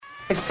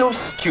It's so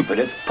stupid,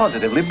 it's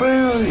positively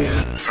brilliant.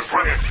 The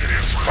Brilliant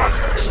Idiots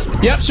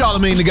Podcast. Yep,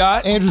 Charlamagne the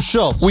God. Andrew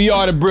Schultz. We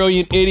are the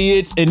Brilliant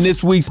Idiots, and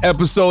this week's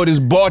episode is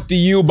brought to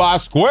you by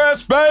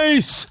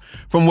Squarespace.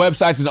 From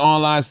websites and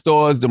online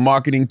stores, the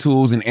marketing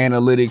tools and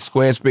analytics,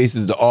 Squarespace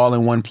is the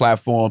all-in-one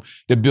platform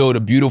to build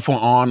a beautiful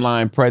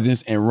online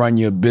presence and run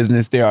your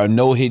business. There are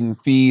no hidden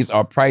fees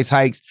or price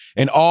hikes,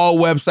 and all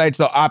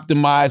websites are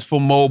optimized for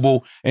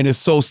mobile, and it's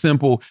so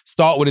simple.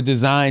 Start with a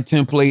design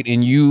template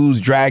and use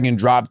drag and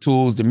drop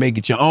tools to make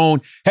it your own.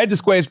 Head to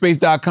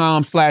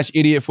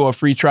squarespace.com/idiot for a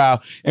free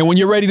trial. And when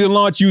you're ready to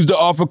launch, use the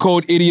offer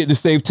code IDIOT to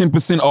save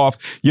 10% off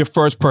your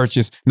first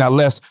purchase. Now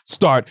let's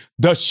start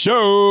the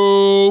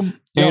show.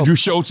 Andrew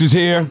Schultz is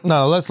here.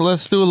 No, let's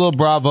do a little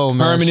bravo,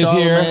 man. Herman is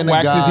here.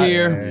 Wax is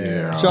here.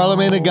 Yeah.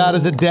 Charlamagne the God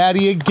is a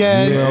daddy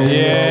again.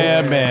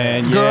 Yeah,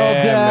 man. Girl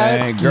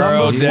dad. Man.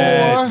 Girl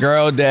dad. 4.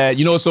 Girl dad.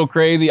 You know what's so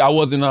crazy? I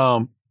was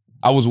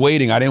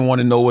waiting. I didn't want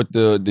to know what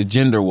the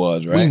gender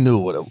was, right? We knew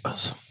what it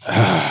was.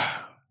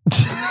 In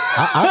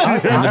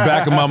the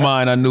back of my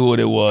mind, I knew what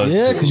it was.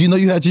 Yeah, because you know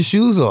you had your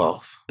shoes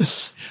off.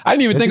 I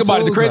didn't even think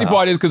about it. The toes crazy out.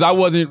 part is because I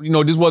wasn't,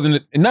 this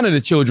wasn't, none of the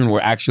children were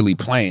actually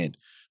planned.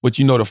 But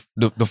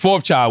the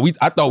fourth child,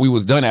 I thought we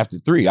was done after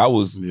 3. I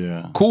was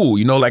cool.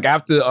 Like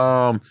after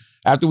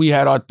we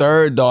had our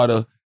third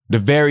daughter, the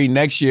very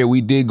next year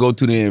we did go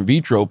to the in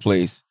vitro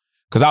place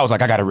because I was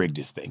like, I gotta rig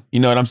this thing. You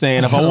know what I'm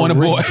saying? If I want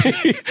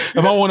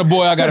a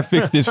boy, I gotta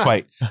fix this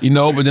fight. But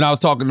then I was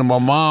talking to my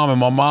mom, and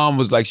my mom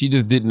was like, she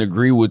just didn't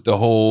agree with the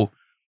whole,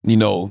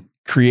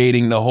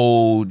 creating the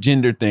whole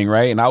gender thing,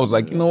 right? And I was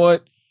like, you know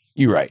what?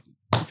 You're right.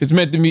 If it's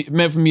meant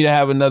for me to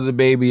have another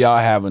baby, I'll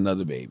have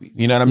another baby.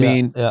 You know what I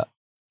mean? Yeah.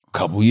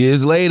 Couple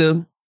years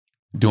later,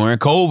 during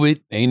COVID,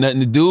 ain't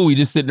nothing to do. We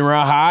just sitting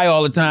around high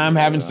all the time,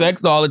 having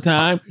sex all the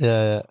time.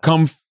 Yeah.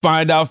 Come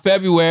find out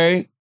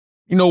February,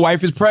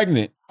 wife is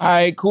pregnant. All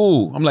right,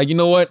 cool. I'm like, you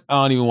know what? I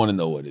don't even want to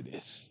know what it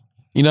is.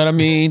 You know what I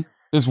mean?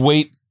 Just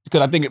wait.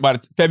 Because I think by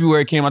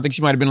February came, I think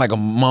she might have been like a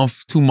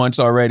month, 2 months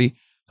already.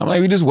 I'm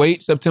like, we just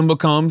wait. September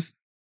comes.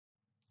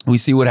 We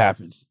see what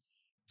happens.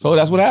 So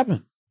that's what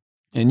happened.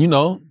 And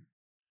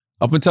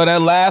up until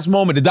that last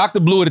moment, the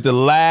doctor blew it at the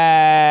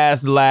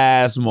last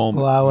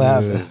moment. Wow, what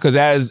happened? Because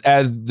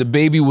as the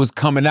baby was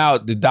coming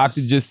out, the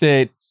doctor just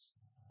said,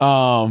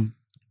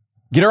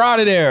 get her out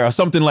of there or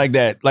something like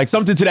that. Like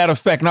something to that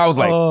effect. And I was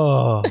like,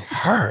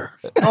 her.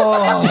 You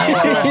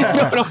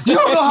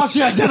don't know how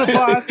she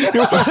identifies.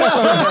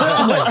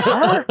 I'm like,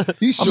 her?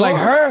 You sure? I'm like,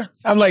 her?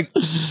 I'm like,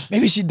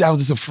 maybe that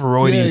was just a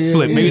Freudian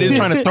slip. Maybe they're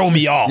trying to throw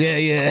me off.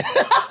 Yeah.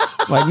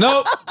 Like,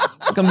 nope.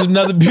 Here comes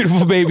another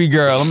beautiful baby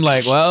girl. I'm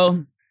like,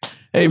 well,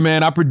 hey,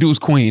 man, I produce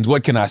queens.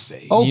 What can I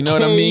say? Okay. You know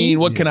what I mean?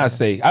 What can I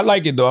say? I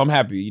like it, though. I'm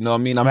happy. You know what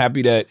I mean? I'm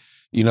happy that,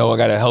 I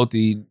got a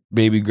healthy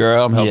baby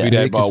girl. I'm happy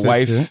that my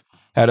wife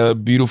had a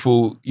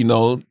beautiful,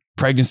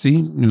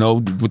 pregnancy,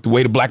 with the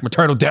way the Black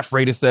maternal death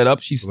rate is set up.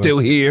 She's still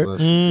here.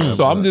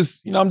 So I'm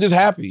just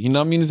happy. You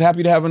know what I mean? Just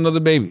happy to have another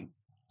baby.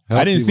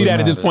 I didn't see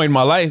that at this point in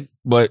my life,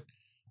 but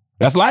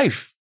that's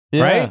life,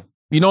 right?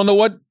 You don't know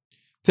what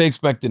to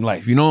expect in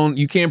life.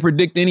 You can't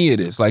predict any of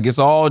this. Like, it's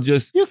all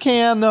just... You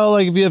can, though.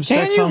 Like, if you have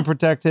sex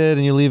unprotected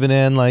and you leave it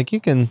in, like, you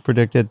can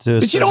predict it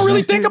to... But you don't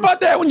really think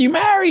about that when you're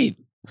married.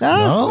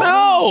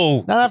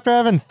 No. Not after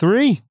having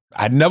 3.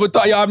 I've never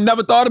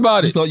thought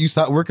about it. You thought you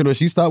stopped working or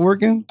she stopped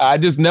working? I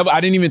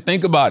didn't even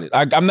think about it.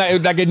 I'm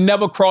not, like, it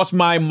never crossed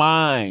my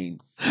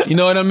mind. You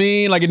know what I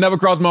mean? Like, it never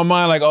crossed my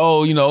mind, like,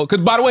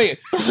 because, by the way,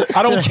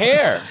 I don't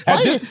care.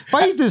 If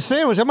I eat this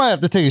sandwich, I might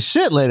have to take a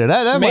shit later.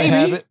 That might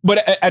have it.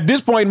 But at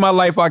this point in my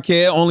life, I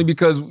care only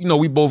because,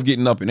 we both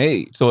getting up in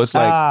age. So it's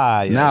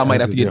like, now I might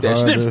have to get that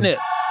snip.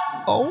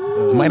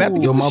 Oh. Might have to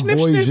get the my snip.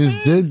 boy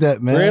just did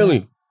that, man.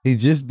 Really? He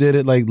just did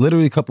it, like,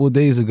 literally a couple of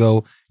days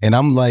ago. And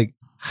I'm like,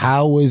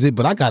 how is it?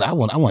 But I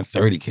want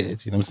 30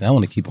 kids. You know what I'm saying? I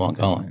want to keep on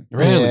going.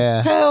 Really?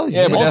 Yeah. Hell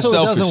yeah. Yeah, but that's Also,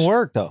 it selfish. doesn't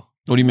work, though.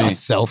 What do you mean? That's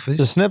selfish.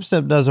 The snip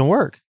doesn't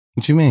work.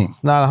 What you mean?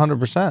 It's not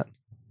 100%.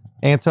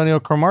 Antonio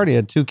Cromartie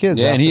had 2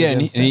 kids. Yeah, and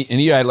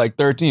he had like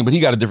 13, but he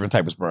got a different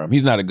type of sperm.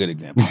 He's not a good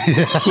example.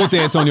 Look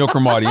at Antonio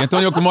Cromartie.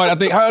 Antonio Cromartie, I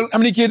think, how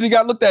many kids he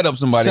got? Look that up,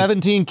 somebody.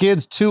 17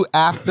 kids, 2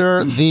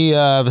 after the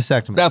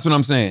vasectomy. That's what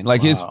I'm saying.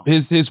 Like,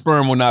 his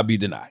sperm will not be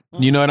denied.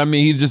 You know what I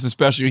mean? He's just a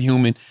special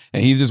human,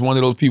 and he's just one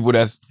of those people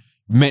that's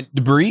meant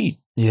to breed.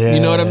 Yeah. You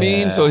know what I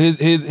mean? So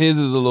his is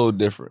a little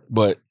different.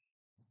 But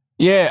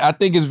yeah, I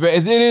think it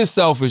is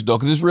selfish, though,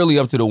 because it's really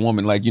up to the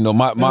woman. Like,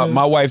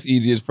 my wife's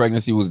easiest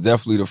pregnancy was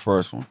definitely the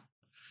first one.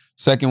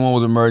 Second one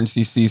was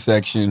emergency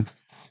C-section.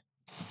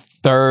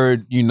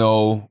 Third,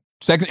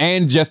 second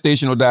and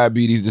gestational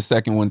diabetes, the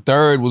second one.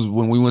 Third was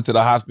when we went to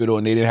the hospital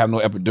and they didn't have no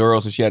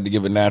epidural, so she had to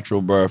give a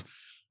natural birth.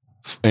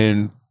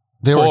 And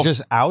They were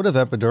just out of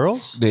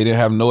epidurals? they didn't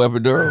have no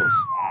epidurals.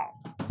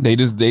 They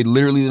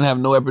literally didn't have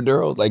no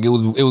epidural. Like, it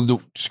was the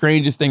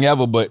strangest thing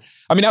ever. But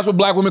I mean, that's what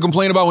black women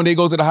complain about when they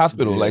go to the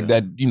hospital. Like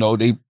that,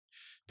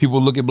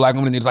 people look at black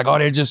women and it's like, oh,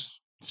 they're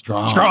just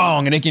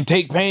strong and they can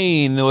take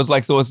pain. It was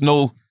like, so it's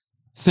no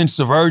sense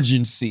of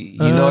urgency.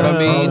 You know what I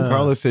mean?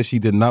 Carla said she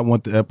did not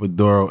want the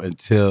epidural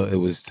until it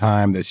was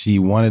time that she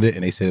wanted it,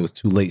 and they said it was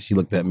too late. She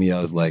looked at me.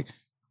 I was like,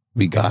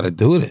 "We gotta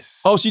do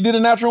this." Oh, she did a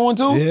natural one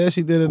too? Yeah,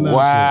 she did a natural.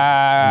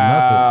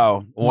 Wow.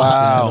 Nothing. Wow.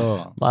 Nothing at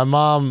all. My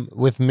mom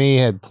with me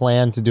had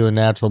planned to do a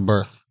natural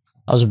birth.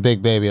 I was a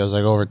big baby. I was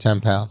like over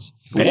 10 pounds.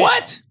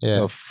 What?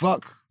 Yeah. The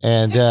fuck?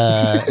 And we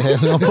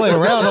don't play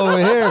around over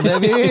here,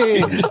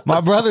 baby. My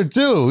brother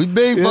too. We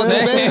big fucking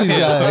babies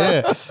out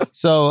here. Yeah.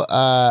 So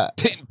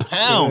 10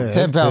 pounds.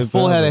 10 pounds,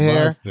 full head of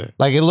hair. Monster.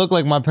 Like it looked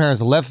like my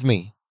parents left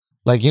me.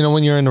 Like, you know,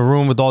 when you're in the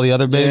room with all the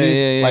other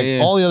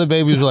babies, all the other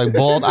babies were like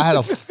bald. I had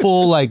a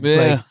full like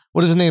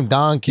what is his name?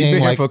 Don King.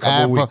 been here Like for a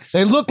couple afro. weeks.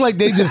 They looked like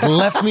they just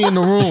left me in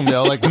the room,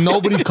 yo. Like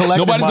nobody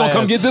collected. Nobody's my gonna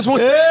come ass. get this one?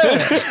 Yeah.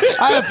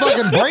 I had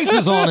fucking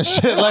braces on and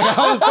shit. Like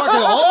I was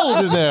fucking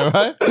old in there,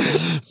 right?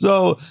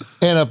 So,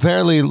 and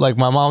apparently, like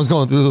my mom was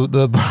going through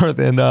the birth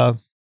and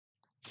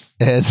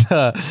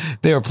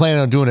they were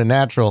planning on doing a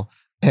natural.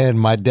 And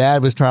my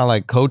dad was trying to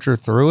like coach her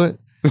through it.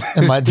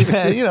 And my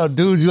dad, you know,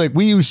 dudes, like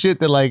we use shit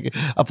that like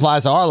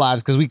applies to our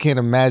lives because we can't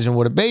imagine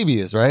what a baby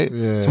is, right?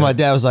 Yeah. So my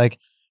dad was like,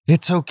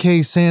 "It's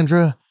okay,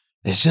 Sandra.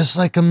 It's just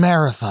like a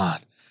marathon.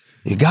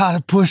 You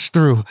gotta push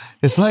through.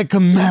 It's like a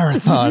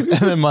marathon." And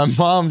then my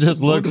mom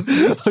just looks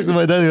at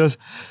my dad and goes,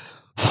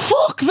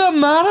 "Fuck the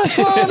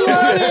marathon,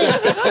 Ronnie.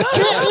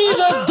 Get me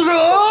the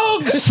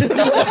drugs."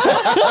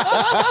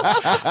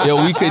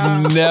 Yo, we could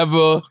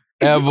never,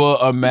 ever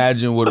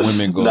imagine what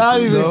women go Not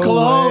through. even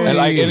close. And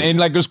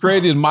like what's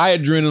crazy is my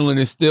adrenaline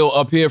is still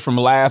up here from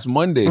last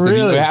Monday. Because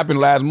Really? it happened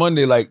last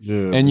Monday. Like,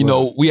 Yeah, and you it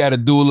know, was. we had a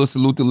doula,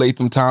 salute to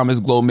Latham Thomas,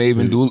 Glow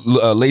Maven.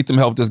 Latham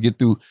helped us get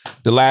through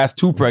the last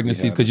 2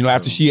 pregnancies. Because you know,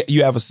 after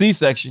you have a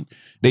C-section,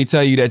 they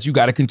tell you that you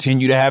got to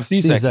continue to have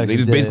C-sections. They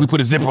just basically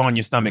put a zipper on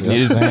your stomach.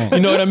 You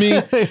know what I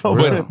mean?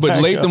 But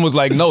Latham was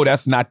like, no,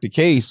 that's not the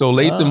case. So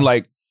Latham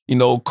you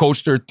know,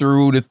 coached her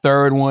through the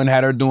 3rd one,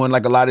 had her doing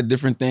like a lot of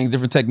different things,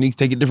 different techniques,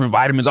 taking different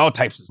vitamins, all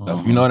types of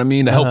stuff. You know what I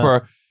mean? To help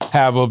her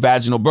have a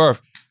vaginal birth.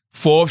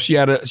 4th, she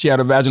had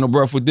a vaginal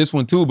birth with this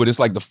one too, but it's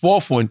like the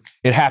 4th one,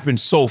 it happened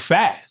so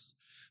fast.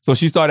 So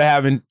she started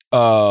having,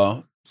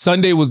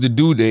 Sunday was the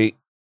due date,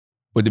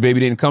 but the baby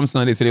didn't come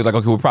Sunday, so they was like,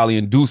 okay, we'll probably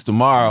induce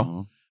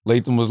tomorrow.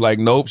 Latham was like,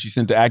 nope. She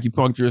sent the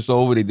acupuncturist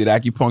over. They did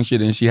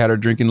acupuncture, and she had her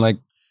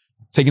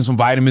taking some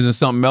vitamins and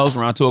something else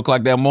around 2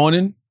 o'clock that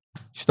morning.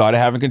 She started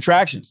having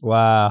contractions.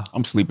 Wow.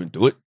 I'm sleeping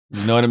through it.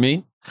 You know what I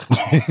mean?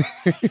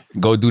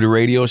 Go do the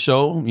radio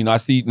show. You know, I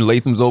see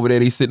Latham's over there.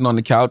 He's sitting on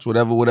the couch,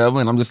 whatever.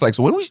 And I'm just like,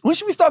 so when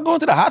should we start going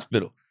to the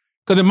hospital?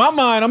 Because in my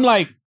mind, I'm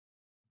like,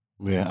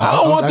 Yeah, I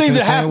don't want things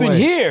to happen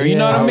here. You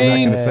know what I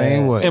mean? The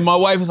same way. And my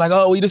wife was like,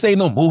 oh, well, this ain't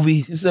no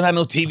movie. This is not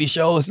no TV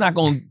show. It's not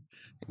going to,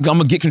 I'm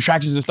going to get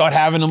contractions and start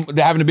having the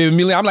baby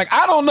immediately. I'm like,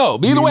 I don't know.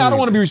 But either way, I don't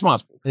want to be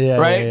responsible.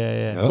 Right?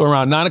 Yeah. So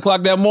around 9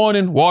 o'clock that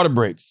morning, water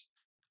breaks.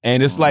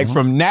 And it's like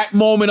from that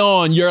moment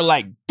on, you're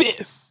like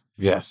this.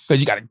 Yes. Because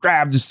you got to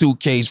grab the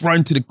suitcase,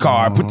 run to the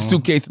car, put the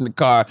suitcase in the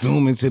car.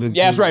 Zoom into the...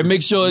 Yeah, that's right.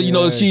 Make sure, you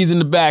know, she's in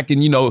the back.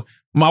 And, you know,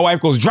 my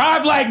wife goes,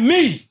 drive like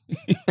me.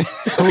 she goes,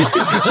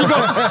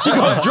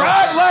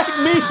 drive like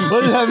me.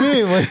 What does that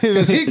mean?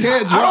 Because he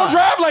can't drive. I don't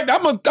drive like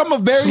that. I'm a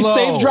very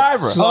safe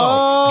driver.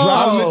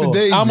 Drive Mr.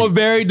 Daisy. I'm a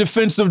very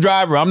defensive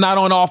driver. I'm not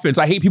on offense.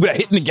 I hate people that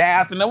hitting the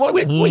gas and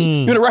wait,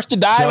 you in a rush to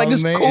die? Like,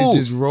 this is cool.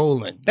 Is just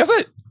rolling. That's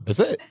it. That's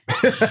it.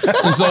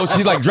 And so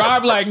she's like,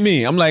 drive like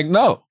me. I'm like,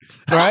 no.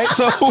 Right?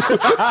 So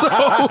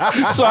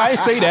I ain't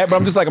say that, but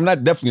I'm just like, I'm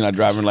definitely not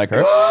driving like her.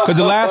 Because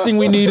the last thing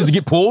we need is to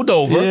get pulled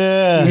over.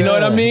 Yeah. You know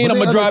what I mean? But I'm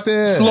going to drive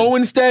understand. slow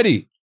and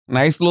steady.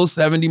 Nice little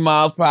 70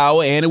 miles per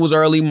hour. And it was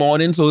early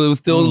morning, so there was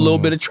still a little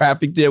bit of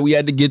traffic there we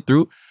had to get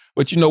through.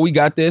 But, you know, we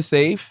got there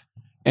safe.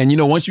 And, you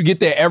know, once you get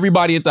there,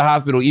 everybody at the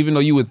hospital, even though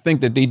you would think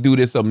that they do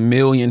this a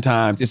million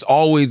times, it's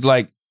always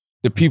like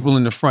the people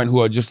in the front who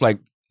are just like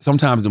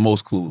sometimes the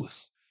most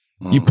clueless.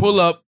 You pull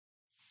up,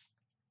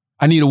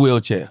 I need a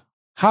wheelchair.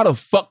 How the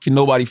fuck can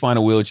nobody find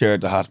a wheelchair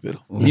at the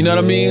hospital? You know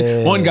what I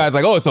mean? One guy's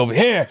like, oh, it's over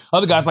here.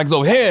 Other guy's like, it's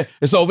over here.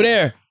 It's over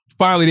there.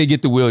 Finally, they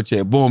get the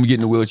wheelchair. Boom, we get in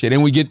the wheelchair.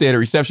 Then we get there. The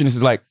receptionist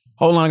is like,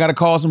 hold on, I got to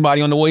call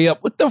somebody on the way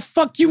up. What the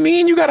fuck you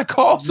mean you got to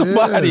call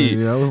somebody?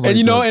 Yeah, I was like and,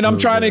 you know, that and I'm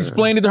too, trying to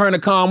explain it to her in a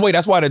calm way.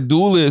 That's why the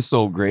doula is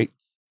so great.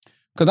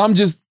 Because I'm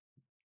just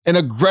an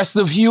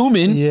aggressive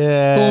human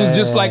who's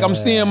just like, I'm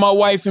seeing my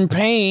wife in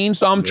pain,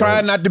 so I'm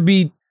trying not to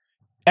be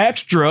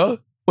extra.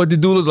 But the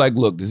doula's like,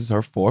 look, this is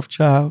her 4th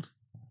child.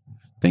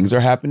 Things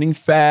are happening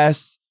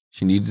fast.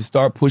 She needs to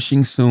start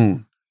pushing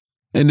soon.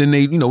 And then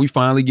we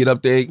finally get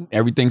up there,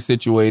 everything's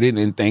situated,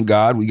 and thank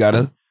God we got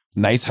a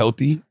nice,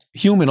 healthy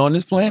human on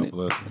this planet.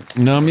 You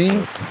know what I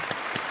mean?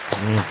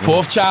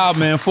 4th child,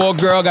 man. 4th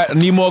girl,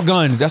 need more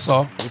guns. That's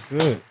all. That's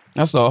it.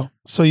 That's all.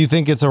 So you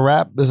think it's a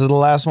wrap? This is the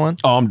last one?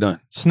 Oh, I'm done.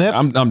 Snip?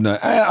 I'm done.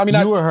 I mean,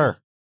 you or her?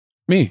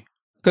 Me.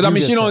 Because, I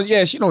mean,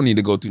 get she don't need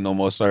to go through no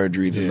more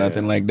surgeries and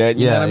nothing like that.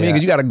 You know what I mean? yeah.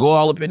 Because you got to go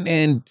all up in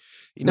there and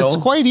You know? It's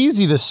quite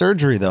easy, the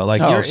surgery, though.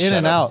 Like, Oh, you're in shut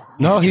and up. out.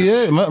 No, he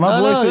is. My boy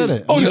No, said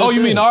it. Oh, He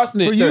you mean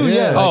arsenic? For you,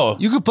 yeah. Oh.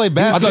 You could play I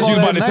basketball thought you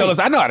was about that to tell night. us.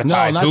 I know how to No,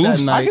 tie not that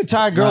tubes. night. I could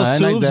tie girls'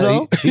 Nah, like tubes, that.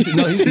 though. He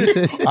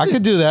said, I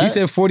could do that. he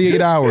said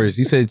 48 hours.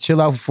 He said,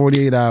 chill out for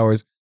 48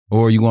 hours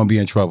or you're going to be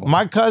in trouble.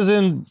 My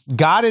cousin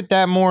got it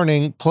that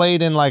morning,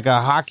 played in like a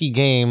hockey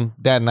game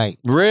that night.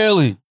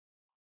 Really?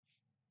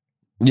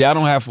 Yeah, I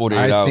don't have 48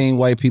 I hours. seen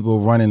white people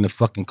running the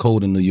fucking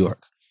cold in New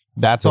York.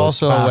 That's So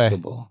also it's a way.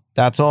 possible.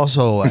 That's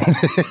also a way.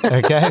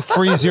 Okay?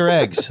 Freeze your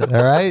eggs. All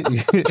right?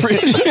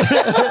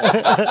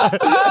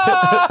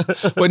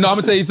 But no, I'm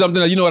gonna tell you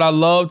something. You know what I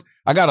loved?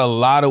 I got a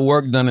lot of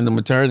work done in the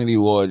maternity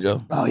ward,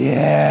 yo. Oh,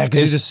 yeah. Because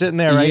you're just sitting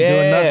there, right?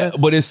 Doing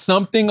nothing. But it's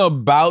something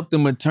about the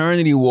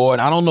maternity ward.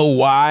 I don't know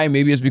why.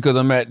 Maybe it's because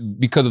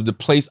because of the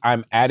place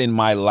I'm at in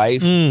my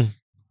life.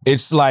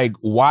 It's like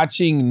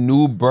watching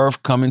new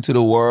birth come into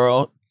the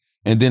world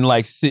and then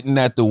like sitting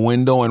at the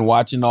window and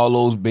watching all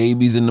those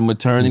babies in the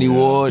maternity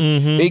ward.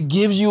 It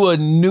gives you a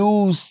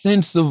new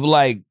sense of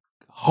like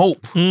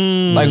hope.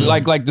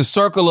 Like the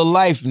circle of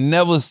life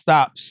never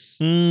stops.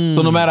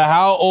 So no matter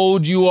how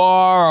old you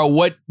are or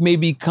what may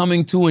be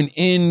coming to an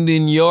end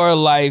in your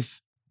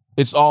life,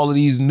 it's all of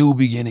these new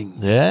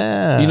beginnings.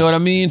 Yeah. You know what I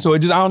mean? So it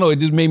just, I don't know, it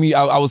just made me,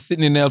 I was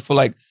sitting in there for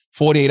like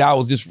 48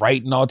 hours just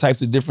writing all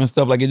types of different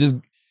stuff. Like it just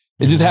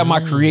had my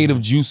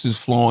creative juices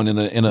flowing in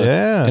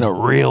a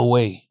real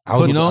way. I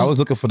was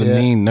looking for the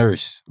mean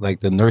nurse, like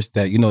the nurse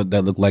that, you know,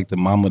 that looked like the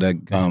mama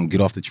that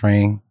get off the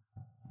train.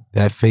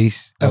 That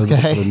face. I was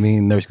looking for the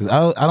mean nurse because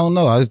I don't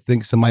know. I just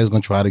think somebody was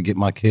gonna try to get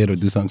my kid or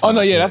do something. Oh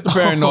no, yeah, that's the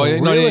paranoia.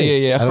 No,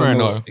 yeah, that's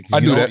paranoia. I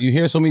do that. You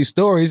hear so many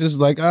stories. It's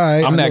like, all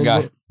right, I'm that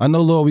guy. I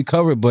know, Lord, we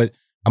covered, but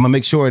I'm gonna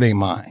make sure it ain't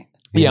mine.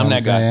 You Yeah, know I'm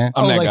what that guy. saying?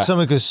 I'm that like guy.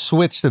 someone could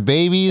switch the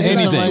babies.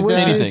 Anything, or something like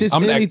that? anything. Just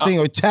I'm that- anything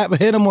or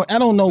hit them. I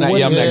don't know what.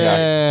 Yeah, I'm that guy.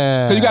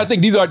 Yeah. Because you got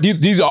to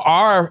think these are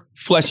our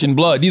flesh and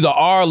blood. These are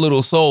our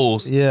little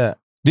souls. Yeah.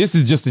 This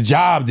is just a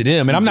job to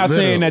them. And I'm not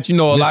saying that, you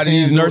know, a Just lot of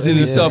these handle nurses and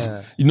it.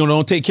 stuff, you know,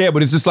 don't take care.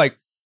 But it's just like,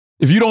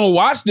 if you don't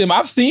watch them,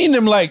 I've seen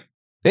them like,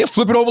 they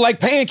flip it over like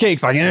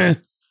pancakes. Like,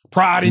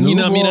 prodding, you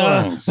know what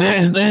I mean?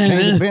 Change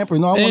the pamper.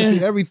 No, I want to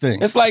see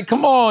everything. It's like,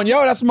 come on,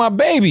 yo, that's my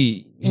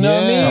baby. You know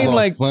what I I mean? lost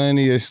Like,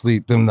 plenty of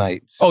sleep them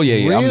nights. oh yeah,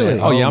 yeah.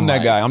 Really? I'm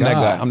that guy. I'm that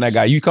guy. I'm that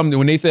guy. You come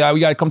when they say, we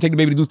gotta come take the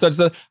baby to do such and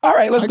such. All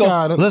right, let's go.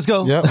 Got it. Let's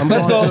go. Yeah, I'm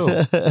Let's going go.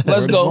 too. Let's Word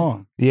is go.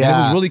 on. Yeah. And it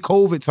was really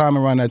COVID time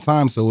around that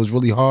time, so it was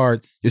really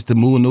hard just to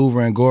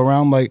maneuver and go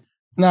around. I'm like,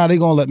 nah, they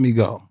gonna let me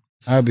go.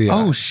 I'll be all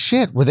Oh right.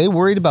 shit! Were they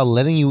worried about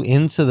letting you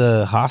into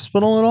the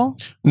hospital at all?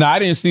 No, I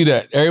didn't see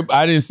that.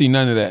 I didn't see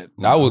none of that.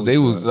 I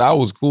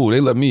was cool. They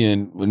let me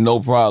in with no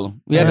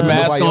problem. We had the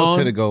mask Nobody else could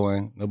on. have go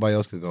in. Nobody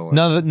else could go in.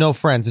 No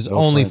friends. It's No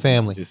only friends,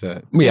 family. Just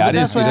said. Yeah, I But didn't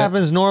that's see what that.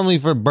 happens normally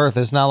for birth.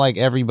 It's not like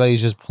everybody's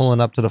just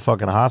pulling up to the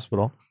fucking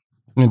hospital.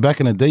 I mean,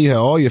 back in the day, you had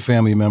all your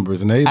family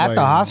members, and they At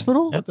the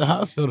hospital? At the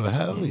hospital,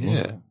 hell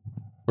yeah.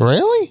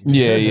 Really?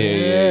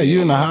 Yeah.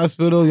 You in the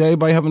hospital? Yeah,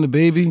 everybody having a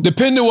baby.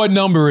 Depending what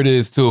number it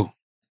is too.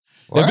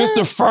 If it's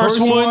the first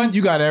one,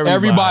 you got everybody.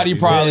 everybody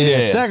probably Yeah,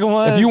 there. second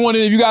one.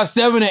 If you got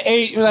 7 or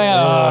 8, you're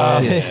like,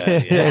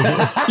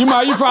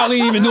 you probably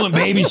ain't even doing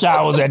baby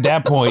showers at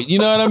that point. You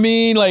know what I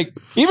mean? Like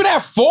even at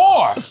 4,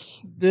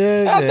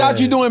 I thought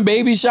you doing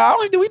baby shower.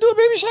 Did we do a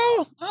baby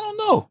shower? I don't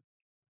know.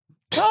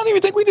 I don't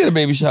even think we did a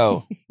baby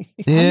shower.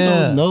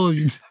 Yeah. No.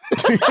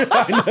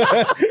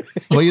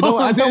 Well, you know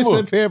what? I didn't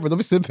send Pampers. Let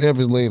me send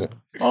Pampers later.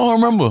 I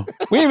don't remember.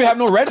 We didn't even have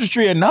no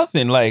registry or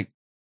nothing. Like,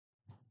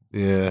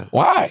 Yeah.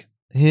 why?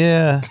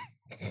 Yeah.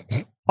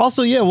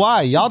 Also, yeah,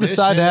 why? Y'all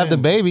decided to have the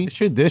baby. It's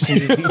tradition.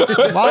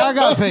 Why I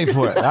gotta pay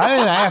for it? I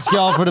didn't ask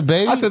y'all for the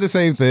baby. I said the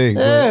same thing.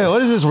 Yeah,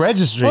 what is this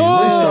registry? They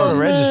start a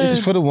registry. This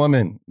is for the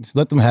woman. Just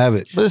let them have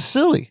it. But it's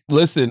silly.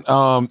 Listen,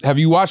 have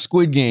you watched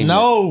Squid Game? yet?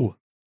 No.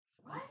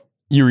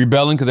 You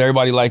rebelling because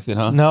everybody likes it,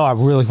 huh? No, I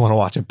really want to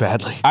watch it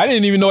badly. I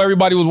didn't even know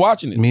everybody was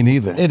watching it. Me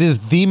neither. It is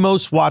the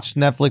most watched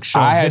Netflix show.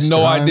 I in had history.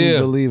 no idea.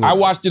 Unbelievable. I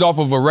watched it off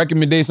of a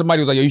recommendation.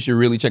 Somebody was like, yo, you should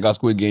really check out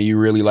Squid Game. You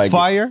really like it.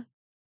 Fire.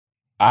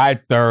 I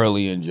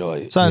thoroughly enjoy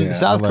it. Son, Yeah,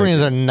 South I like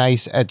Koreans it. are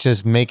nice at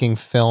just making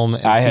film.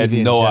 And I had TV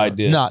in no general.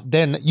 idea. No,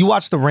 then you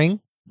watch The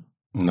Ring.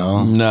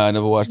 No. Nah, I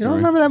never watched You it. don't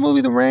remember that movie,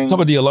 The Ring? Talk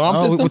about the alarm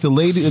Oh, system? with the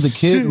lady, the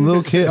kid, the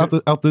little kid out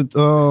the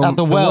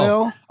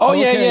well. Oh,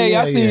 yeah, Okay,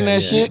 I seen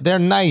that shit. They're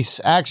nice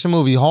action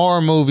movie,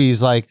 horror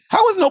movies. Like,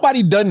 How has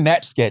nobody done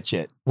that sketch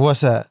yet?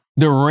 what's that?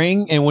 The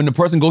Ring, and when the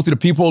person goes to the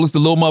peephole, it's the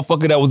little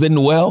motherfucker that was in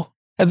the well.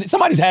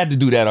 Somebody's had to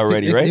do that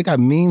already, They right? got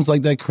memes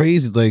like that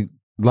crazy. Like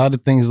a lot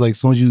of things, like as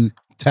soon as you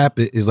tap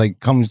it, is like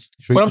comes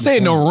straight. But I'm to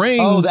saying the phone. Ring.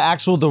 Oh,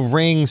 the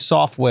Ring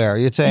software.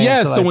 You're saying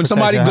yes, to, like, so when protect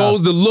somebody your goes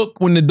house. to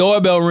look, when the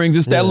doorbell rings,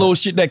 it's that Yeah. little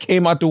shit that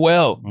came out the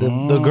well.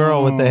 the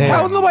girl with the hair.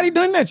 How has nobody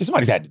done that shit?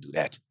 Somebody's had to do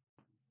that.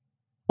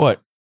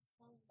 What?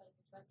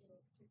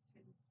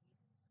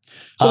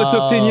 Well, it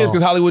took 10 years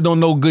because Hollywood don't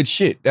know good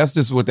shit. That's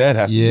just what that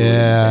has to do with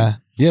Yeah.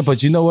 Yeah,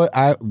 but you know what?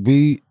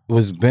 We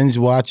was binge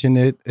watching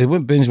it. It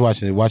went binge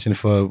watching it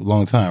for a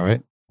long time,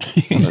 right?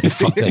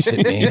 Fuck that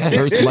shit, man. I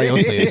heard somebody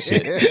else say that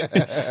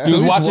shit. You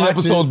was watching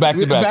episodes back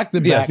to back. Back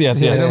to back.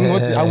 Yes. And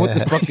then I went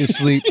to fucking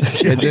sleep.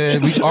 And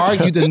then we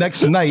argued the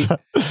next night.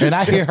 And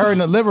I hear her in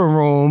the living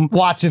room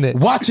watching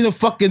the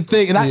fucking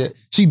thing. And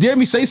she dared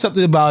me say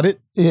something about it.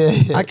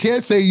 Yeah. I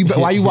can't say,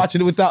 why you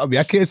watching it without me?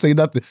 I can't say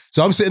nothing.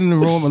 So I'm sitting in the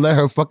room and let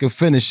her fucking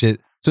finish it.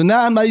 So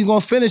now I'm not even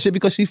gonna finish it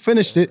because she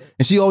finished it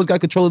and she always got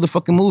control of the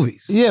fucking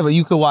movies. Yeah, but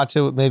you could watch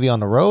it maybe on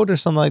the road or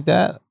something like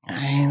that.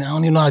 I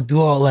don't even know how to do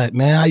all that,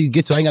 man. How you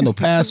get to? I ain't got no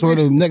password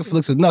or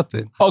Netflix or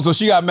nothing. Oh, so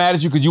she got mad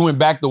at you because you went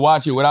back to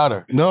watch it without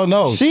her?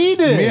 No. She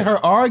did. Me and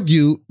her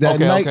argued that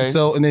night. Okay.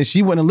 So and then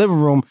she went in the living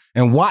room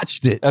and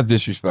watched it. That's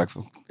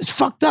disrespectful. It's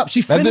fucked up.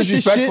 She finished That's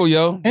disrespectful, shit,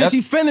 yo. And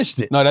she finished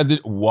it. No,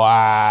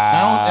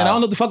 wow. I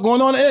don't know what the fuck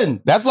going on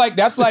in. That's like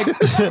that's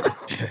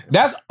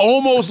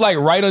almost like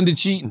right under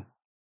cheating.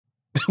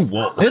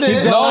 Whoa. It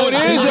is. No, it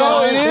is,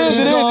 yo. It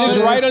is.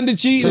 It's right under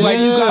cheating. Like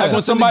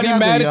when somebody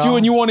mad at you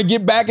and you want to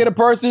get back at a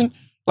person,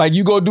 like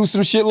you go do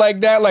some shit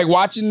like that, like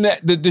watching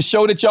the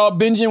show that y'all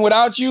binging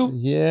without you.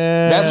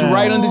 Yeah. That's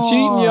right under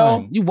cheating,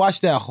 yo. You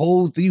watched that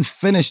whole thing. You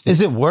finished it.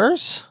 Is it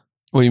worse?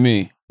 What do you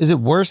mean? Is it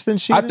worse than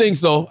cheating? I think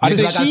so. I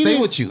think stay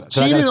with you.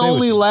 Cheating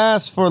only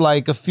lasts for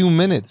like a few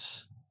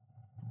minutes.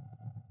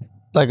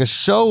 Like a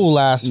show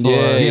lasts for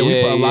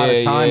we put a lot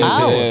of time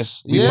into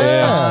this. We put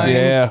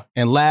time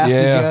and laugh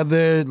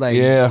together.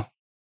 Like,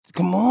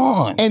 come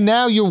on. And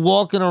now you're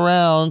walking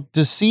around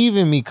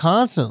deceiving me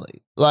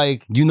constantly.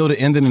 Like, you know the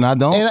ending and I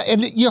don't.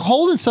 And you're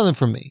holding something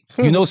from me.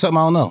 You know something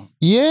I don't know.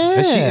 Yeah,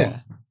 that's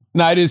cheating.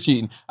 No, it is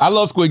cheating. I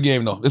love Squid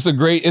Game though. It's a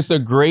great. It's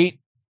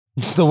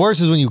the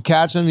worst is when you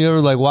catch them. You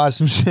ever like watch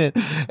some shit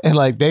and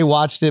like they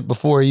watched it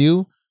before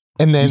you.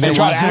 And then they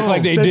try to act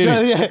like they did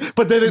it. Yeah,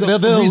 but then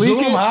they'll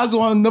leak it. How's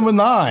on number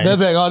 9? They'll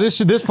be like, oh,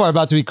 this part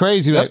about to be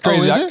crazy. That's like,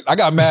 crazy. I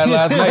got mad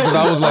last night because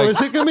I was like, is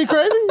it gonna be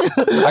crazy?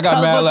 I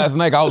got mad last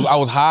night. I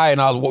was high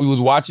and we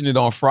was watching it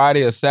on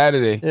Friday or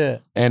Saturday. Yeah.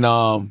 And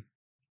I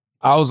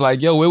was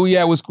like, yo, where we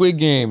at with Squid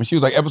Game? And she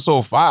was like,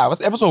 episode 5. What's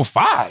episode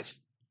 5?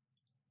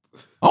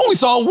 I only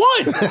saw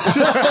 1.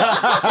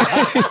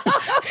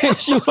 And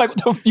she was like,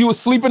 you were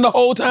sleeping the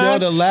whole time?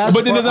 No,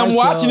 but then as I'm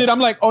watching it, I'm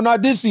like, oh, no, I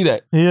did see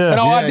that. Yeah. And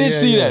I did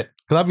see that.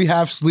 Because I be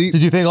half asleep.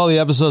 Did you think all the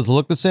episodes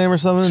look the same or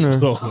something? Or?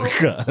 Oh, my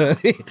God.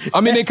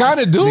 I mean, they kind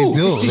of do. They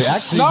do. They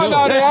actually do.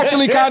 No, they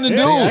actually kind of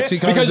do.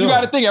 Because you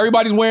got to think,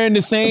 everybody's wearing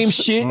the same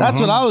shit. That's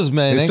what I was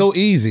meaning. It's so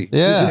easy.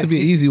 Yeah. This would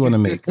be an easy one to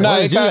make.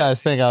 What did you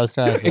guys think I was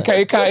trying to say?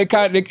 It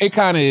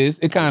kind of is.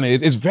 It kind of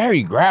is. It's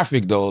very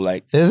graphic, though.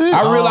 Like, is it?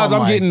 I realize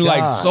I'm getting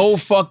like so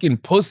fucking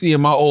pussy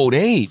in my old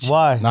age.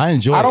 Why? No, I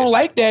enjoy it. I don't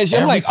like that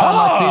shit. I'm like,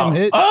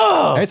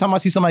 every time I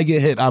see somebody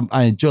get hit,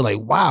 I enjoy like,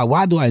 wow,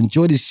 why do I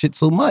enjoy this shit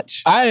so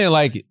much? I didn't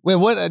like it. Wait,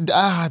 what? Do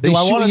I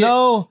want to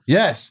know?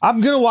 Yes.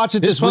 I'm going to watch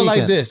it this weekend. It's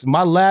like this.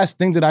 My last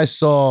thing that I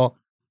saw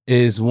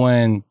is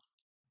when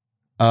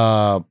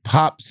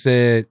Pop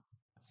said,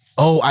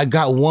 oh, I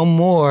got one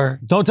more.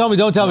 Don't tell me.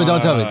 Don't tell me. Don't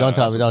tell me. Don't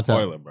tell me. Don't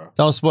tell me.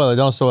 Don't spoil it.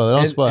 Don't spoil it.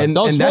 Don't spoil it. And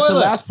that's the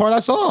last part I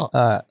saw.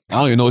 I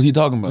don't even know what he's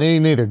talking about. Me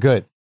neither.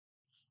 Good.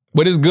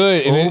 But it's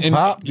good.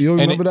 Pop, you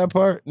remember that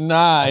part?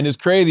 Nah, and it's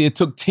crazy. It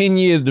took 10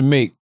 years to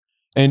make.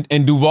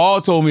 And Duvall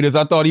told me this.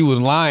 I thought he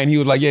was lying. He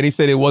was like, yeah, they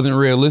said it wasn't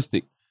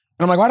realistic.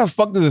 And I'm like, why the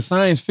fuck does a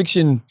science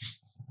fiction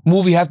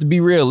movie have to be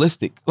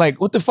realistic?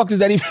 Like, what the fuck does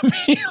that even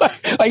mean?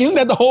 like isn't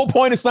that the whole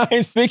point of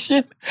science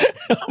fiction?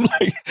 I'm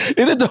like,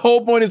 is it the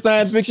whole point of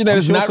science fiction that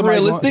it's not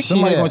realistic?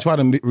 Somebody's going to try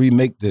to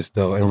remake this,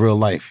 though, in real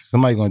life.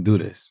 Somebody's going to do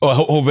this.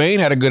 Oh, Hovain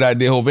had a good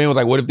idea. Hovain was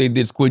like, what if they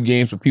did Squid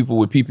Games for people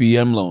with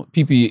PPE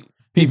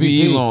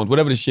loans,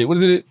 whatever the shit. What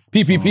is it?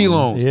 PPP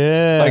loans.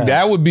 Yeah. Like,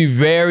 that would be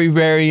very,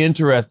 very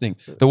interesting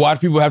to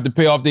watch people have to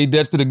pay off their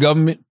debts to the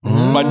government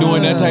by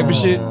doing that type of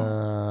shit.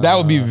 That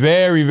would be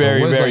very, very,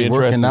 very interesting.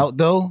 Working out,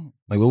 though?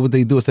 Like, what would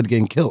they do instead of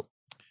getting killed?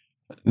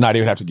 Nah, they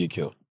would have to get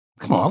killed.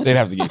 Come on. They'd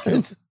have to get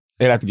killed.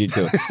 They'd have to get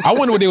killed. I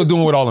wonder what they were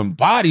doing with all them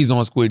bodies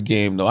on Squid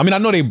Game, though. I mean, I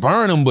know they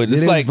burn them, but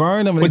it's like...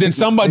 burn them. But then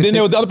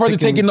there was the other person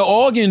taking the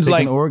organs.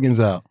 Taking organs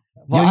out.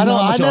 Well,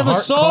 I never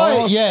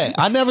saw it yet.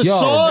 I never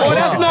saw it. Oh,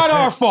 that's not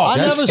our fault.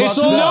 I never saw it. It's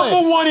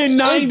number 1 in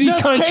 90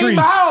 countries. Came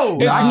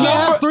out. I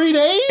have 3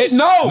 days?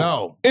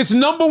 No. It's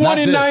number 1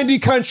 in 90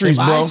 countries,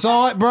 bro. I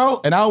saw it, bro,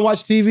 and I don't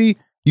watch TV.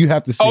 You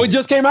have to see it. It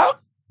just came out?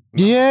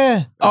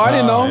 Yeah. Oh, I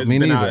didn't know. Me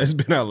neither. It's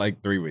been out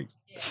like 3 weeks.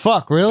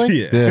 Fuck, really?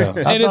 Yeah.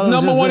 And it's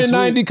number 1 in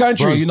 90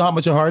 countries. Bro, you know how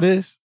much a heart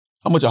is?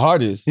 How much a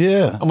heart is?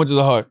 Yeah. How much is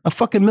a heart? A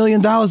fucking $1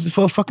 million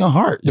for a fucking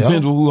heart.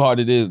 Depends on who heart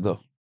it is,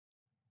 though.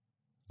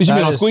 Did you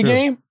mean on Squid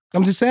Game?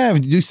 I'm just saying,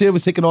 did you see it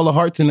was taking all the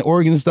hearts and the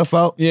organs and stuff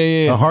out?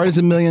 Yeah. A heart is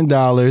 $1 million.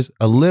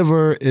 A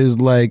liver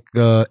is like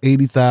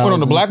 80,000. What, on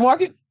the black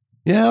market?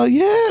 Hell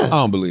yeah. I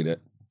don't believe that.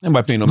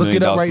 Anybody paying no $1 million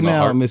Look it up right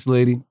now, heart. Miss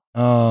Lady.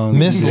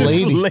 Miss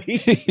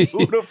Lady.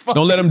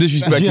 Don't let him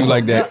disrespect you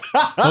like that.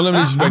 Don't let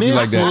him disrespect you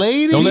like that.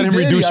 Lady? Don't let him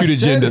reduce you to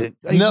gender.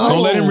 No.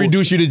 Don't let him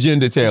reduce you to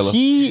gender, Taylor.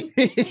 He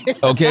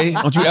Okay?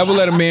 Don't you ever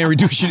let a man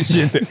reduce you to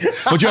gender.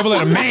 Don't you ever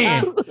let a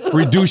man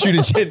reduce you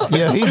to gender.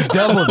 Yeah, he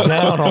doubled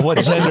down on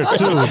what gender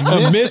too.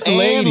 Miss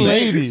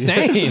Lady.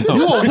 Damn.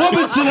 You a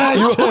woman tonight.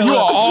 You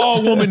are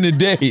all woman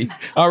today.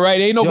 All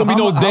right? Ain't no gonna be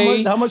no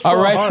day. How much for all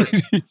a right? heart?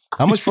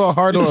 How much for a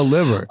heart or a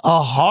liver?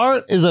 A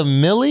heart is a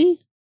milli?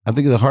 I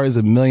think the heart is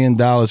 $1 million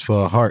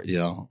for a heart,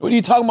 yo. What are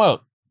you talking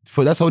about?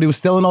 That's how they was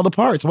selling all the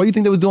parts. What do you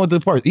think they was doing with the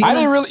parts? I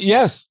didn't really.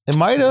 Yes. It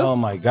might have. Oh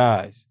my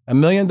gosh, $1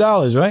 million,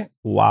 right?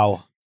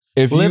 Wow.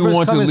 If you Livers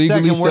want to come in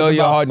legally second, worth sell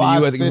your about heart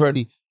in the U.S.,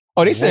 $550.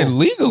 oh, they said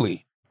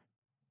legally.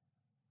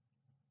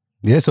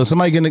 Yeah. So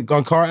somebody get in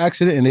a car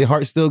accident and their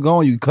heart's still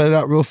going, you cut it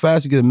out real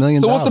fast, you get $1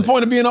 million. So what's the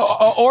point of being an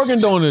organ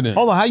donor then?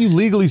 Hold on, how you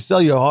legally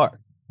sell your heart?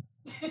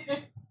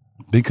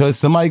 Because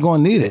somebody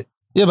gonna need it.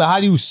 Yeah, but how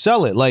do you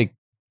sell it? Like,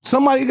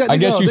 Somebody got. I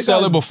guess you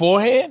sell it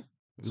beforehand.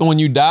 So when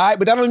you die,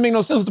 but that doesn't make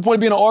no sense. What's the point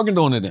of being an organ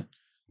donor then?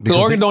 Because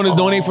organ donors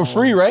donate for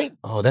free, right?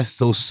 Oh, that's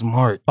so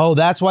smart. oh,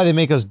 that's why they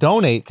make us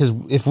donate, because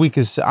if we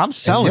could, I'm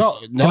selling.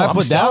 Can I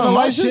put down the my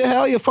license? shit?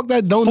 Hell yeah, fuck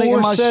that donating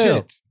For my sale.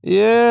 shit.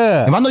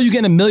 Yeah. If I know you're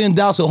getting $1 million,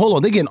 so hold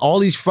on, they getting all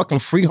these fucking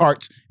free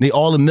hearts, they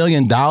all $1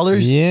 million?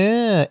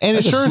 Yeah. And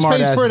That's a insurance pays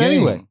smart-ass for it game.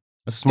 anyway.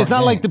 That's a smart It's not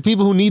game. like the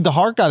people who need the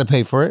heart got to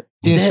pay for it.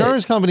 The Yeah.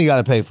 insurance company got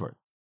to pay for it.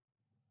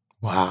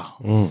 Wow.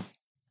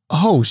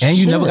 Oh, shit. And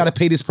you never got to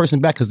pay this person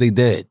back because they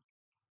dead.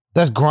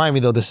 That's grimy,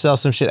 though, to sell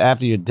some shit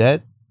after you're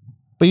dead.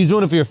 But you're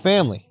doing it for your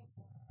family.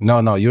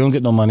 No, you don't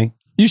get no money.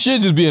 You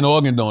should just be an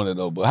organ donor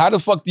though. But how the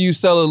fuck do you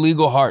sell a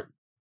legal heart?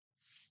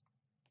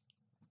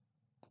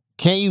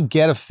 Can't you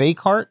get a fake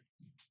heart?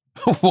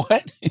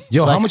 What?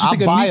 Yo, how Like, much you I'll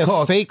think a buy meat a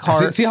costs? fake I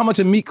said, heart. see how much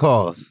a meat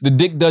costs. The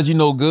dick does you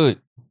no good.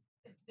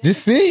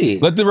 Just see.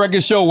 Let the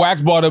record show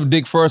Wax brought up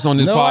dick first on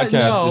this podcast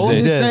no, I'm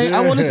today. just saying, I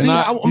want to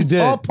see You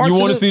did. all parts You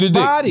wanna of the see the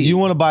dick? body. You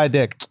want to buy a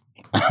dick.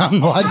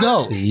 No, I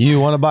don't. You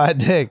want to buy a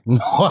dick. No,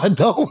 I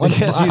don't. want to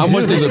Yes, buy you How it.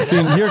 much do. does a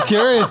penis? You're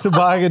curious to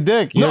buying a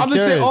dick. No, You're I'm just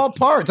saying curious. all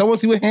parts. I want to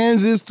see what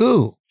hands is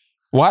too.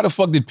 Why the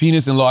fuck did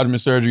penis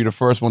enlargement surgery the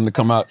first one to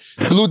come out?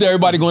 Salute to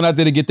everybody going out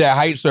there to get that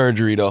height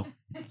surgery though.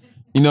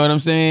 You know what I'm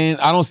saying?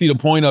 I don't see the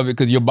point of it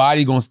because your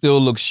body gonna still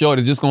look short.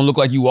 It's just gonna look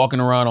like you walking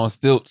around on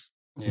stilts.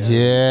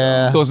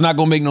 Yeah. So it's not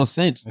gonna make no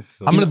sense.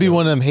 I'm gonna be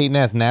one of them hating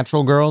ass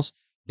natural girls.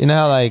 You know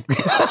how like you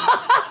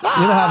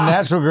know how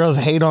natural girls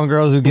hate on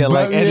girls who get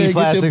like But, yeah, any get your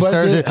plastic butt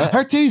surgery. done.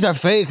 Her titties are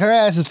fake. Her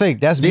ass is fake.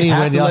 That's They me have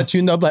when to y'all. let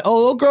you know, like, oh,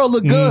 little girl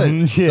look good.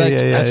 Mhm. Yeah, Like,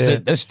 yeah, yeah.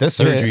 That's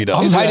surgery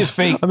though. His height is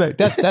fake. I'm like,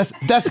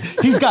 that's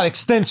he's got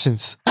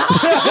extensions. You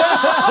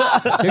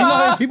know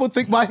how people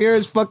think my hair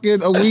is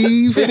fucking a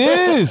weave? It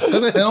is.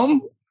 Is it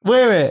him?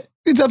 Wait a minute.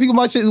 You tell people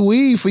my shit is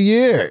weave for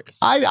years.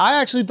 I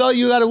actually thought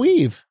you got a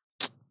weave.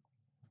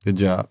 Good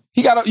job.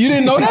 He got. You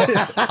didn't know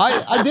that?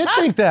 I did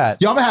think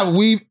that. Yo, I'm gonna have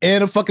weave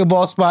and a fucking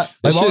bald spot.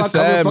 That Like, why shit's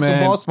would I cover sad, a fucking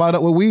man. bald spot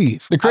up with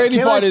weave? The crazy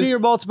Can I part see is your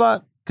bald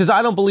spot? Because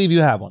I don't believe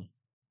you have one.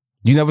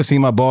 You never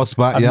seen my bald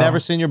spot? I've yo? never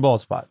seen your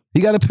bald spot. He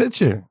got a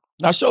picture.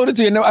 I showed it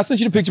to you. No, I sent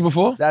you the picture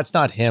before. That's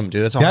not him,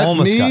 dude. That's a That's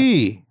homeless guy.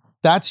 me.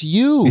 That's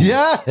you.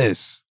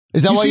 Yes.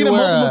 Is that you why seen you it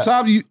wear multiple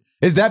times?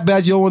 Is that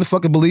bad? You don't want to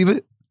fucking believe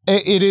it?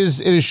 It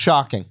is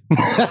shocking.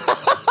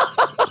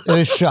 It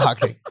is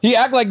shocking. He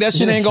act like that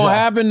shit ain't gonna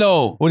happen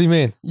though. What do you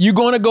mean? You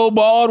gonna go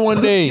bald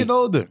one day. Get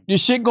older. Your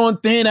shit gonna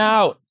thin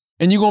out.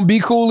 And you gonna be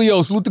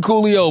Coolio. Salute to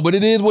Coolio. But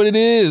it is what it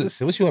is.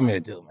 Listen, what you want me to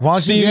do, man? Why don't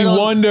you Stevie get on,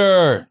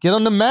 Wonder. get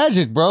on the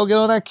magic, bro? Get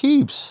on that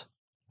Keeps.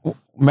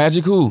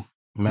 Magic who?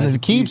 The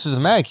Keeps is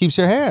mad. Keeps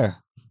your hair.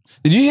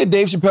 Did you hear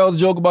Dave Chappelle's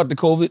joke about the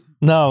COVID?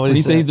 No, what When did he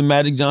he said say? he's the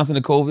Magic Johnson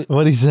of COVID?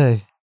 What did he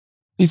say?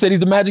 He said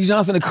he's the Magic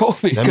Johnson of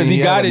COVID That because mean he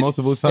had got it it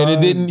multiple and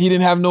times? he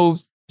didn't have no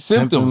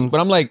symptoms.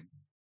 But I'm like,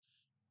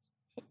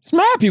 it's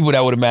mad people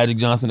that were the Magic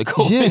Johnson of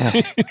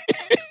COVID.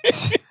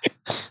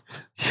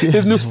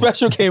 His new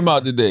special came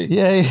out today.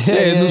 Yeah,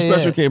 His new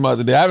special came out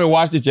today. I haven't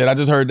watched it yet. I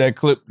just heard that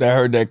clip.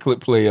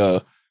 Play.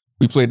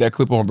 We played that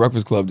clip on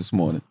Breakfast Club this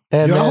morning.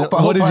 And Yo, I man, hope- I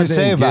what hope did I you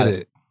say didn't about get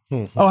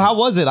it? Oh, how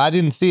was it? I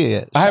didn't see it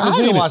yet. I haven't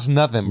seen it. watched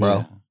nothing, bro.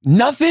 Yeah.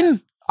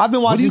 Nothing. I've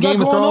been What do watching you got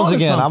Game of going Thrones on or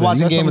again. I'm something? watching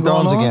You got Game of something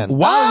Thrones going on? again.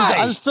 Why?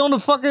 I just filmed a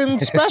fucking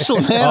special,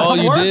 man. Oh, I'm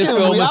you working. did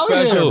film We a out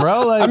special, here,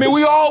 bro. Like, I mean,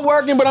 we all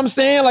working, but I'm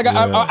saying, like,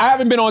 I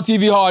haven't been on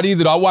TV hard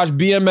either. I watched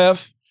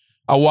BMF.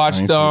 I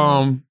watched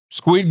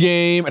Squid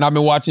Game, and I've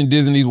been watching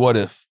Disney's What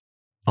If.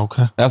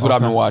 okay. That's what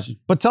I've been watching.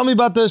 But tell me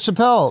about the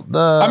Chappelle.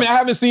 I mean, I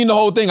haven't seen the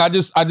whole thing. I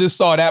just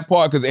saw that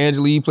part because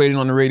Angela Yee played it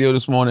on the radio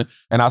this morning,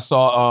 and I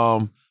saw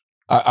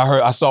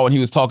I saw when he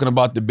was talking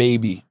about the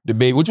baby,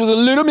 which was a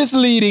little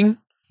misleading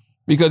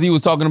because he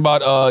was talking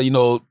about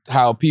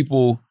how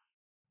people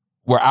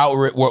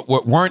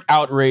weren't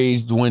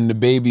outraged when the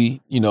baby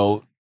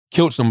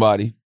killed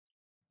somebody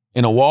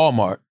in a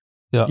Walmart.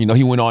 Yeah.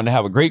 He went on to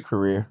have a great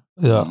career,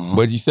 yeah.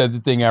 but he said the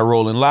thing at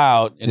Rolling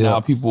Loud, and now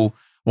people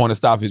want to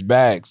stop his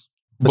bags.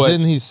 But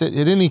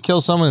didn't he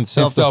kill someone in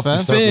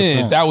self-defense?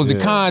 Self-defense. That was the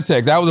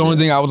context. That was the only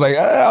thing I was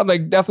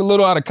like, that's a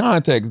little out of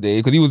context,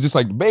 Dave, because he was just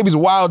like, the baby's a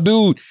wild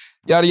dude.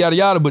 yada, yada,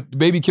 yada, but the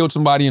baby killed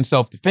somebody in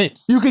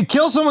self-defense. You could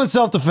kill someone in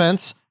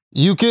self-defense.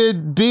 You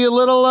could be a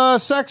little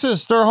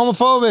sexist or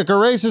homophobic or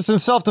racist in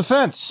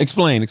self-defense.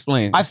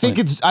 Explain. I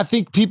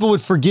think people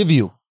would forgive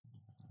you.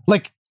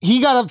 Like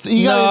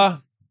Nah.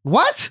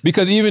 What?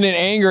 Because even in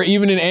anger, I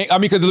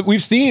mean, because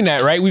we've seen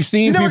that, right? We've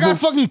seen You never people. got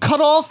fucking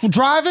cut off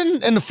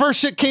driving and the first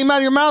shit came out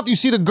of your mouth. You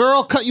see the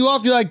girl cut you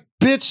off. You're like,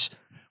 bitch.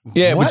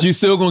 Yeah, What? but you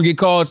still gonna get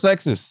called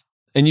sexist,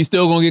 and you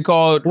still gonna get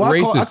called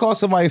racist. I call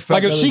somebody fat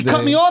Like if the She other cut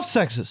day. me off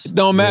sexist.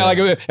 Don't matter.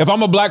 Like if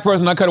I'm a black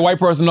person, I cut a white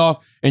person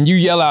off, and you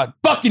yell out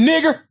 "fuck you,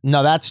 nigger,"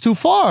 No, that's too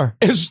far.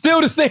 it's still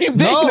the same thing.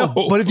 No,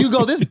 No, but if you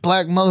go, this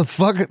black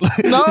motherfucker.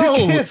 no,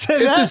 you can't say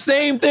it's that. the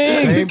same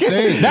thing. Same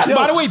thing. That,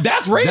 by the way,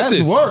 that's racist.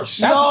 That's worse.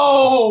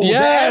 No,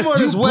 Yes, the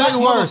N-word is you way black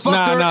worse.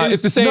 motherfucker. Nah, is-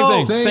 it's the same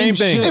no, thing. Same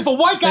thing. shit. If a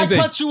white guy Same thing.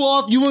 cut you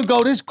off, you wouldn't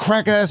go, this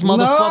crack ass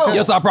motherfucker.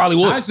 Yes, I probably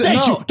would. I said, Thank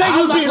no, you. Thank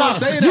you I'm for not being gonna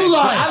honest. say that. You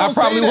lied. I I don't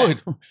probably say that.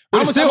 would. But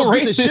I'm it's gonna still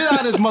beat the racist. shit out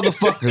of this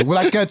motherfucker when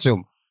I catch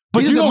him.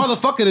 But He's you a know-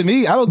 motherfucker to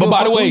me. I don't But give a by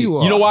fuck the who way,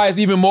 you you know are. why it's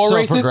even more So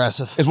racist?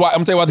 progressive. It's why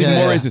I'm telling you why it's even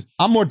more racist.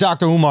 I'm more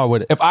Dr. Umar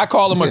with it. If I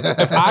call him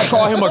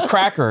a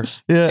cracker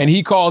Yeah. and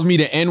he calls me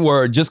the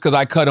N-word just because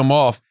I cut him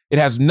off, it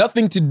has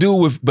nothing to do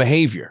with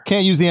behavior.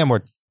 Can't use the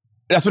N-word.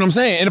 That's what I'm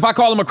saying. And if I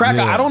call him a cracker,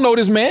 Yeah. I don't know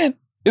this man.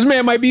 This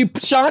man might be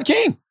Sean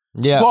King.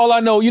 Yeah. For all I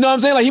know, you know what I'm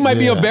saying? Like he might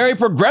be a Yeah. very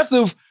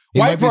progressive He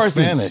white might be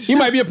person. Spanish. He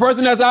might be a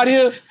person that's out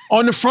here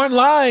on the front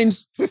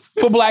lines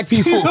for black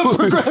people.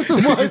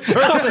 Progressive white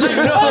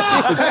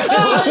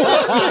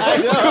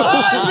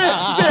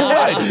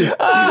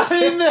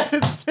I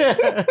missed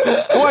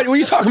it. What are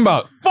you talking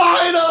about?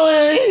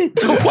 Finally!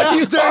 What are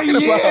you talking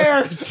about?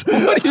 Years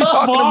What are you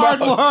talking of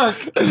hard about?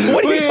 work.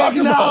 What are you we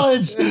talking about?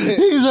 acknowledge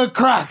he's a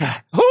cracker.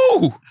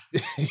 Who?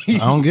 I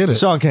don't get it.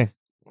 Sean King.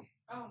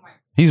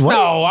 He's white.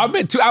 No, I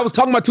was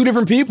talking about two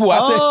different people. I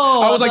said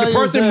Oh, I was I like thought the you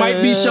person said-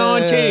 might be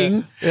Sean yeah,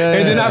 King, yeah,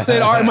 and then I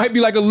said, all right, it might be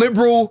like a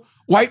liberal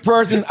white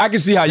person. I can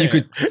see how you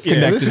could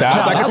connect to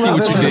that. I can see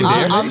what you did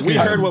there. We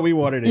heard what we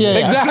wanted to hear.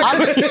 Yeah,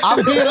 Exactly.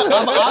 I'm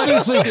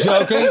obviously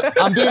joking.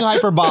 I'm being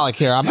hyperbolic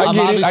here. I'm I get it,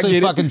 I obviously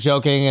get it. fucking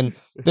joking, and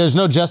there's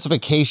no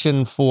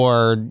justification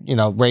for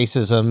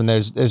racism, and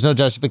there's no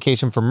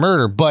justification for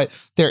murder. But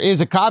there is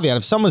a caveat: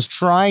 if someone's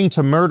trying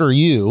to murder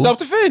you,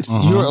 Self-defense.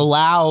 you're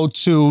allowed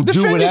to do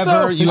Defend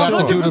whatever yourself, you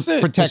have to do to 100%.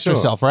 protect For sure.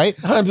 yourself, right?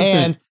 100%.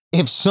 And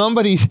if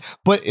somebody,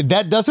 but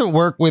that doesn't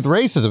work with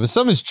racism. If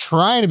someone's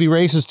trying to be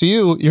racist to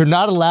you, you're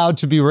not allowed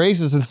to be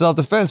racist in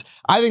self-defense.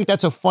 I think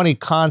that's a funny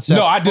concept.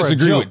 No, I for a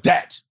disagree joke. with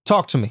that.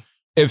 Talk to me.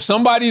 If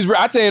somebody's,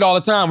 I tell you it all the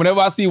time.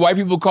 Whenever I see white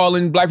people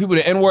calling black people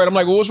the N-word, I'm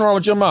like, well, what's wrong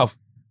with your mouth?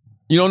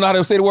 You don't know how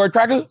to say the word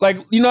cracker? Like,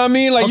 you know what I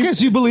mean? Like, Okay,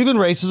 so you believe in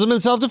racism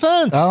and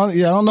self-defense. I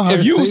don't know how if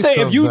to you say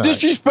if you stuff back.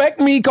 disrespect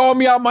me, call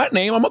me out my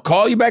name, I'm gonna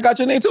call you back out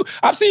your name too.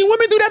 I've seen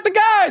women do that to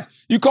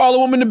guys. You call a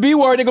woman the B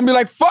word, they're gonna be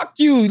like, fuck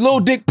you, little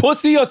dick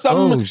pussy or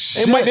something. Oh,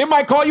 shit. They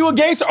might call you a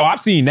gangster. Oh,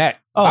 I've seen that.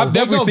 Oh, I've they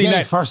definitely go seen gay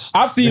that. first.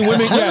 I've seen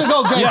women. Yes,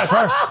 go gay yes.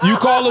 first. You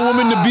call a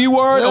woman the B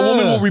word, a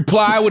woman Yeah. will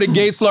reply with a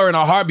gay slur in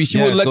a heartbeat. She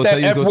Yeah, would let go that tell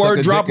you F go suck word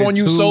a drop dick on in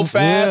you two. so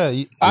fast.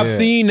 Yeah. I've Yeah.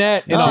 seen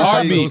that in a I'll tell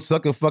you, go heartbeat.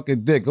 suck a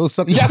fucking dick. Go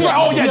suck a That's dick.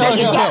 right. Oh yeah,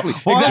 exactly.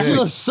 Why don't Exactly. you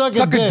go suck a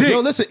Suck a dick? dick. Yo,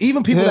 listen,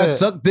 even people Yeah. that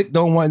suck dick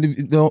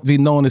don't be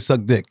known to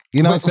suck dick.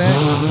 You know what I'm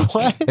saying?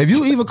 What? If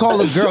you even call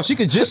a girl, she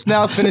could just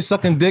now finish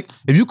sucking dick.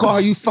 If you call her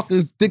you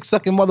fucking dick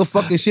sucking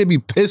motherfucker, she'd be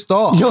pissed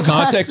off. Yo,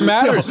 Context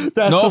matters.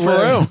 that's No, for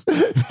hilarious.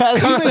 That-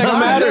 Context even-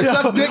 matters.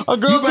 Suck dick. A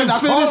girl You better can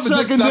not call finish him a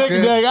dick sucking dick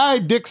and be sucker. like, all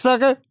right, dick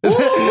sucker.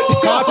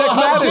 Context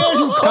matters.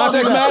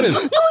 Context matters.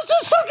 You was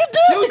just sucking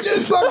dick. You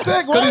just suck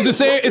dick, Because right? it's the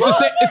same.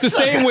 It's the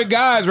same with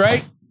guys,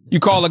 right? You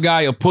call a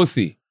guy a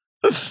pussy.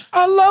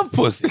 I love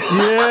pussy.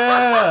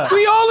 Yeah.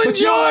 We all But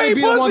you wanna enjoy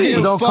be the one pussy.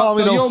 getting Don't fucked, call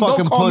me though. no You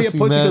fucking don't call me a pussy,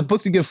 pussy man. because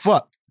pussy get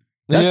fucked.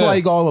 That's Yeah. why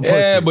you call him a pussy.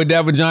 Yeah, but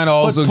that vagina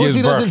also But gives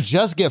pussy birth. doesn't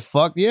just get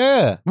fucked.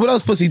 Yeah. What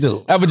else pussy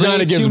do? That vagina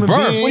creates gives human birth.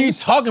 What are you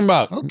beings. talking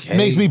about? Okay.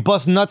 Makes me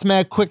bust nuts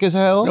mad quick as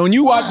hell. When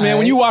you watch, man,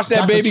 when you watch that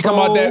Got baby come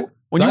out there,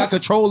 when you got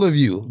control of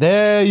you.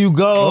 There you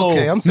go.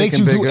 Okay, I'm Makes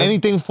you thinking do bigger.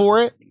 anything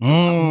for it. a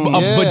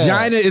Yeah.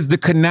 vagina is the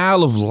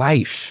canal of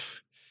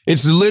life.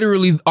 It's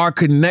literally our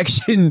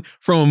connection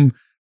from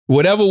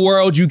whatever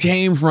world you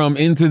came from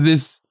into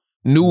this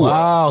new world.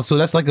 Wow, so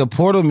that's like a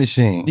portal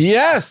machine.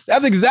 Yes,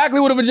 that's exactly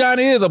what a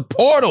vagina is, a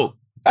portal.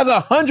 That's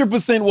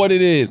 100% what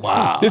it is.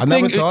 Wow, This I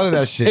never thing- thought of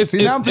that shit.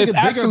 See, now I'm thinking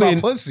bigger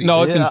about pussy.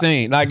 No, it's Yeah.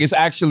 insane. Like, it's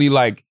actually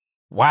like,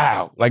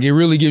 wow. Like, it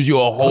really gives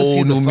you a whole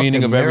Pussy's new a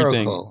meaning of fucking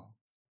everything. miracle.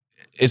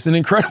 It's an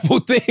incredible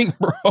thing,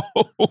 bro.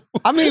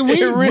 I mean,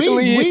 we It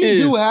really we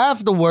is. do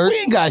half the work. We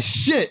ain't got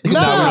shit. Nah, we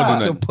don't do the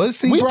nothing.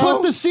 pussy, We bro.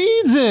 put the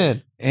seeds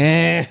in.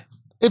 Eh.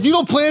 If you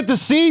don't plant the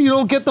seed, you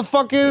don't get the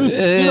fucking fruits.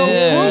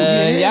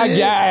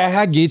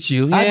 I get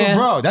you. I Yeah. go,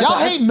 bro, that's Y'all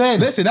like, hate men.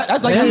 Listen,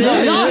 that's like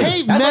Y'all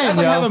hate men, that's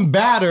like yo. having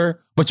batter,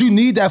 but you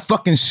need that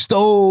fucking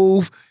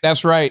stove.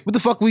 That's right. What the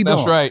fuck we doing?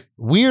 That's right.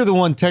 We're the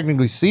one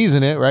technically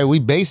season it, right? We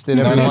based it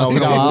No, every no, once we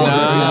in a got while.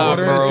 Nah,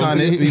 water, bro. son.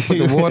 We put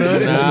the water.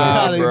 You Nah,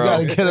 gotta, you bro.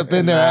 gotta get up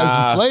in there, add Nah.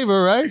 some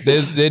flavor, right?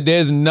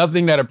 There's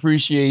nothing that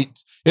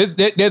appreciates.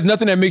 There's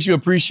nothing that makes you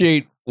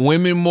appreciate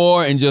women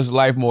more and just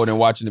life more than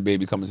watching the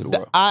baby come into the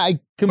world. I Or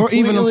completely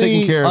even them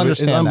taking care of it. It's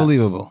understand that.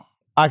 unbelievable.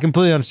 I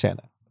completely understand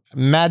that.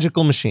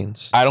 Magical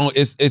machines. I don't.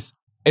 It's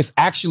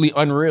actually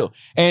unreal.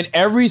 And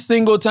every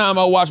single time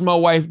I watch my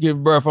wife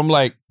give birth, I'm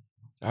like,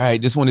 all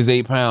right, this one is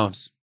 8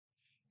 pounds.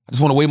 I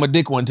just want to weigh my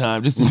dick one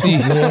time just to see.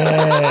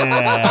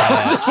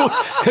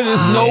 Because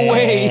there's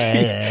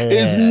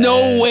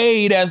no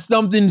way that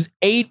something's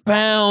 8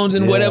 pounds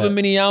and whatever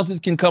many ounces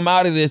can come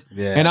out of this,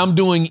 and I'm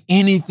doing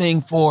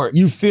anything for it.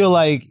 You feel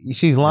like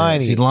she's lying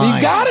to you. She's lying.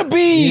 You gotta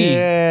be.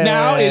 Yeah.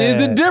 Now it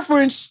is a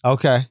difference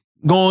Okay.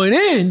 going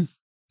in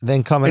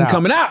Then coming and out.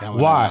 coming out.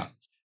 Why?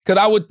 Because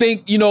I would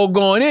think,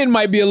 going in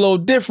might be a little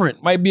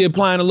different, might be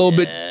applying a little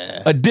bit,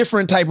 a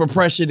different type of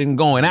pressure than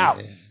going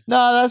out.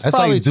 No, that's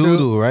probably like true.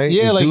 doodle, right?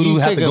 Yeah, If like doodle you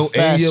have take to a go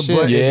fat in your shit.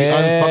 butt. Yeah. It'd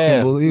be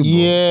unfucking believable.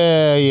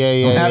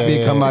 Yeah. I'm happy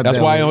it come out That's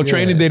that why way. on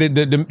training day,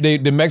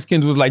 the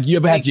Mexicans was like, you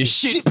ever had your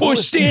shit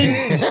pushed in?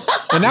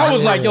 And I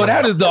was like, yo,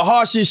 that is the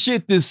harshest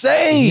shit to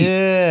say.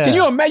 Yeah. Can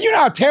you imagine? You know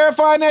how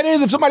terrifying that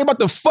is? If somebody about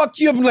to fuck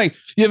you up and like,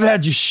 you ever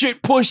had your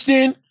shit pushed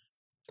in?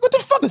 What the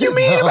fuck you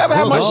mean if I ever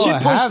had my No, shit I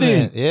pushed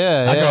in? haven't.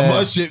 Yeah. I got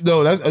my shit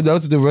though. That's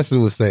what the rest of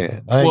it was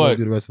saying. I ain't What? gonna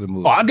do the rest of the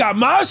movie. Oh, I got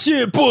my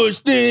shit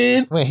pushed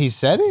in. Wait, he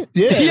said it?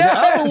 Yeah, Yes.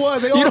 the other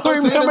one. They You all don't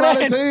started saying remember around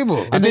that? the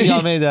table. I think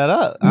y'all made that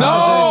up.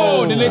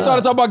 No, then they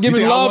started talking about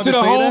giving think I love to wanted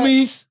the to say that?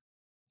 homies.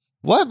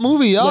 What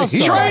movie y'all Like, he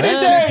saw? tried Training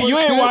it. Day. Pushed You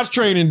ain't in. watched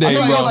Training Day, I know,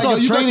 bro. y'all like, yo,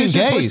 you got your Training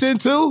shit pushed Days. in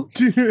too?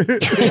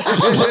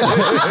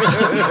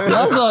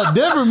 That's a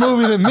different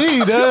movie than me,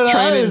 dude.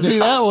 I didn't see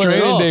that one at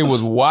Training all. Day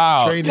was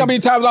wild. You know how many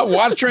times I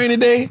watched Training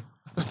Day?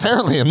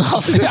 Apparently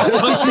enough.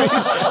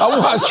 I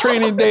watched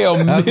Training Day a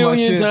That's my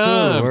million shit too.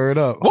 times. Word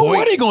up. What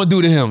are they gonna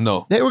do to him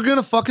though? They were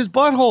gonna fuck his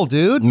butthole,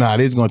 dude. Nah,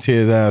 they just gonna tear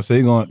his ass.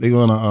 They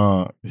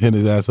gonna hit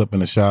his ass up in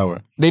the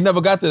shower. They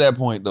never got to that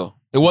point though.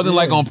 It wasn't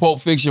like on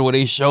Pulp Fiction where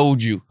they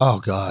showed you. Oh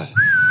God.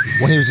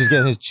 When he was just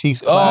getting his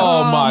cheeks clapped.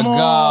 Oh my Come on.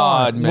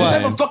 God, What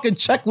type man. of fucking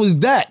check was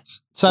that?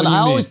 Son, What do you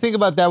I mean? always think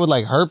about that with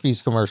like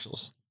herpes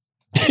commercials.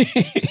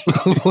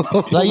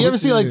 Like you ever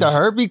see like the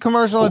herpes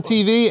commercial on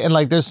TV and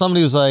like there's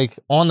somebody who's like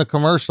on the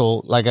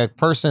commercial, like a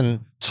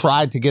person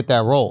tried to get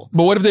that role.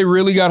 But what if they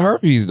really got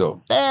herpes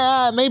though?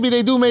 Yeah, maybe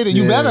they do made it.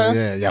 You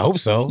better. Yeah, I hope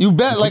so. You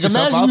bet. Put Like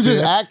yourself imagine out you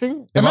just there.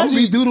 acting. If I'm Imagine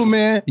be Doodle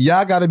Man,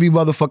 y'all gotta be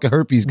motherfucking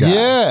herpes guy.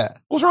 Yeah.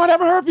 What's wrong with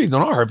having herpes?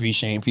 Don't herpes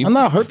shame people. I'm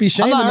not herpes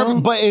I'm shaming not them.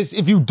 herpes, but it's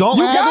if you don't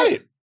You have got it,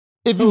 it.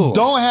 if you Oh,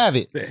 don't have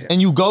it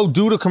and you go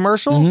do the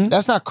commercial, Mhm.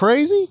 that's not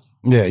crazy.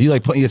 Yeah, you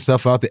like putting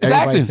yourself out there. It's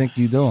Everybody acting. think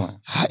you doing.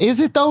 Is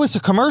it though? It's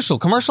a commercial.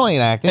 Commercial ain't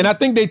acting. And I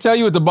think they tell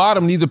you at the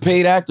bottom these are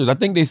paid actors. I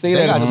think they say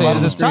they that got at to the say it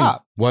bottom at of the the screen.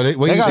 They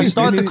top. They got to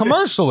start the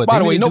commercial with. By it.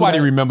 the way, need to do nobody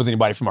that. remembers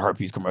anybody from a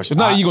herpes commercial.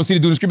 No, you gonna see the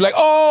dude in the screen be like,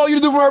 "Oh, you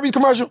the dude from a herpes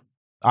commercial?"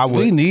 I would.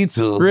 We need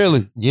to.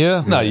 Really?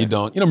 Yeah. No, you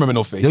don't. You don't remember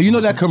no face. Yo, you know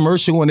that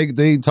commercial when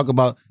they talk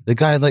about the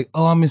guy like,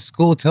 oh, I'm in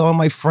school, tell all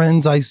my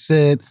friends I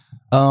said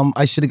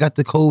I should have got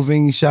the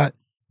Covain shot.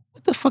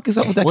 What the fuck is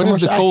up with that What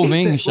is commercial? the I hate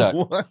Covain that. shot?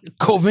 What?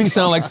 Covain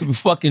sound like some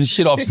fucking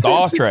shit off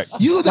Star Trek.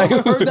 You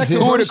never heard that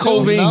Who are the commercial?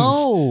 Covains?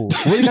 No.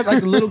 Where you got like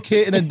the little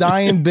kid in a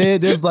dying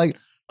bed. There's like,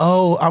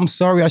 oh, I'm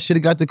sorry, I should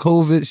have got the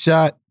COVID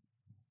shot.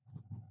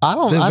 I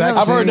don't. The I never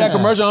I've heard seen that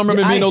commercial. I don't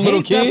remember Yeah, being no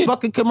little hate that kid.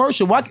 fucking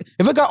commercial. Why?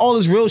 If it got all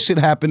this real shit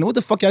happening, what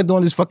the fuck y'all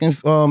doing this fucking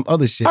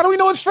other shit? How do we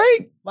know it's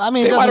fake? I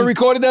mean, They it might have doesn't,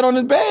 recorded that on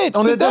his bed,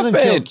 on but his it doesn't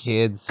kill deathbed.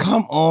 kids.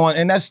 Come on,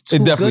 and that's too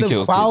It definitely good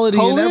kills of quality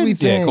and kids. COVID?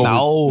 everything. Yeah,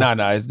 No.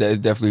 Nah, it's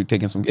definitely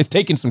taking some. It's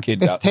taking some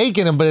kids It's out.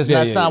 taking them, but it's Yeah,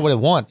 that's yeah, not yeah. what it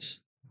wants.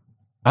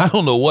 I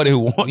don't know what it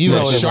wants. You know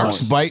That what shit it Sharks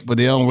wants. bite, but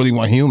they don't really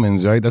want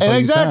humans, right? That's And how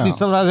you exactly. sound.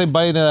 Sometimes they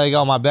bite and they're like,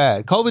 "Oh my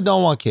bad." COVID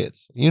don't want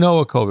kids. You know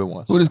what COVID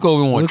wants. Who does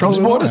COVID want? What Trump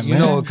does COVID supporters? want, You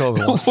man? know what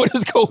COVID wants. What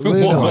does COVID You You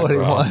know want? what it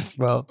bro. wants,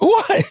 bro.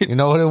 What? You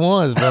know what it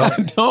wants, bro. I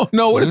don't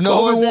know. What does You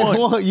know what COVID they want?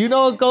 want. You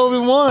know what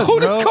COVID wants. Who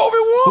bro. does COVID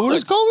want? Who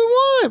does COVID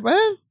want,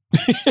 man?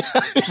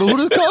 But who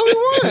does COVID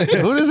want?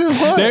 Who does it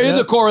want? There is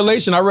a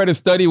correlation. I read a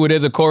study where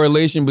there's a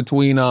correlation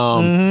between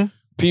Mhm.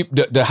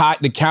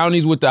 the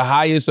counties with the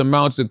highest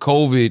amounts of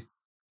COVID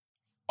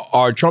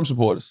are Trump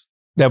supporters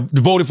that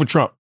voted for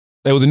Trump.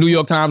 There was a New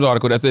York Times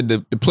article that said the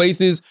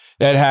places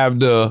that have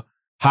the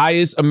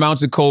highest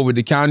amounts of COVID,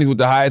 the counties with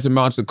the highest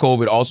amounts of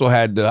COVID also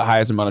had the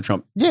highest amount of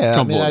Trump, Yeah,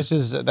 Trump I mean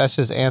voters. that's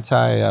just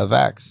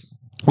anti-vax.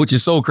 which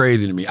is so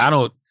crazy to me. I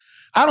don't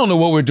know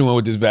what we're doing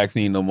with this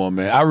vaccine no more,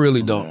 man. I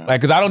really don't.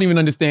 Like, because I don't even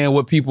understand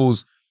what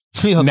people's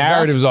You know, the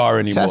narratives are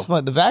anymore. That's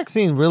fun. The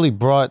vaccine really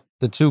brought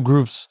the two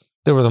groups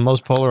that were the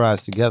most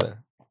polarized together.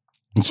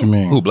 What you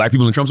mean? Who, black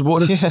people and Trump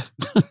supporters? Yeah.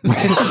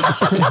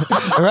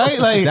 Right?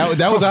 Like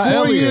That was for our 4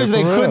 Elliot, years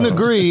they for couldn't real.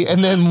 agree,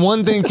 and then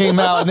one thing came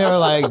out, and they were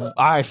like, "All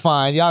right,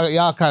 fine,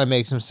 y'all kind of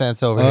make some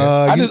sense over here."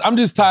 I'm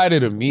just tired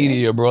of the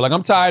media, bro. Like,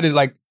 I'm tired of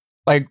like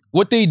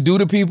what they do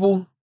to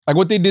people. Like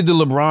what they did to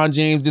LeBron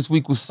James this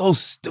week was so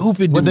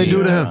stupid. What'd to they me.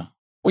 do to him?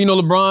 Well, you know,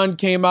 LeBron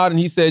came out and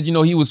he said, you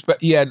know,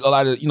 he had a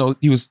lot of, you know,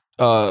 he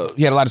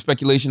had a lot of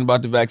speculation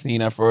about the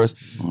vaccine at first,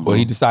 but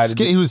he decided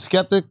He was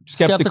skeptical.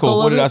 skeptical.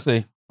 of What did it? I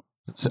say?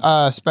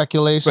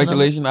 Speculation.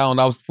 Speculation. I don't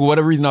know. For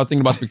whatever reason, I was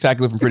thinking about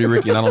Spectacular from Pretty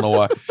Ricky, and I don't know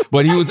why.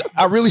 But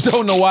I really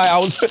don't know why.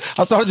 I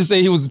started to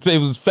say it was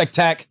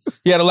spectac.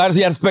 He had a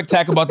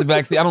spectac about the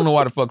vaccine. I don't know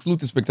why the fuck. Salute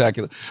to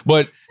Spectacular.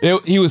 But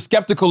he was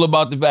skeptical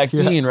about the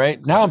vaccine,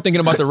 right? Now I'm thinking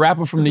about the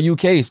rapper from the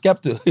UK,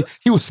 Skepta.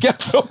 He was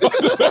skeptical about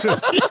the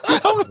vaccine. I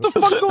don't know what the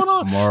fuck going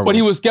on. Marvel. But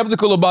he was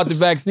skeptical about the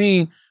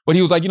vaccine. But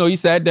he was like, he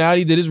sat down,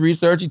 he did his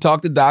research, he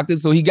talked to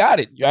doctors, so he got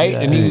it, right? Yeah.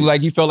 And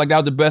he felt like that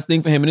was the best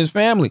thing for him and his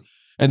family.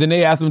 And then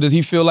they asked him, does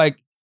he feel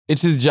like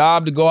it's his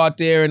job to go out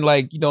there and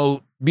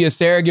be a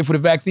surrogate for the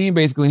vaccine,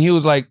 basically? And he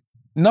was like,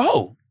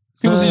 no.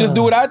 People should just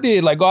do what I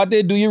did. Like, go out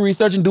there, do your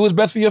research, and do what's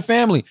best for your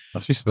family.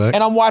 That's respect.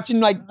 And I'm watching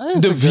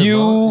The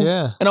View,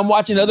 and I'm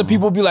watching other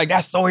people be like,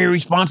 that's so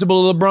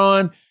irresponsible,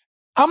 LeBron.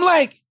 I'm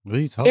like, What are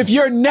you talking if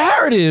your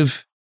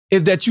narrative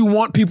is that you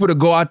want people to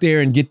go out there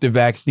and get the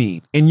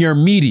vaccine in your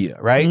media,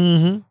 right?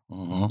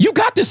 Mm-hmm. You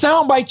got the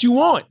soundbite you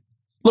want.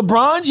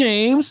 LeBron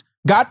James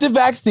got the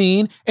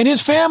vaccine and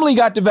his family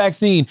got the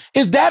vaccine.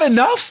 Is that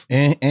enough?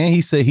 And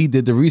he said he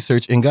did the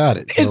research and got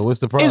it. So what's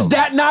the problem? Is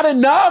that not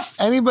enough?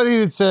 Anybody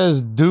that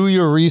says do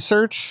your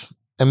research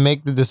and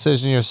make the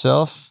decision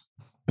yourself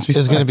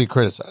is going to be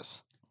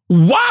criticized.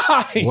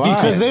 Why?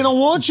 Because they don't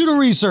want you to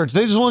research.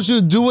 They just want you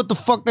to do what the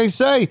fuck they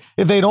say.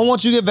 If they don't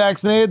want you to get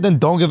vaccinated, then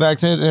don't get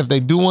vaccinated. And if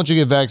they do want you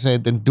to get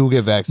vaccinated, then do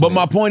get vaccinated. But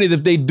my point is,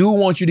 if they do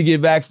want you to get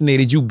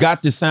vaccinated, you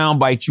got the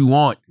soundbite you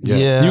want.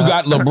 Yeah. You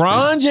got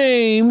LeBron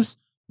James,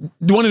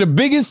 one of the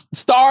biggest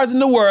stars in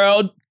the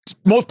world,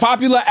 most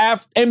popular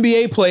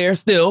NBA player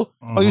still.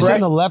 Oh, you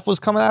saying the left was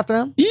coming after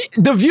him?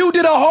 The View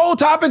did a whole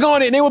topic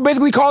on it, and they were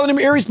basically calling him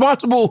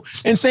irresponsible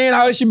and saying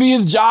how it should be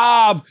his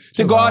job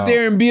to go out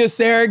there and be a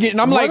surrogate. And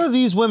I'm what like, are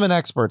these women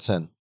experts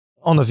in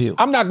on The View?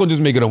 I'm not going to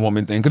just make it a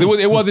woman thing, because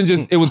it wasn't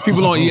just, it was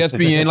people on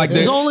ESPN. Like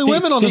There's only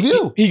women on The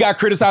View. He got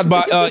criticized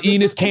by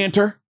Enes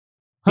Kanter.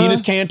 Huh?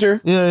 Enes Kanter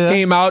Yeah.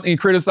 came out and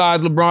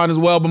criticized LeBron as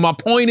well. But my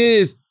point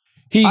is,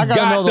 he I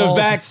gotta know got the the whole-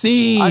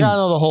 vaccine. I gotta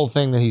know the whole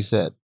thing that he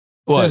said.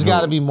 What? There's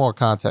got to be more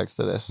context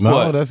to this. No,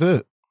 What? that's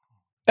it.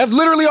 That's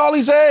literally all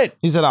he said.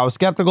 He said, I was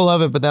skeptical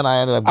of it, but then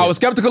I ended up I was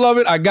skeptical of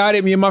it. I got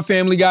it. Me and my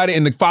family got it.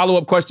 And the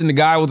follow-up question, the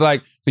guy was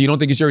like, so you don't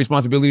think it's your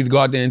responsibility to go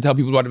out there and tell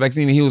people about the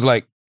vaccine? And he was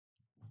like,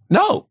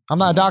 no. I'm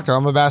not a doctor.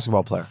 I'm a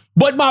basketball player.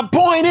 But my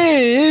point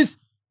is,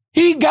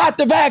 he got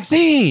the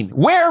vaccine.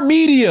 Where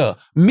media?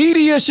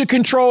 Media should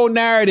control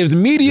narratives.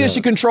 Media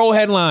should control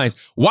headlines.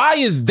 Why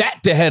is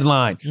that the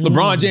headline?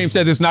 LeBron James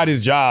says it's not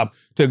his job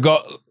to go.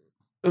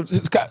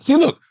 See,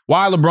 look,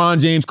 why LeBron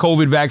James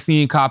COVID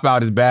vaccine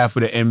cop-out is bad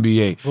for the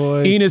NBA.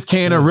 Boy. Enes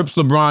Kanter rips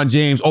LeBron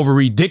James over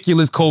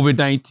ridiculous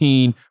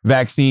COVID-19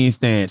 vaccine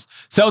stance.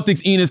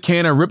 Celtics Enes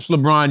Kanter rips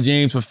LeBron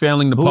James for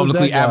failing to Who's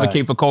publicly that guy?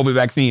 advocate for COVID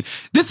vaccine.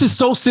 This is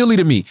so silly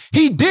to me.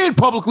 He did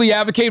publicly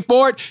advocate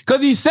for it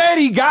because he said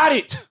he got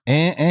it.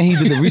 And he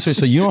did the research,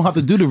 so you don't have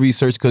to do the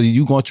research because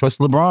you going to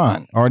trust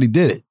LeBron. Already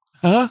did it.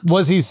 Huh?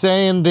 Was he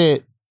saying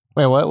that?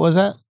 Wait, what was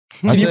that?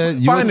 I You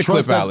said, find would the clip,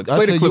 trust that- Alex. I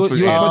Play the said clip you for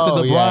would trust that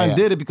Oh, LeBron yeah, yeah.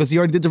 did it because he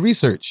already did the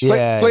research.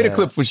 Play the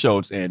clip for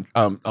Schultz and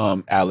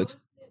Alex.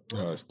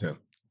 Oh, it's 10.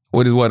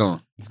 What is what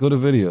on? Let's go to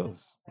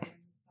videos.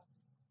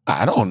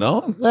 I don't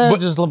know.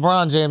 Just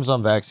LeBron James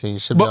on vaccine.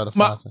 Should be able But to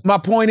my, find it. my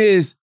point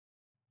is,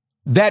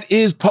 that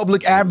is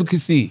public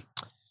advocacy.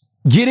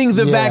 Getting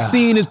the Yeah.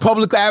 vaccine is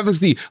public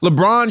advocacy.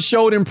 LeBron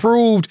showed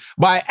improved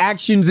by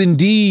actions and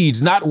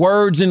deeds, not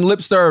words and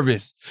lip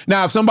service.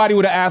 Now, if somebody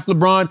would have asked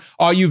LeBron,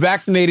 are you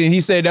vaccinated? And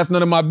he said, that's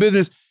none of my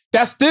business.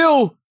 That's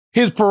still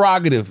his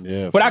prerogative.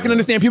 Yeah, But I can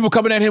understand people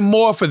coming at him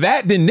more for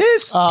that than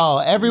this. Oh,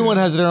 everyone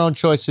has their own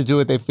choice to do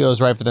what they feel is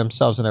right for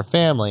themselves and their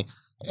family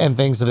and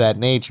things of that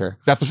nature.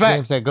 That's a fact.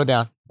 James said, go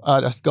down.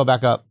 Just go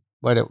back up.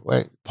 Wait.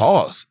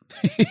 Pause.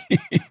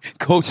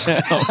 Go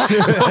down.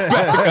 Go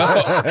back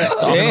up.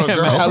 Damn,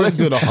 girl, Alex.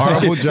 you did a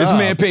horrible This job.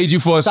 man paid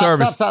you for a Stop,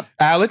 service. stop.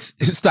 Alex,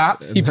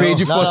 stop. He paid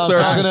you for a I'm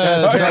service. talking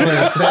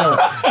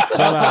to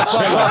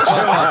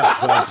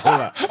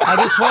I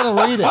just want to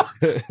read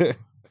it.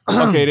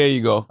 Okay, there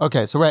you go.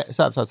 Okay, so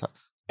stop. Go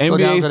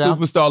NBA down.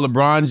 superstar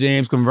LeBron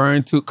James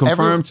confirmed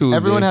Tuesday.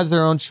 Everyone has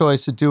their own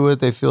choice to do what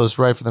they feel is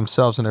right for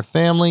themselves and their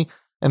family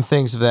and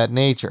things of that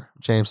nature,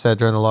 James said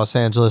during the Los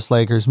Angeles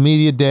Lakers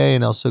Media Day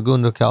in El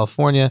Segundo,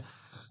 California.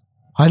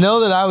 I know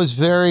that I was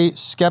very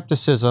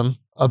skepticism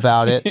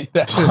about it.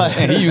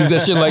 And he used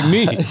that shit like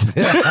me.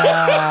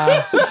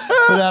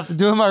 But after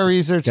doing my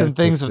research and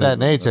things of that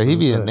nature, he'd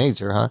be in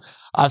nature, huh?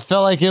 I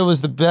felt like it was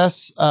the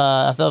best.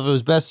 I felt it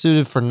was best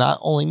suited for not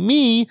only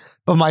me,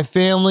 but my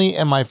family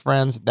and my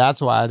friends.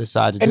 That's why I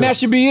decided to And do that it.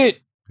 should be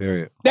it.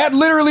 Period. That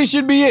literally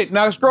should be it.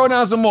 Now scroll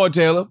down some more,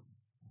 Taylor.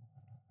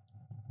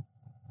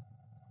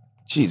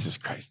 Jesus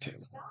Christ, Taylor.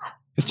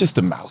 It's just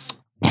a mouse.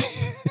 This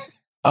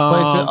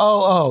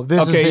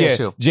is the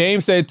issue.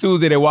 James said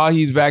Tuesday that while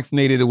he's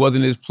vaccinated, it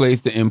wasn't his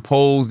place to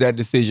impose that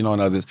decision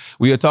on others.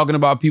 We are talking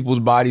about people's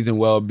bodies and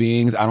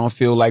well-beings. I don't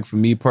feel like, for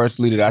me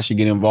personally, that I should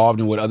get involved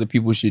in what other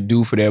people should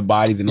do for their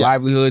bodies and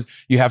livelihoods.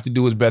 You have to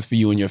do what's best for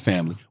you and your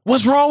family.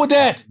 What's wrong with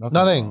that?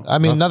 Nothing. wrong. I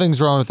mean, nothing's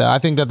wrong with that. I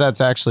think that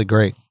that's actually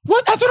great.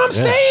 What? That's what I'm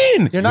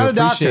saying. You're not a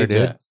doctor, appreciate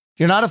dude. that.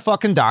 You're not a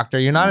fucking doctor.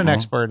 You're not an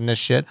expert in this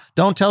shit.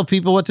 Don't tell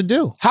people what to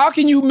do. How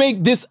can you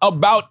make this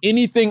about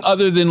anything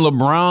other than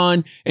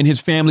LeBron and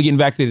his family getting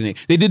vaccinated?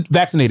 They did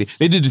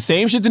the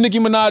same shit to Nicki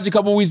Minaj a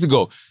couple weeks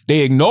ago. They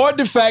ignored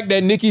the fact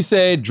that Nicki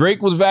said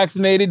Drake was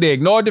vaccinated. They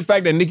ignored the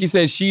fact that Nicki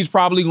said she's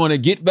probably going to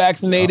get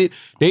vaccinated.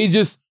 They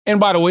just, and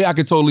by the way, I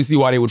could totally see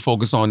why they would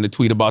focus on the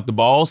tweet about the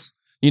balls.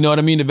 You know what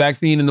I mean? The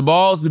vaccine and the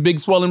balls, the big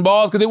swollen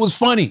balls, because it was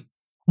funny.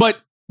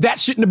 But that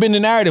shouldn't have been the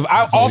narrative.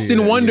 I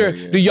often wonder,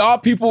 do y'all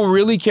people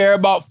really care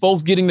about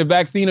folks getting the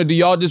vaccine, or do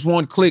y'all just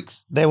want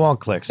clicks? They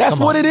want clicks. That's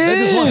what it is.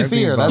 They just want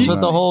fear. That's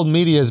what the whole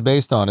media is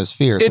based on, is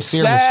fear. It's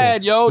fear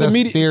sad, yo. The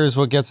media fear is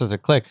what gets us a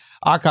click.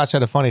 Akash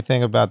had a funny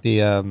thing about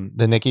the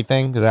Nicki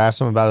thing, because I asked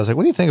him about it. I was like,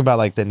 what do you think about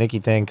like the Nicki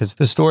thing? Because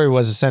the story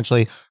was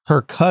essentially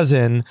her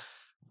cousin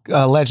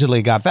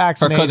allegedly got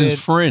vaccinated.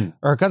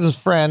 Her cousin's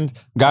friend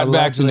got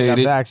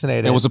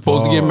vaccinated and was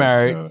supposed to get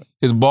married.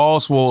 His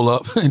balls swole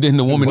up, and then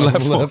the woman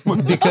left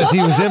him. Because he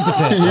was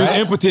impotent. He was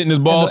impotent, and his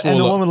balls swole up. And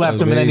the woman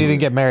left him, and then he didn't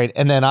get married.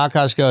 And then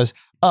Akash goes,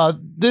 I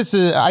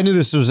knew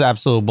this was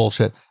absolute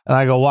bullshit. And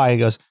I go, why? He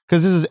goes,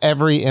 because this is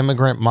every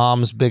immigrant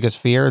mom's biggest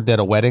fear, that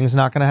a wedding's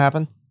not going to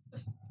happen.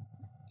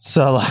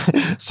 So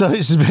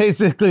he's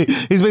basically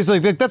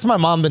like, that's my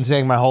mom been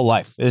saying my whole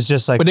life. It's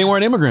just like, but they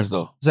weren't immigrants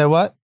though. Say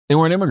what? They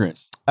weren't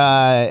immigrants.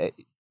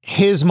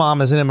 His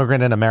mom is an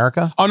immigrant in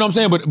America. Oh no, I'm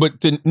saying,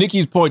 but to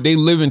Nikki's point, they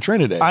live in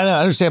Trinidad.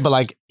 I understand, but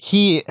like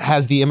he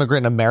has the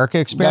immigrant in America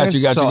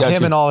experience. Got you.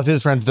 Him and all of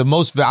his friends, the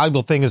most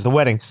valuable thing is the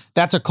wedding.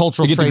 That's a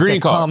cultural trait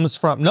that comes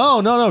from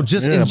no,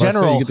 just in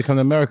general. You get to come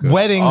to America.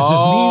 Weddings just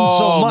mean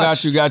so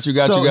much. Got you.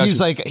 So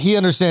he's like, he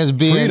understands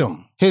being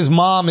freedom. His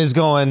mom is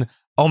going,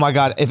 oh my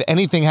God, if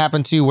anything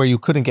happened to you where you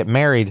couldn't get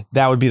married,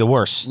 that would be the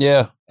worst.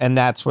 Yeah. And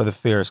that's where the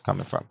fear is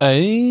coming from.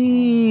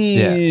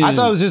 Yeah. I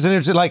thought it was just an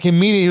interesting, like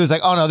immediately he was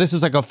like, oh no, this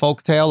is like a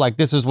folk tale. Like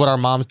this is what our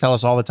moms tell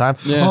us all the time.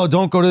 Yeah. Oh,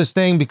 don't go to this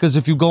thing because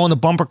if you go in the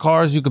bumper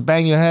cars, you could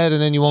bang your head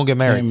and then you won't get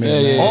married.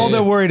 All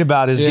they're worried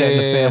about is getting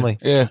the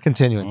family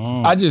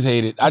continuing. I just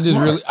hate it. I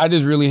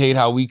just really hate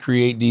how we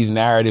create these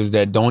narratives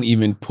that don't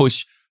even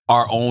push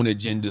our own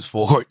agendas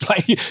forward.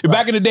 Like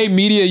back in the day,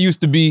 media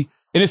used to be,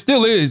 and it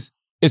still is,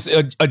 it's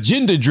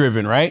agenda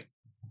driven, right?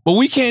 But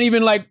we can't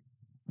even like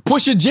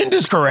push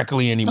agendas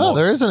correctly anymore. No,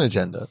 there is an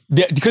agenda.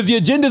 Because the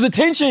agenda is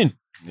attention.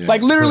 Yeah.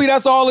 Like literally,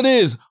 that's all it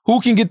is. Who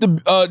can get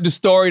the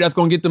story that's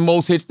going to get the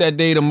most hits that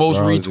day, the most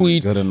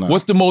retweets?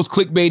 What's the most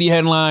clickbaity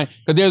headline?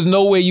 Because there's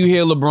no way you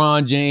hear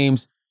LeBron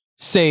James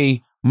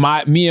say,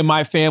 me and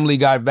my family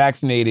got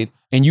vaccinated,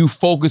 and you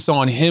focus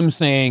on him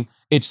saying,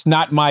 it's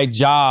not my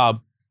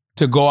job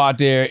to go out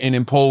there and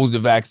impose the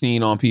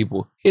vaccine on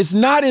people. It's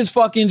not his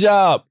fucking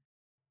job.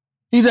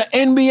 He's an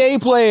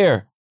NBA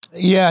player.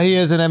 Yeah, he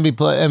is an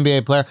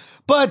NBA player.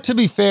 But to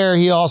be fair,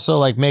 he also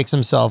like makes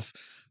himself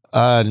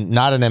not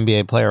an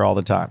NBA player all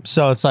the time.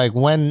 So it's like,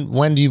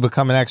 when do you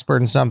become an expert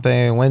in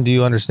something? When do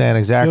you understand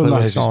exactly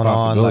what's going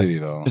on? Like,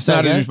 it's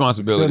not his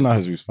responsibility. Still not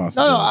his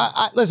responsibility.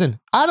 No, listen,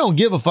 I don't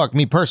give a fuck,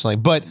 me personally,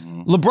 but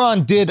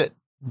LeBron did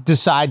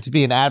decide to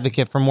be an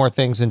advocate for more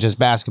things than just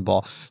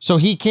basketball. So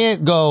he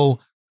can't go,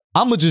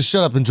 I'm going to just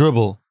shut up and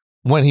dribble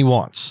when he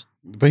wants.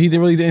 But he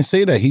really didn't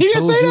say that. He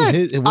didn't say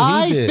that.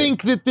 I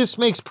think that this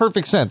makes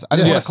perfect sense. I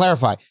just want to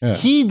clarify. Yeah.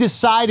 He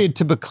decided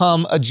to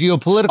become a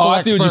geopolitical expert.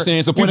 I see what you're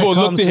saying. So people would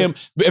look to him.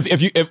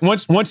 If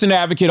once an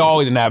advocate,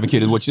 always an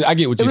advocate is what I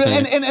get what you're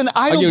saying. And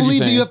I don't believe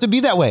that you have to be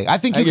that way. I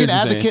think you can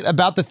advocate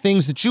about the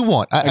things that you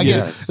want.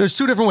 Again, there's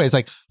two different ways.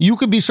 Like you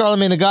could be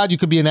Charlamagne the God. You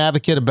could be an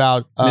advocate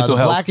about the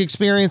Black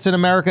experience in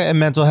America and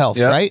mental health,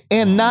 right?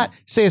 And not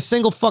say a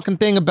single fucking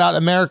thing about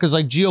America's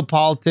like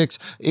geopolitics,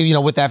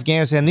 with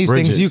Afghanistan. These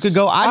things you could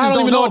go, I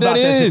don't even know what that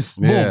is.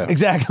 Boom.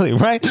 Exactly,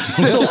 right?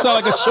 This should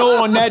sound like a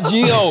show on Nat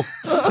Geo.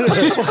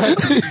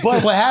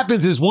 But what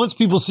happens is once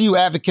people see you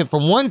advocate for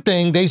one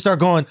thing, they start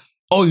going,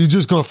 oh, you're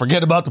just going to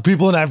forget about the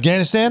people in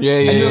Afghanistan? Yeah.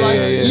 And you're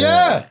like,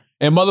 yeah.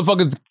 And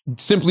motherfuckers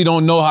simply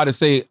don't know how to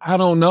say, I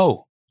don't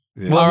know.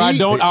 Yeah. Or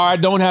I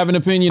don't have an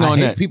opinion on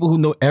that. People who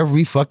know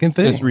every fucking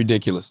thing. It's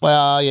ridiculous.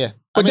 Well, yeah.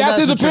 But that's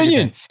his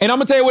opinion. And I'm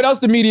going to tell you what else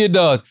the media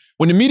does.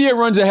 When the media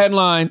runs a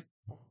headline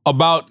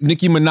about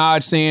Nicki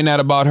Minaj saying that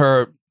about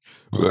her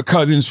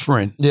cousin's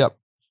friend. Yep.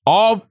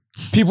 All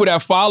people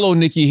that follow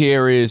Nicki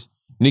here is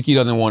Nicki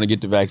doesn't want to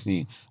get the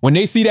vaccine. When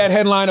they see that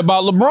headline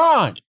about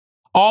LeBron,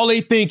 all they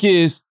think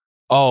is,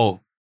 oh,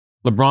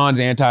 LeBron's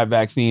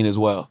anti-vaccine as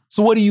well.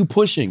 So what are you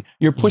pushing?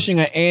 You're pushing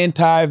an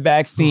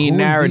anti-vaccine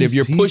narrative.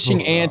 You're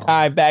pushing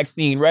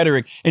anti-vaccine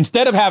rhetoric.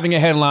 Instead of having a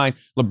headline,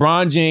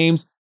 LeBron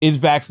James is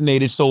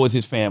vaccinated, so is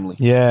his family.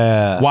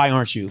 Yeah. Why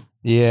aren't you?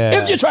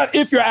 Yeah.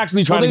 If you're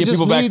actually trying to get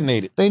people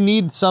vaccinated. They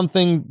need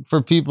something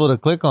for people to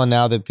click on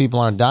now that people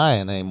aren't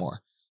dying anymore.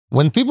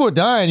 When people are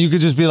dying, you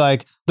could just be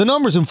like, the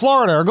numbers in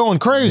Florida are going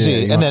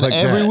crazy. And then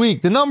every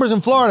week, the numbers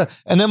in Florida,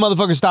 and then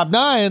motherfuckers stop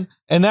dying.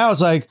 And now it's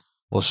like,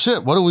 well,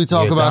 shit, what do we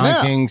talk about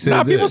now?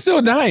 Nah, people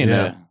still dying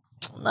now.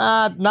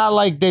 Not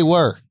like they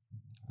were.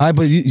 But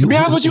to be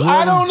honest with you,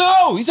 I don't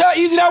know. You see how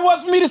easy that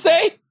was for me to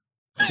say?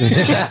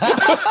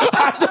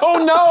 I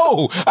don't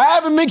know. I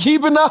haven't been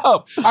keeping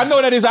up. I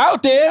know that it's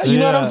out there. You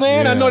know what I'm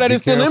saying? I know that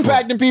it's still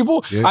impacting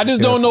people. Yeah, I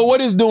just don't know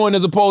what it's doing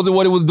as opposed to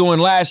what it was doing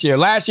last year.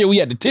 Last year we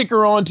had the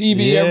ticker on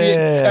TV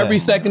every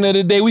second of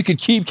the day. We could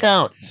keep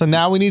count. So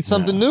now we need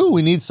something new.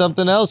 We need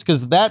something else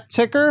because that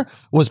ticker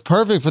was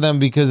perfect for them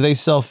because they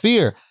sell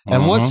fear.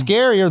 And what's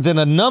scarier than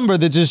a number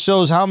that just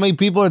shows how many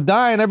people are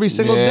dying every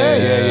single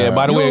day? Yeah.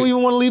 By the you way, don't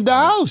even want to leave the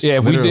house. Yeah,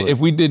 if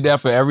we did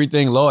that for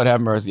everything, Lord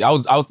have mercy. I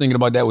was thinking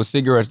about that with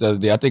cigarettes the other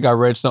day. I think I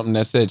read something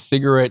that said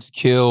cigarettes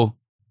kill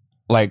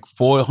like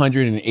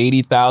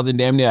 480,000,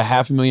 damn near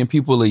 500,000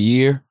 people a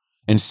year,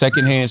 and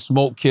secondhand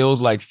smoke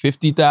kills like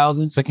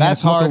 50,000.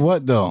 That's hard.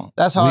 What though?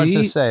 That's hard to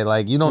Weed? say.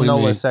 Like you don't What do know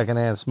you what mean?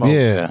 secondhand smoke.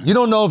 Yeah. You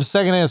don't know if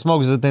secondhand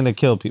smoke is the thing that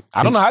kill people.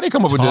 I don't know how they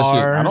come up with this shit.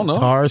 I don't know.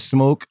 Tar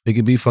smoke. It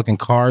could be fucking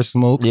car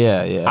smoke.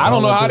 Yeah. I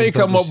don't know all how that they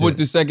come type of up with shit.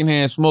 the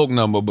secondhand smoke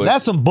number, but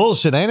That's some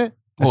bullshit, ain't it?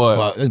 That's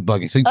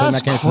bugging. So you telling me I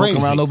That's can't crazy.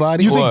 smoke around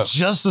nobody? You think What?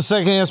 just the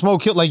secondhand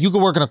smoke kill? Like you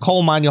could work in a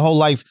coal mine your whole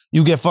life,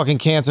 you get fucking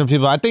cancer and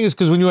people. I think it's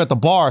because when you were at the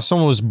bar,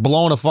 someone was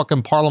blowing a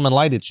fucking Parliament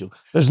light at you.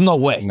 There's no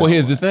way. well,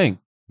 here's the thing.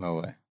 No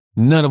way.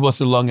 None of us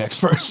are lung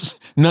experts.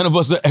 None of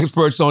us are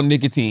experts on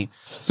nicotine.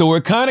 So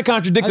we're kind of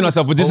contradicting I just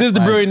ourselves, but this is the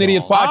hope I Brilliant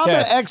Idiots don't. podcast. I'm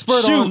an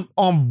expert Shoot.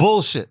 on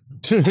bullshit.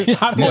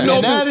 I don't know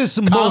And that if it- is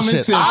some Common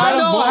bullshit. sense. I That's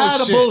know how to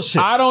bullshit.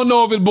 bullshit. I don't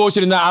know if it's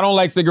bullshit or not. I don't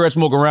like cigarette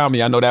smoke around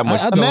me. I know that much.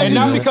 I don't and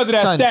not either. because of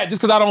that Son, stat,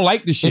 just because I don't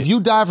like the shit. If you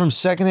die from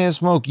secondhand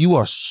smoke, you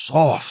are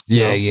soft.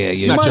 Yeah,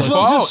 yeah. not might your as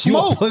well fault. just You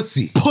a smoke.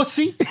 pussy.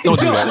 Pussy. Don't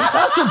do that.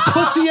 That's some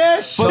pussy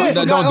ass shit.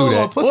 Don't do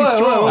that. Pussy What?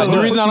 straw. The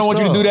reason I don't want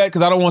you to do Pussy that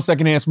because I don't want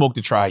secondhand smoke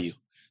to try you.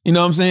 You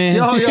know what I'm saying?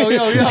 Yo. I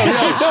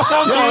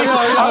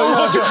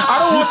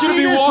don't want you to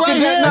be walking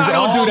that. Nah,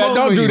 don't do that.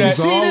 Don't do that.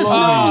 See this Oh,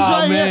 nose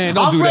right man, here?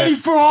 don't I'm do ready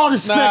that. for all the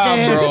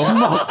secondhand Nah,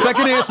 smoke. bro.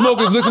 Secondhand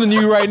smoke is listening to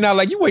you right now.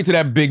 Like, you wait till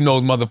that big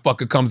nose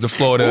motherfucker comes to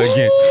Florida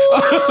again.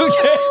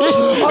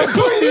 I'm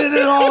breathing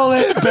it all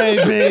in,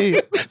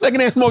 baby.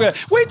 Secondhand smoke.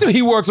 Wait till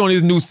he works on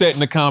his new set in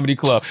the comedy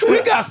club.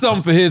 We got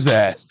something for his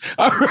ass.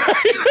 All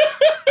right.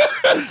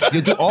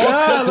 You do all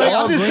Yeah, like,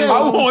 I'm just saying-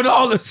 I want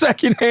all the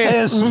secondhand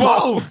And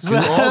smoke.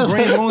 smoke. all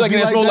green rooms be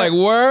Secondhand like smoke, that? like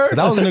word. 'Cause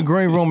I was in the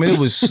green room and it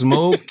was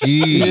smoky.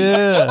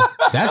 Yeah.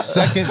 That's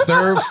second,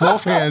 third,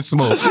 fourth hand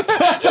smoke. Yo,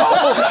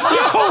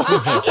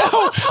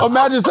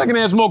 imagine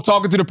secondhand smoke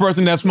talking to the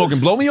person that's smoking.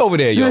 Blow me over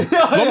there, yo.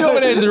 Blow me over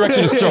there in the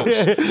direction of strokes.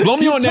 Blow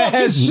me on that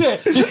head.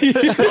 Shit.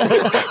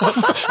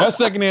 That's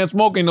secondhand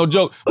smoke, ain't no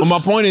joke. But my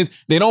point is,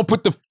 they don't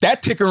put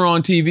that ticker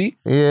on TV.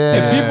 Yeah.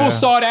 If people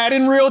saw that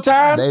in real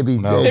time, They be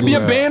No. there'd be a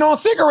Yeah. ban on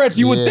cigarettes,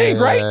 you would think,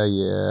 right?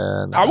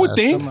 Yeah. I would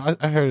think.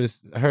 I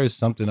heard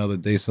something the other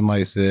day.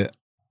 Somebody said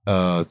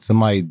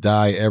somebody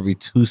die every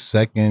 2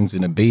 seconds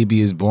and a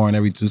baby is born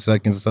every 2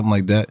 seconds or something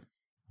like that.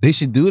 They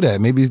should do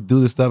that. Maybe do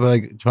the stuff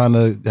like trying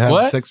to have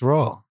What? sex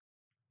raw.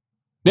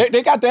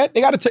 They got that.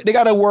 They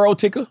got a world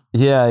ticker.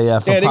 Yeah.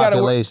 For Yeah, they got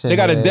population. they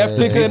got a death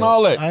ticker and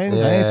all that. I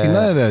ain't seen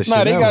none of that shit.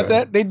 Nah, they never. got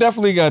that. They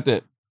definitely got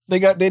that. They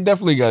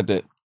definitely got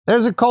that.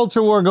 There's a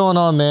culture war going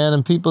on, man,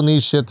 and people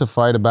need shit to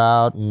fight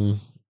about. And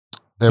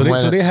So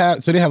they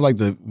have like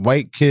the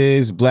white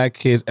kids, black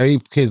kids, every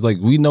kids. Like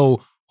we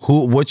know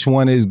which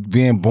one is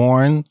being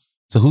born.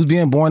 So who's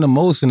being born the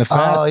most and the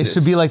fastest? Oh, it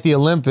should be like the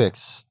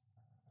Olympics.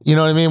 You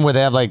know what I mean? Where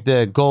they have like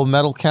the gold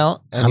medal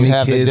count, and How you many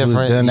have kids the was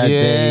different. done that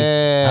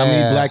day? Yeah. How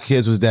many black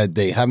kids was that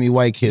day? How many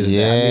white kids? Was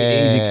that? How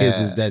many Asian kids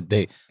was that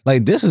day?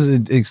 Like this is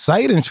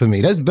exciting for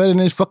me. That's better than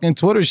this fucking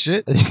Twitter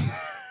shit.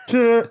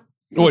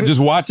 What, just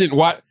watching?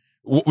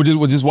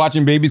 We're just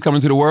watching babies come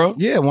into the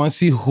world? Yeah, I want to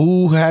see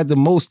who had the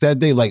most that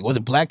day. Like, was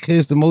it black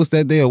kids the most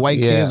that day, or white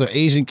Yeah. kids, or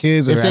Asian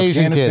kids, or It's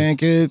Asian Afghanistan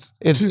kids?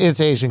 It's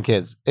Asian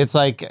kids. It's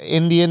like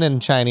Indian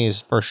and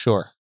Chinese for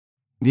sure.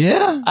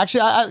 Yeah.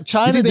 Actually,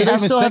 China, You think do they they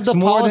having still have sex the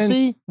more than-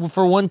 policy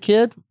for one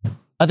kid?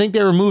 I think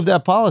they removed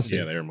that policy.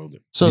 Yeah, they removed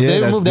it. So if Yeah, they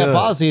that's removed that good.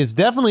 policy, it's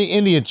definitely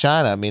India and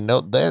China. I mean,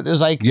 there's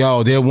like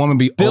Yo, their woman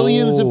be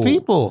billions of old.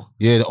 people.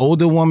 Yeah, the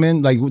older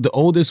woman, like the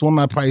oldest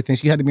woman, I probably think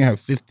she had to be in her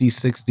 50s,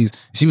 60s.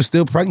 She was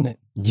still pregnant.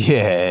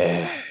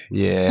 Yeah.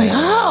 Like,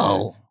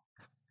 how?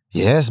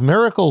 Yes,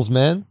 miracles,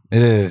 man.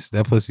 It is.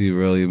 That pussy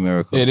really a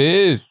miracle. It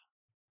is.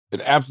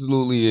 It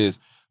absolutely is.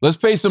 Let's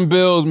pay some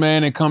bills,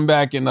 man, and come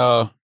back and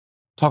talk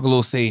a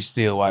little Sage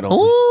Steel. Why don't we?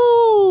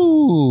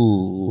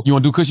 Ooh. You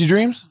want to do Cushy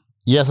Dreams?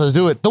 Yes, let's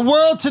do it. The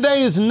world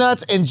today is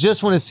nuts, and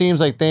just when it seems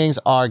like things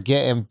are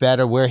getting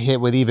better, we're hit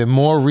with even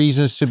more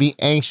reasons to be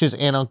anxious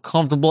and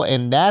uncomfortable,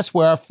 and that's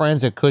where our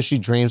friends at Cushy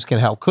Dreams can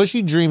help.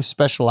 Cushy Dreams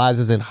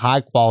specializes in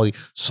high-quality,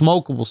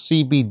 smokable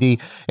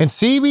CBD, and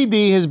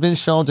CBD has been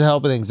shown to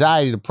help with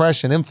anxiety,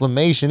 depression,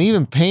 inflammation,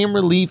 even pain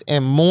relief,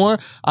 and more.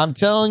 I'm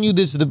telling you,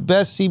 this is the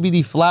best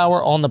CBD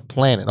flower on the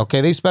planet,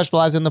 okay? They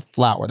specialize in the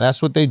flower.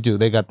 That's what they do.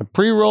 They got the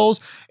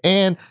pre-rolls,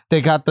 and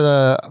they got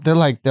they're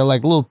like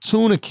little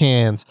tuna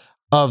cans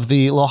of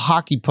the little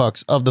hockey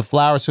pucks of the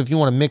flower. So if you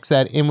want to mix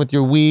that in with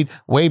your weed,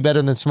 way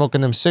better than smoking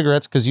them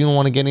cigarettes, because you don't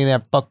want to get any of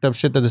that fucked up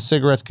shit that the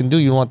cigarettes can do.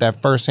 You don't want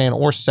that first-hand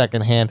or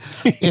second-hand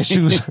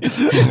issues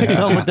that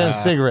come with them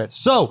cigarettes.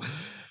 So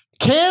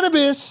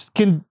Cannabis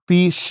can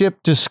be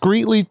shipped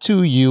discreetly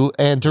to you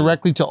and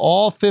directly to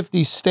all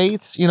 50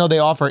 states. You know, they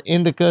offer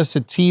indica,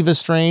 sativa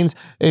strains.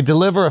 They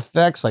deliver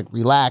effects like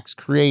relax,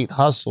 create,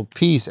 hustle,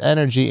 peace,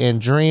 energy,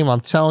 and dream. I'm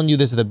telling you,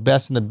 this is the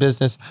best in the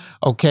business,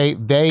 okay?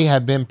 They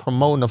have been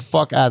promoting the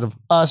fuck out of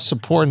us,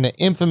 supporting the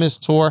Infamous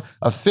Tour,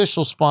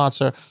 official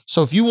sponsor.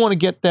 So if you want to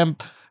get them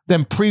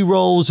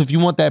pre-rolls, if you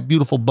want that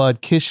beautiful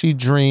bud, Kishy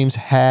Dreams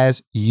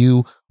has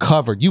you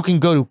covered. You can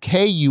go to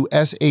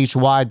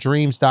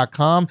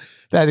KUSHYDreams.com.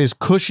 That is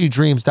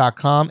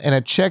cushydreams.com. And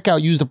at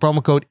checkout, use the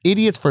promo code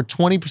IDIOTS for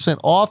 20%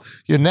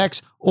 off your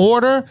next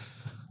order.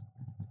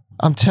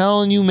 I'm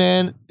telling you,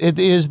 man, it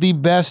is the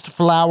best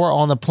flower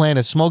on the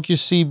planet. Smoke your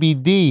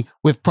CBD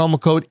with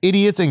promo code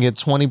IDIOTS and get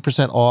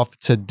 20% off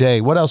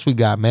today. What else we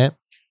got, man?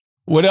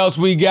 What else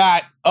we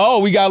got? Oh,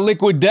 we got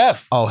Liquid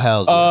Death. Oh,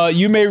 hell's yes.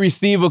 You may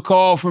receive a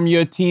call from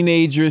your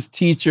teenager's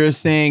teacher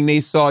saying they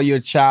saw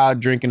your child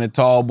drinking a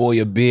tall boy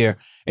of beer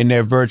in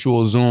their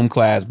virtual Zoom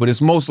class, but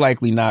it's most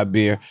likely not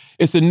beer.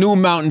 It's a new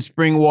mountain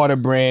spring water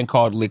brand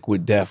called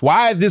Liquid Death.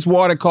 Why is this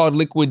water called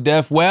Liquid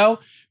Death?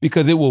 Well,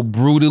 because it will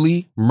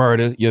brutally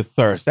murder your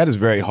thirst. That is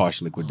very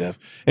harsh, Liquid Death.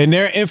 And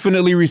their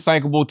infinitely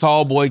recyclable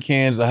tall boy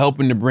cans are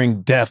helping to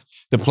bring death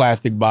to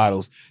plastic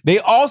bottles. They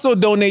also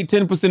donate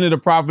 10% of the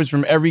profits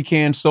from every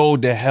can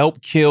sold to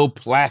help kill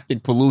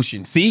plastic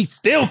pollution. See,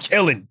 still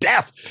killing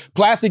death.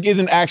 Plastic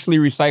isn't actually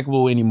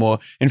recyclable anymore.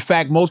 In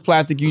fact, most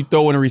plastic you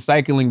throw in a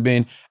recycling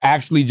bin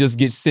actually just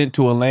gets sent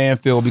to a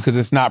landfill because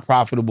it's not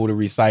profitable to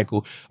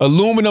recycle.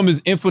 Aluminum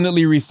is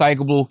infinitely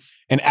recyclable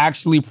and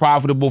actually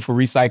profitable for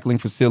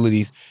recycling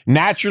facilities.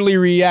 Naturally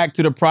react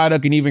to the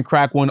product and even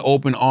crack one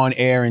open on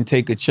air and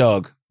take a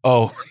chug.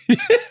 Oh.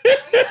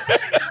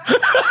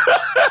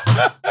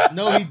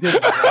 No, he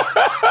didn't.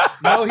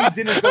 No, he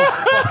didn't go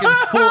fucking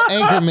full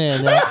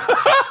Anchorman,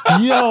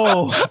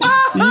 yo.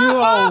 You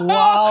a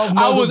wild motherfucking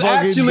I was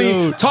actually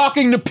dude.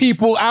 talking to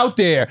people out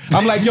there.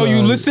 I'm like, yo,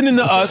 you listening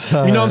to us. You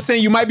know what I'm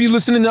saying? You might be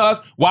listening to us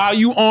while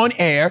you on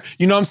air.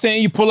 You know what I'm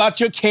saying? You pull out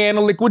your can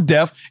of Liquid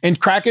Death and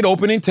crack it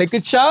open and take a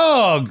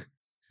chug.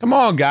 Come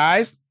on,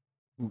 guys.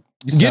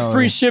 Get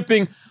free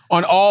shipping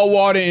on all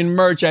water and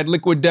merch at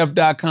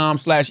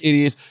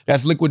liquiddeath.com/idiots.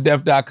 That's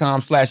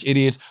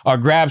liquiddeath.com/idiots. Or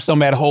grab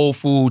some at Whole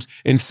Foods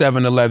and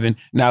 7-Eleven.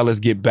 Now let's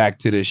get back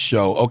to this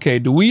show. Okay,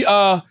 do we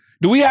have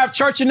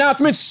church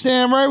announcements?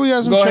 Damn right, we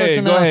got some church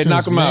announcements. Go ahead,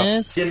 knock them man.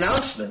 out. The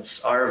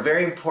announcements are a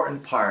very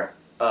important part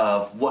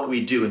of what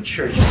we do in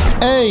church.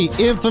 Hey,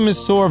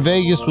 Infamous Tour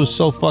Vegas was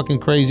so fucking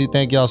crazy.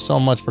 Thank y'all so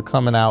much for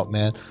coming out,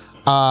 man.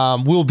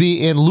 We'll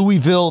be in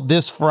Louisville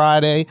this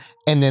Friday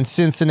and then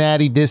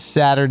Cincinnati this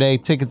Saturday.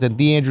 Tickets at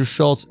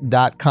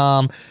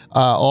theandrewschultz.com.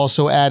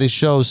 Also added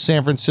shows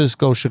San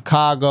Francisco,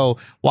 Chicago,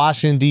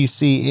 Washington,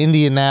 D.C.,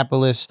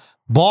 Indianapolis,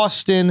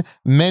 Boston,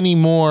 many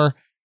more.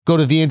 Go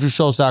to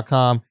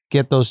theandrewschultz.com.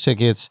 Get those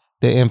tickets.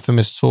 The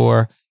Infamous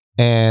Tour.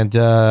 And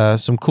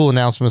some cool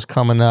announcements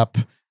coming up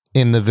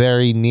in the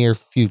very near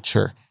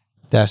future.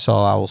 That's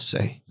all I will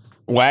say.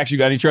 Wax, you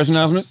got any church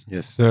announcements?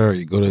 Yes, sir.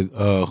 You go to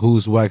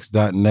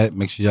whoswax.net.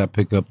 Make sure y'all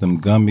pick up them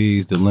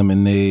gummies, the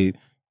lemonade.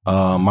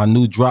 My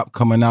new drop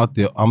coming out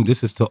there.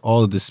 This is to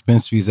all the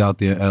dispensaries out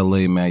there in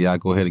LA, man. Y'all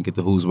go ahead and get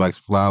the Who's Wax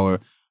flower,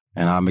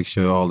 and I'll make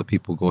sure all the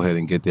people go ahead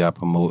and get there. I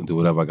promote and do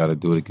whatever I got to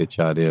do to get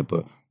y'all there.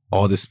 But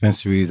all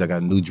dispensaries, I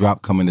got a new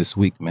drop coming this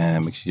week,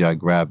 man. Make sure y'all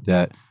grab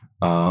that.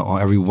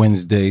 On every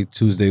Wednesday,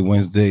 Tuesday,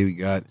 Wednesday, we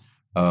got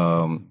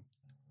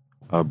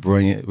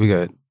brilliant. We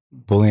got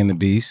Bully and the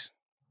Beast.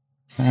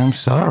 I'm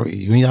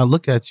sorry. When y'all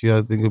look at you,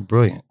 I think it's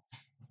brilliant.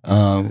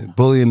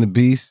 Bully and the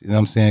Beast, you know what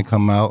I'm saying,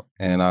 come out.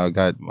 And I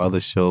got my other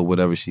show,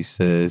 Whatever She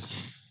Says.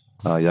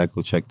 Y'all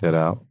go check that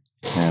out.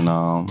 And,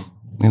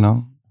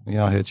 we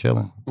out here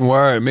chilling.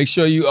 Word. Make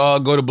sure you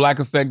go to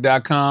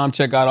blackeffect.com.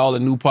 Check out all the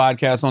new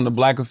podcasts on the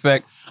Black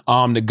Effect.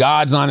 The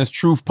God's Honest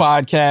Truth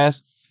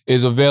podcast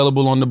is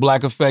available on the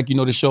Black Effect. You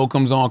know, the show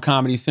comes on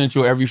Comedy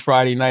Central every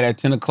Friday night at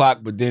 10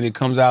 o'clock, but then it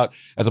comes out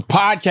as a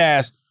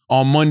podcast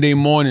on Monday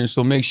morning.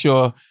 So make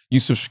sure you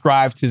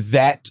subscribe to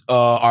that.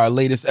 Our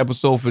latest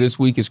episode for this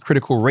week is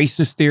Critical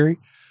Racist Theory.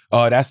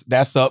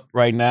 That's up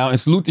right now. And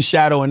salute to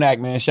Shadow and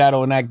Act, man.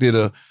 Shadow and Act did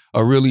a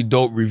really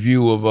dope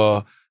review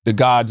of the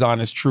God's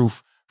Honest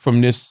Truth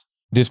from this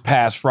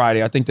past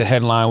Friday. I think the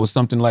headline was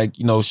something like,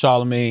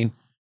 Charlemagne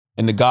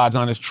and the God's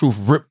Honest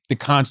Truth ripped the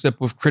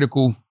concept of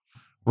critical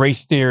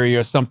race theory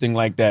or something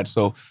like that.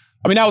 So,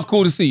 I mean, that was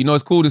cool to see.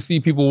 It's cool to see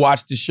people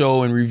watch the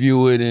show and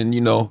review it and,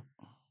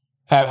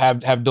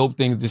 have dope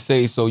things to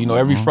say. So,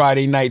 every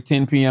Friday night,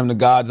 10 p.m., the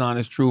God's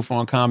Honest Truth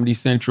on Comedy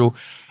Central.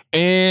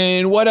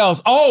 And what else?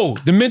 Oh,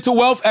 the Mental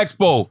Wealth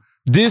Expo.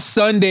 This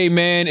Sunday,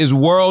 man, is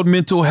World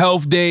Mental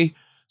Health Day.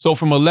 So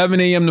from 11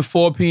 a.m. to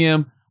 4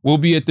 p.m., we'll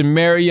be at the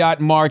Marriott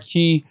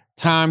Marquis,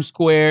 Times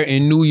Square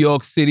in New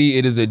York City.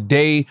 It is a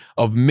day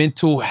of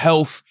mental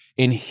health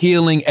and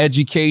healing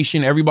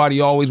education. Everybody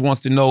always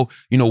wants to know,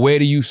 where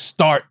do you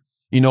start,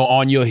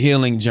 on your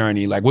healing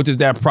journey? Like, what does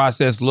that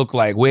process look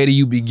like? Where do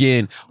you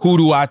begin? Who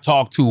do I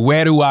talk to?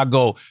 Where do I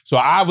go? So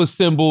I've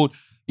assembled,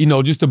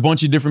 just a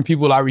bunch of different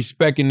people I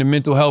respect in the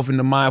mental health and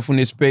the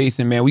mindfulness space.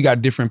 And man, we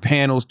got different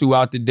panels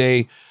throughout the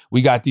day.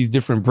 We got these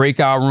different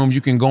breakout rooms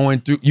you can go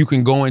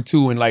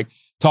into and like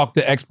talk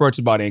to experts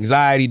about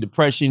anxiety,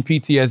 depression,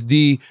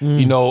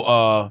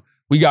 PTSD.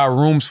 We got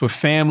rooms for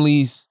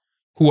families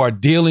who are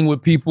dealing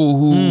with people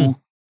who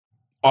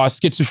are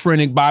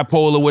schizophrenic,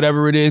 bipolar,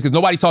 whatever it is, because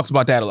nobody talks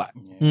about that a lot.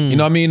 You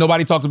know what I mean?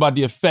 Nobody talks about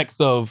the effects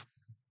of,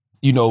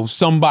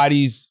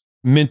 somebody's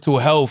mental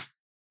health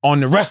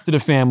on the rest of the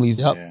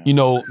family's,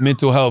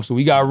 mental health. So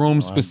we got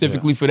rooms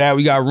specifically for that.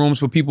 We got rooms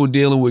for people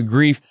dealing with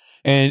grief,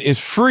 and it's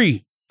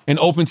free and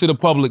open to the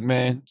public,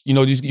 man.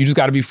 You just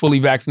got to be fully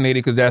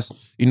vaccinated because that's,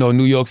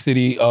 New York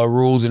City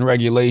rules and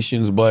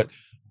regulations. But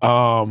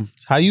how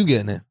you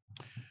getting it?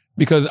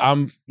 Because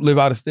live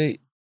out of state.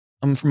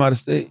 I'm from out of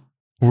state.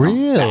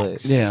 Really?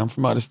 Yeah, I'm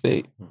from out of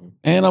state.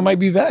 And I might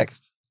be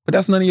vaxxed, but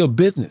that's none of your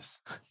business.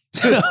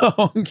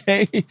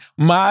 Okay?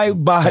 My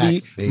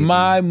body,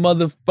 my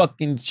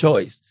motherfucking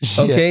choice.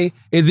 Okay?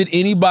 Is it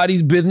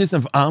anybody's business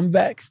if I'm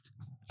vaxxed?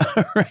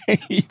 All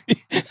right?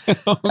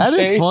 Okay? That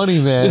is funny,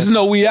 man. There's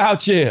no we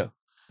out here.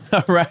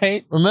 All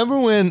right? Remember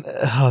when,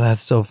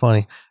 that's so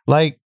funny.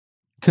 Like,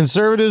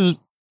 conservatives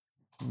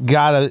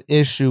got an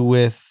issue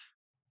with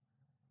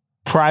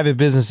private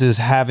businesses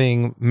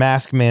having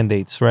mask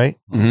mandates, right?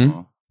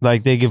 Mm-hmm.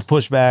 Like they give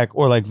pushback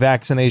or like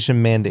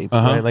vaccination mandates,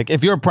 right? Like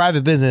if you're a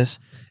private business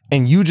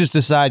and you just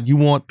decide you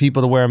want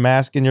people to wear a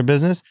mask in your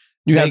business,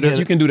 you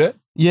can do that.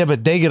 Yeah,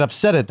 but they get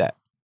upset at that.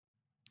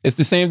 It's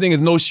the same thing as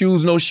no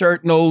shoes, no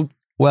shirt, no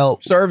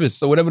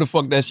service, or whatever the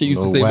fuck that shit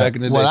used to say back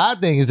in the day. What I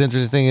think is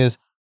interesting is,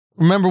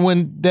 remember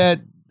when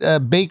that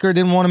baker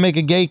didn't want to make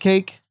a gay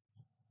cake?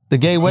 The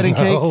gay wedding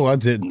cake? Oh, I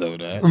didn't know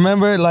that.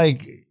 Remember,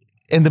 like...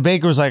 And the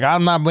baker was like,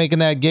 I'm not making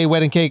that gay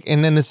wedding cake.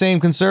 And then the same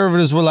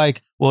conservatives were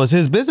like, well, it's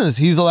his business.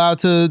 He's allowed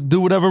to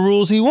do whatever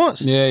rules he wants.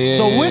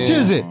 So which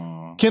is it?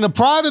 Can a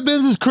private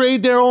business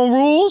create their own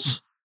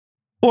rules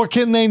or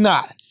can they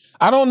not?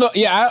 I don't know.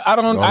 Yeah,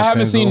 I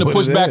haven't seen the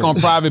pushback on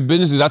private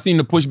businesses. I've seen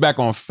the pushback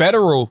on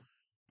federal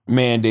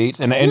mandates.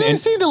 And you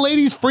see the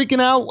ladies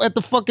freaking out at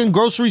the fucking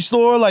grocery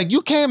store like,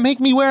 you can't make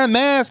me wear a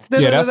mask.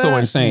 That's so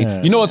insane.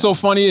 Yeah. You know what's so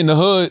funny? In the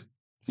hood,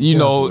 in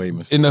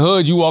the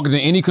hood, you walk into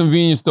any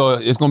convenience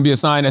store, it's going to be a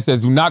sign that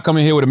says, do not come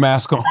in here with a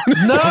mask on.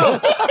 No.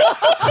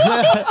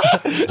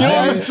 You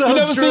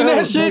never seen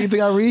that shit? You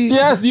think I read?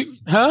 Yes. You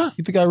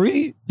think I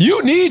read?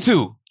 You need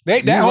to.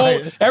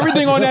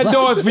 Everything on that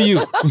door is for you.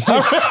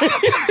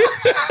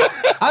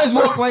 I just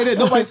walk right in.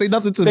 Nobody say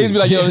nothing to me. They be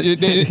like,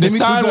 the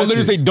sign will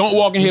literally say, don't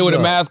walk in here with a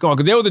mask on.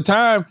 Because there was a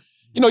time,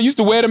 you used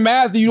to wear the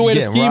mask. You wear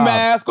the ski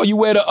mask or you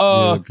wear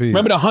the,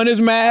 remember the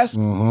hunter's mask?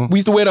 We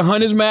used to wear the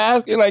hunter's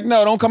mask. You're like,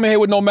 no, don't come in here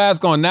with no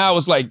mask on. Now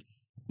it's like,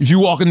 if you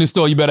walk in the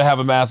store, you better have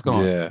a mask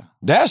on. Yeah.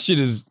 That shit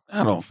is,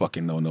 I don't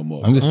fucking know no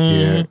more. I'm just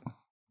scared.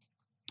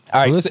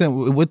 All right.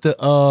 Listen,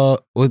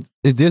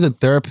 is there a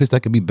therapist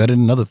that could be better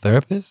than another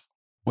therapist?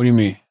 What do you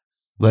mean?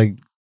 Like,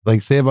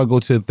 say if I go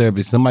to a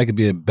therapist, somebody could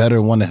be a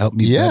better one to help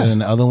me better than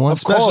the other one.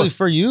 Especially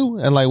for you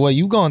and like what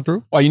you going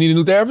through. Why, you need a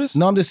new therapist?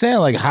 No, I'm just saying,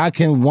 like, how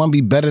can one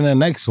be better than the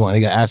next one?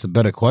 They got to ask a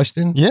better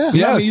question. Yeah.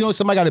 You know what I mean?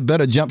 Somebody got a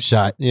better jump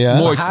shot. Yeah.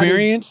 More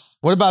experience.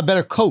 What about a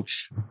better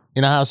coach?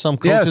 You know how some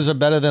coaches are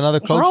better than other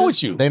coaches? What's wrong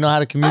with you? They know how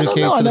to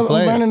communicate to the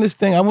players. I'm learning this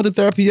thing. I went to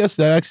therapy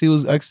yesterday. It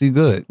was actually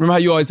good. Remember how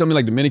you always tell me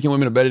like Dominican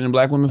women are better than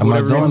black women? I'm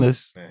not doing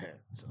this.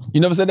 You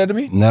never said that to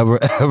me? Never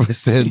ever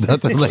said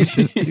nothing like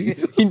this to you.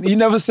 You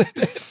never said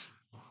that?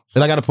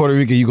 And I got a Puerto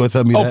Rican, you gonna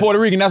tell me that? Oh, Puerto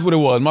Rican, that's what it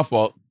was. My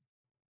fault.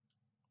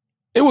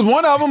 It was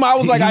one of them. I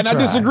was like, I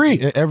disagree.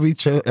 Every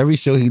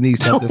show he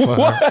needs something for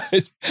her.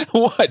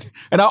 What?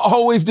 And I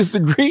always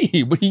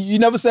disagree, but you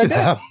never said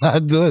that. I'm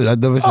not doing it. I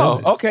never said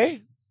this. Oh,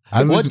 okay.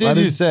 What did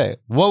you say?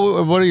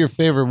 What are your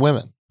favorite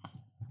women?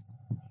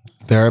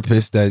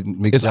 Therapists that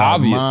make your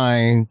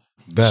mind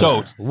better.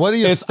 So, what are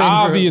your it's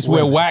obvious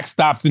women? where wax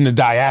stops in the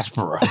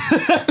diaspora.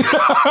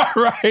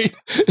 Right?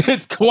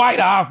 It's quite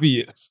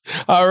obvious.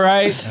 All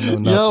right?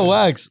 Yo,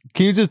 Wax,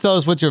 can you just tell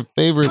us what your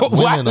favorite women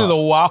Wax are? is a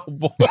wild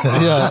boy.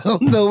 I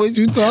don't know what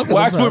you talking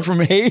Wax about. went from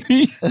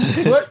Haiti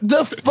What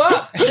the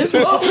fuck is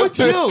wrong with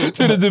you?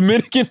 to the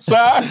Dominican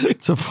side.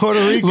 To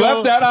Puerto Rico?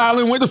 Left that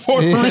island, went to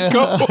Puerto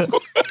Rico.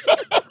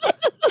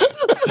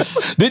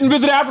 Didn't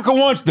visit Africa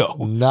once, though.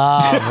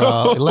 Nah,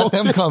 bro. Let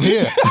them come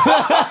here.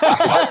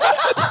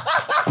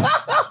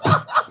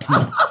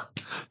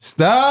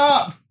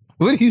 Stop.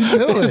 What are you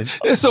doing?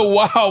 It's a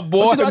wild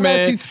boy,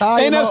 man. Ain't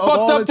that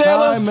fucked up,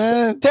 Taylor?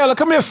 Man. Taylor,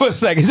 come here for a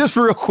second, just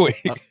real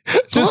quick.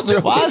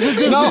 Why is it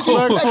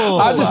disrespectful?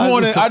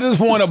 I just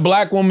want a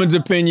black woman's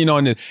opinion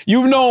on this.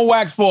 You've known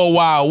Wax for a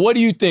while. What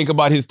do you think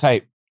about his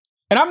type?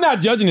 And I'm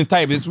not judging his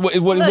type. It's what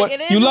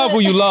you love who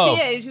you love.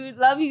 Yeah, you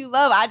love who you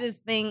love. I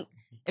just think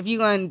if you're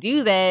going to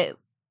do that,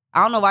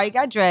 I don't know why you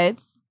got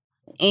dreads.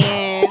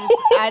 And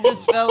I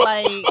just feel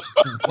like...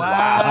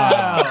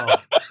 Wow.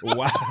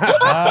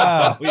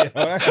 Wow.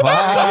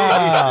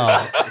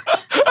 Wow.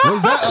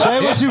 Was that, Say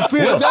what you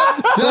feel.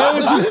 Say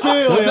what you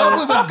feel, yo. That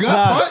was a good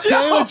punch.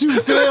 Say what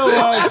you feel,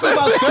 It's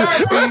about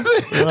therapy.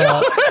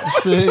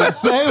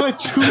 say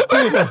what you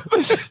feel.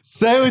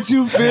 Say what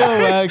you feel,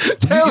 Wax.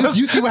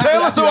 You see what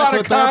Taylor's happened so out of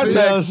after therapy?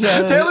 context.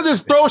 Yeah, Taylor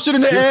just throws shit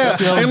in the air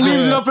and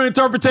leaves it up for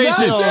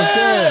interpretation.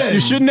 Yeah. You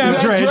shouldn't have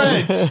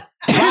dreads.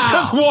 He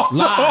just walks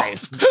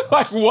off.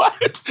 Like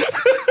what?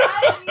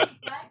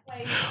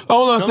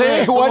 Hold on,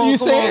 say what are you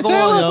saying,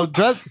 Taylor?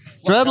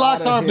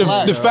 Dreadlocks aren't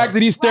black. The fact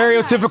that he's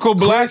stereotypical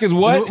black is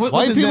what?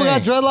 White people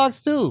got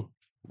dreadlocks too.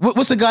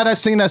 What's the guy that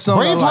sing that song?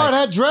 Braveheart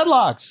had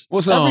dreadlocks.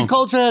 What's Every song?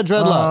 culture had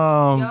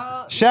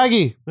dreadlocks.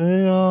 Shaggy.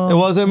 It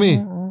wasn't me.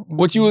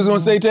 What you was gonna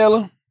say,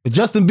 Taylor?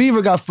 Justin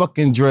Bieber got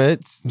fucking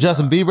dreads.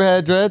 Justin Bieber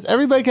had dreads.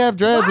 Everybody can have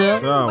dreads, yeah.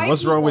 Yo,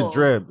 what's wrong with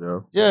dread,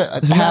 yo? Yeah,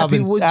 It's not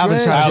people with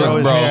dreads. tried to grow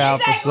his Alex, bro. hair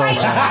out for so long.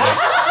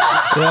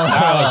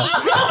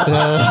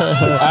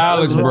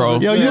 Alex, bro.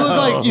 Yo, you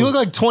look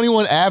like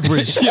 21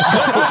 average.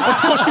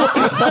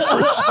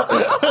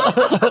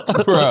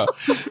 Bro,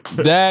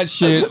 that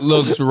shit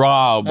looks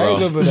raw, bro.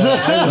 You're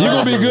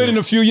gonna be good in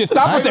a few years.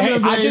 Stop with the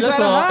hang.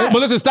 But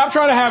listen, stop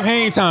trying to have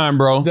hang time,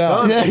 bro.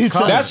 Yeah, he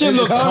tried. That shit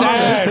looks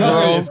sad,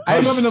 bro. I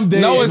remember them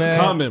days. No, it's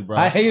coming, bro.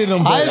 I hated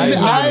them. I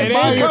It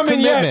ain't coming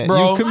yet,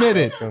 bro. You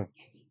committed.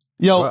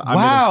 Yo, Well, I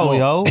mean, wow,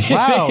 it's yo.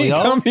 Wow, Ain't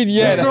yo. coming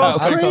yet. This girl's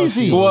Alex.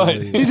 crazy. What?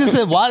 He just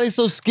said, why they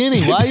so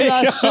skinny? Why you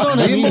not shit on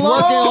him? Leave He's him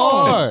working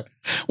alone. hard.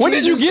 When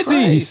did you get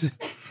these?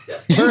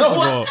 You know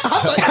what? I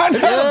thought I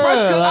had a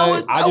brush cut. I I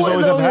just wouldn't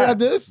always know have you had had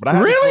this. But I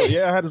had Really?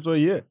 This, I had this all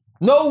year.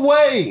 No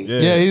way.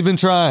 Yeah, he's been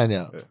trying,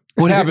 yo.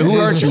 What happened? Who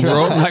hurt you,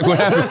 bro? Like, what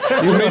happened?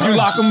 Who made you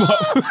lock him up?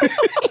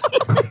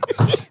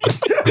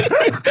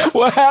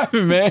 What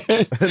happened, man? Nah,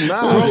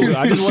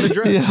 I just want to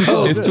dress.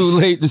 It's too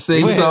late to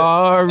say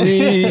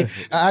sorry.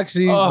 I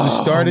actually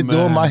Oh, started man.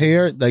 doing my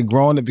hair, like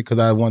growing it because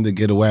I wanted to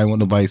get away. I didn't want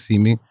nobody to see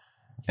me.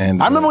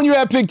 And I remember when you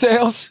had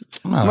pigtails.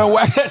 Remember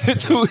Wack had the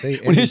two,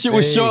 when his shit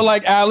was short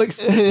like Alex,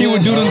 he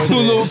would do them two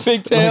little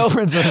pigtails. I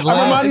Princess remember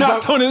I Leia.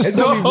 knocked on his it's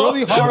door. gonna be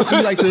really hard for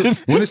you, like to,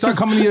 when it start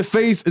coming to your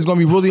face. It's gonna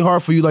be really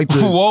hard for you, like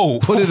to Whoa.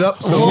 put it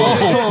up. So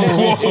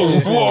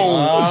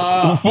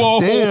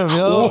Whoa. Damn,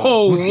 yo.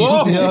 Whoa.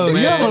 Yo, you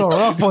man. having a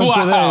rough one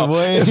Wow. today,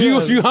 boy.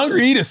 If you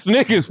hungry, eat a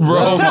Snickers,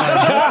 bro.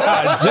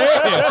 God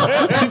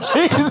damn.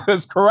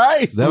 Jesus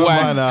Christ. never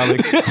Wack. mind,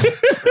 Alex.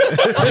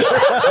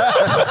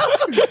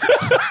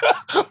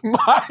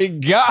 My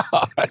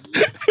God.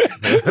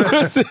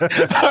 Listen,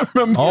 I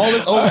remember. All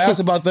this over asked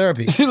about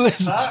therapy.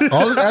 Listen,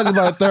 All this asked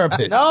about a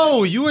therapist.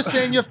 No, you were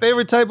saying your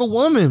favorite type of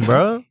woman,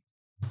 bro.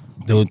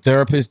 The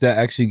therapist that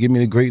actually give me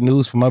the great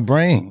news for my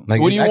brain.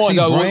 Like, what do you it's want,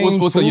 actually dog? brain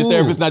What's up? Your food.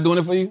 therapist not doing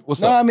it for you?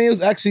 What's No, up? I mean, it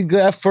was actually good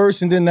at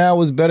first, and then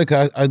now it's better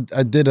because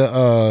I did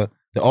the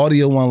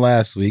audio one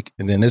last week,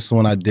 and then this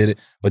one I did it.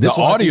 But The this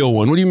one, audio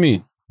one. What do you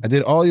mean? I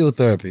did audio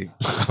therapy.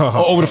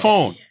 Oh, over the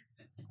phone.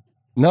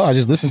 No, I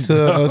just listened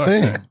to a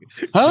thing.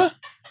 Huh?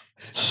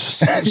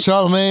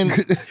 Charlamagne,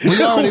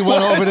 we already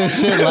went over this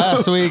shit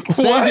last week.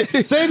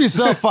 Save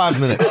yourself 5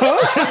 minutes.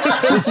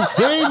 Just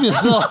save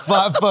yourself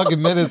 5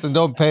 fucking minutes and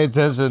don't pay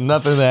attention to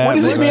nothing that What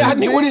does happens. it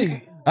mean? What is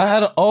I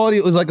had an audio.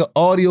 It was like an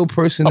audio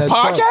person. a that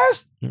talked.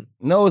 podcast?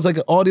 No, it's like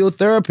an audio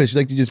therapist.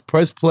 Like you just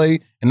press play,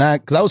 and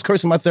because I was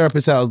cursing my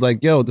therapist out. I was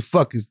like, "Yo, what the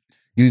fuck is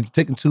you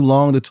taking too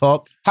long to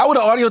talk?" How would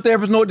an audio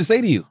therapist know what to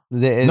say to you?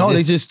 No,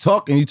 they just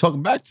talk, and you talk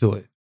back to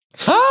it.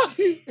 Huh?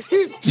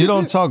 You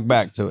don't talk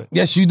back to it.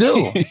 Yes, you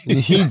do.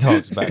 He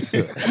talks back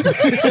to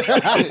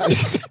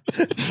it.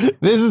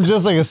 This is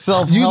just like a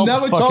self-help You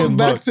never talk fucking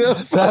back book.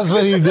 to. That's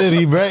what he did.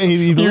 He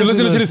You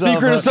listening to The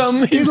Secret or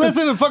something? He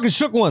listened to fucking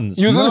Shook Ones.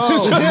 You No.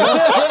 listening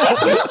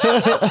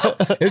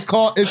It's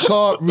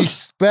called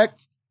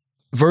respect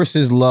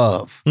versus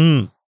love,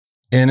 Mm.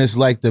 and it's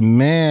like the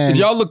man. Did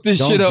y'all look this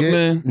don't shit up, get-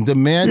 man? The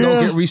man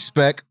don't get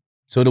respect,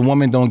 so the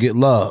woman don't get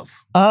love.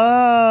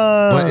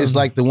 But it's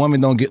like the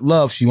woman don't get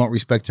love, she won't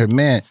respect her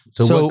man.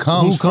 So what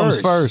comes who comes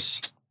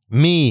first?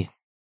 Me.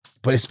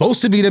 But it's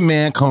supposed to be the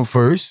man come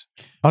first.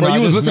 Oh, Bro, I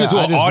you was just listening to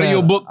I an just audio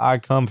meant book? I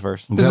come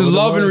first. This is that what it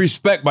Love and was?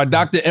 Respect by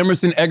Dr.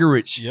 Emerson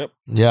Eggerich. Yep.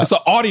 Yeah. It's an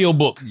audio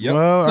book.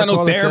 Well, It's not I no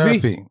call it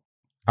therapy.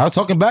 I was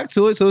talking back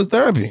to it, so it's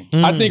therapy.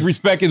 I think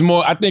respect is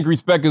more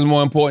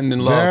important than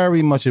love.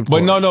 Very much But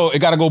important. no, it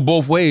gotta go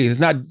both ways.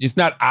 It's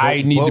not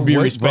I need to be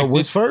respected. But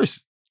what's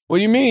first? What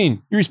do you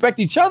mean? You respect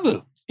each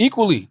other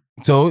equally.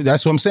 So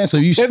that's what I'm saying. So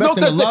you There's respect no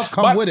and the such love thing-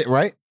 come but- with it,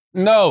 right?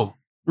 No.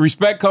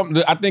 Respect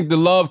I think the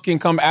love can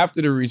come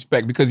after the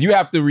respect because you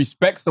have to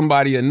respect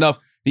somebody enough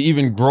to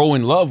even grow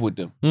in love with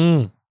them.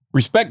 Mm.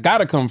 Respect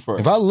gotta come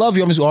first. If I love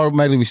you, I'm just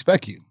automatically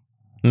respect you.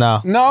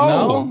 No.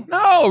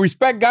 No.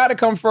 Respect gotta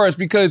come first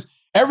because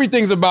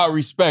everything's about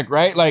respect,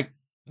 right? Like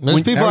There's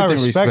When people I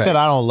everything respect respect. that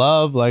I don't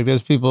love. Like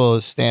there's people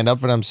who stand up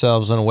for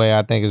themselves in a way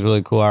I think is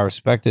really cool. I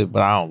respect it,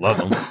 but I don't love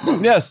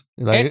them. yes,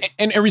 Like-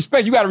 and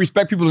respect. You got to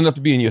respect people enough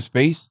to be in your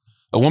space.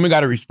 A woman got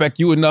to respect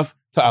you enough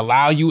to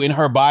allow you in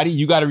her body.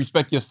 You got to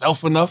respect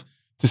yourself enough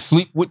to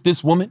sleep with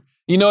this woman.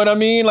 You know what I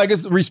mean? Like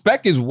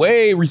respect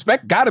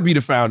got to be the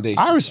foundation.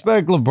 I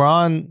respect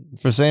LeBron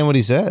for saying what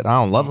he said.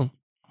 I don't love him.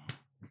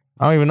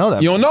 I don't even know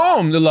that. You don't know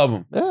them to love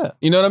them. Yeah.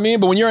 You know what I mean?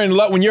 But when you're in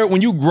love, when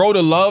you grow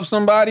to love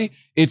somebody,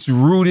 it's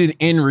rooted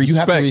in respect.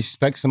 You have to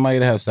respect somebody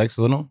to have sex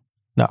with them?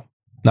 No.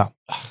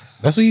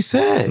 That's what he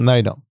said. No,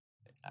 you don't.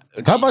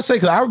 How about I say,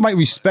 because I might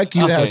respect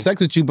you to have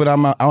sex with you, but I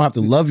don't have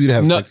to love you to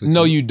have sex with you.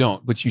 No, you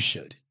don't, but you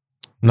should.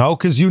 No,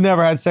 because you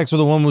never had sex with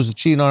a woman who was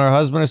cheating on her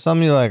husband or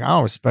something. You're like, I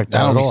don't respect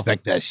that. I don't at all.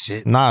 respect that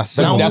shit. Nah, But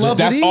I don't That's, love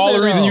that's it all the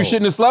either, reason you though.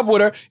 shouldn't have slept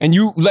with her, and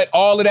you let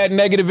all of that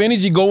negative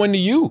energy go into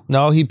you.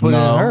 No, he put it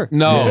in her.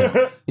 No.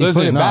 He put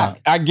Listen, it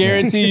back. I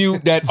guarantee you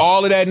that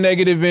all of that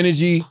negative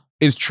energy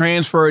is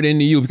transferred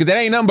into you because that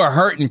ain't nothing but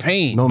hurt and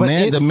pain. No, But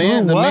man, the through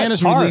man what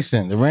is part?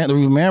 releasing. The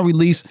man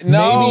released. No,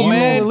 Maybe you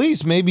man. don't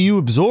release. Maybe you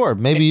absorb.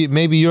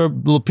 Maybe your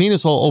little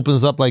penis hole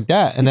opens up like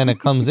that, and then it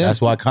comes in.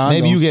 That's why condoms.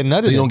 Maybe you get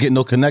nutted. So you don't in. get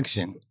no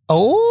connection.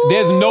 Oh,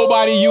 There's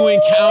nobody you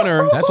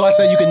encounter. That's why I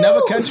said you can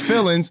never catch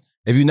feelings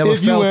if you never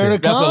If you felt wear it. the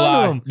That's a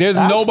lie. condom. There's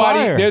That's nobody.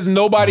 fire. There's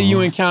nobody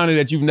you encounter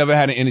that you've never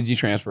had an energy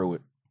transfer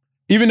with.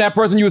 Even that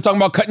person you was talking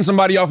about cutting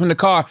somebody off in the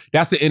car.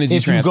 That's the energy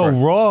if you transfer.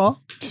 go raw,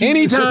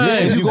 Anytime. Yeah,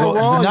 if you go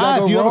raw, you nah,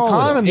 gotta if you go have a raw with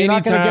condom, it. you're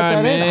not gonna get that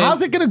Anytime, in. man.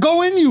 How's it gonna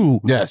go in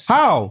you? Yes.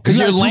 How? Because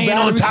You you're got two laying on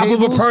battery top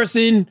of a cables?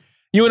 person.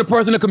 You and a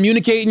person are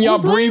communicating. Y'all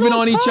Who's laying breathing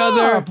on each top?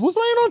 other. Who's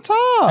laying on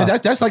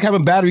top? That's like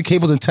having battery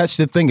cables and touch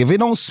the thing. If it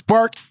don't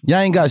spark, y'all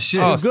ain't got shit.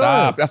 Oh, Good.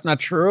 stop. That's not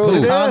Put true.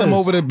 a It condom is.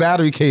 over the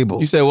battery cable.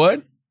 You say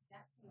what?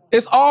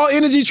 It's all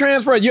energy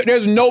transfer.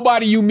 There's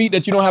nobody you meet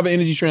that you don't have an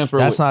energy transfer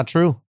That's with. not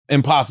true.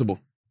 Impossible.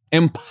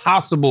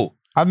 Impossible.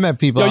 I've met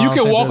people. Yo, I you don't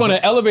can think walk on there's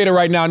an elevator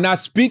right now and not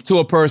speak to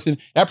a person.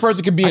 That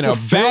person could be in a can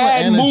feel the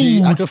bad energy.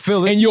 mood. I can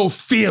feel it. And you'll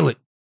feel it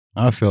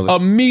I feel it.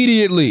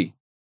 immediately.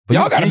 But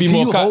Y'all you- gotta be can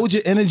more you hold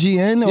your energy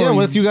in? Yeah, or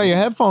what if you got your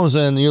headphones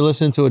in and you're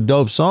listening to a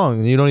dope song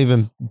and you don't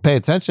even pay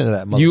attention to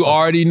that? You motherfucker?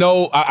 already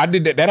know. I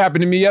did that. That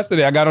happened to me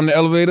yesterday. I got on the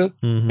elevator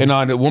Mhm.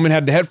 and the woman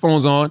had the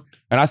headphones on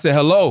and I said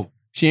hello.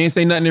 She ain't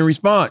say nothing in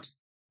response,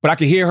 but I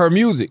could hear her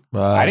music.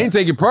 Right. I didn't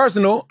take it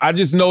personal. I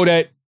just know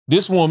that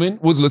this woman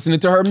was listening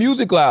to her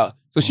music loud.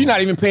 So she's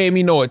not even paying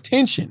me no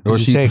attention. Or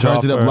You she take turns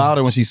off it up her-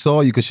 louder when she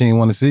saw you because she didn't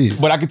want to see you.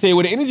 But I can tell you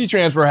where the energy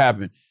transfer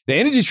happened. The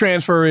energy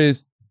transfer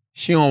is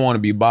she don't want to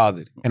be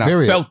bothered. And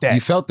Period. I felt that.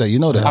 You felt that. You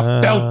know that.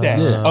 I felt that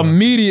Yeah.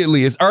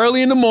 immediately. It's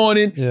early in the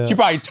morning. Yeah. She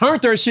probably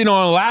turned her shit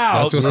on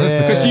loud That's what I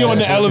said. because she on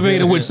the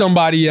elevator with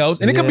somebody else.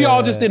 And it could be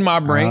all just in my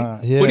brain.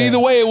 Yeah. But either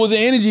way, it was an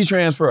energy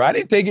transfer. I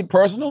didn't take it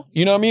personal.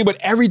 You know what I mean? But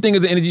everything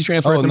is an energy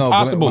transfer. Oh It's no! When,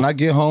 impossible. when I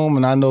get home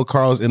and I know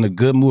Carl's in a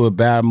good mood or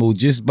bad mood,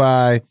 just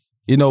by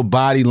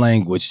body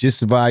language,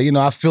 just by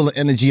I feel the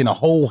energy in the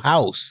whole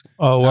house.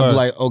 Oh, I'll word. be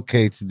like,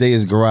 okay, today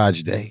is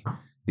garage day.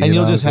 You And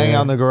know you'll what just I'm hang saying?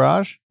 out in the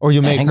garage, or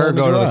you make hang her out in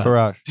the go to the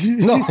garage.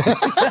 No,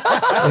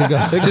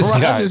 the This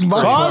garage guy- is my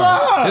Carla!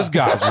 part. This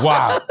guy's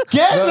wild.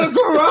 Get in the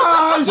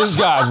garage. This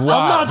guy's I'm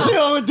wild. not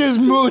dealing with this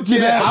mood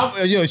today.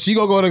 Yeah, she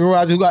gonna go to the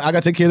garage. I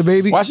gotta take care of the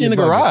baby. Why she in the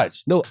You bugging.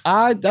 garage? No,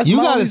 that's You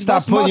my got to only- stop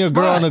that's my putting your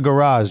girl spot. in the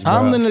garage, bro.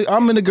 I'm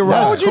in the garage.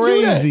 That's would you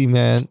do that? crazy,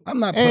 man. I'm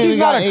not. And She's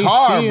you got got a AC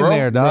car, in bro.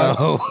 there, dog.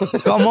 No.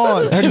 Come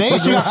on, her name.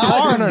 She got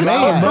car in her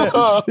name,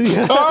 bro.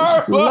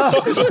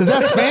 Is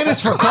that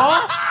Spanish for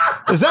car?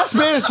 Is that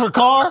Spanish for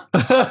car?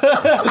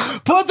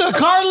 Put the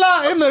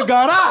Carla in the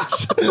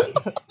garage.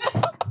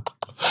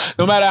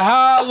 No matter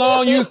how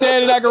long you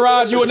stand in that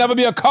garage, you will never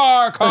be a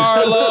car,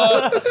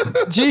 Carla.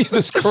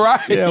 Jesus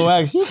Christ. Yeah,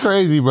 Wax, you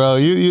crazy, bro.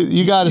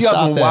 You got to You got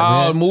stop some that,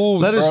 wild man.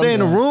 moves, Let her bro. stay in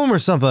the room or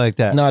something like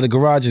that. No, the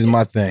garage is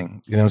my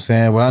thing. You know what I'm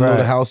saying? When I know Right.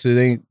 the house, it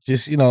ain't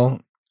just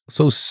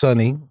so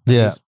sunny.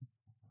 Yeah. Just,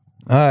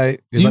 all right.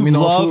 Do Just you let me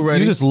know when food love?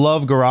 ready. You just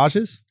love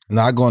garages?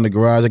 Now I go in the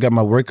garage. I got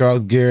my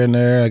workout gear in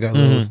there. I got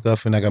little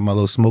stuff, and I got my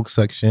little smoke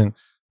section.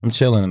 I'm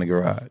chilling in the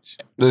garage.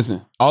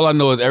 Listen, all I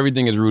know is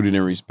everything is rooted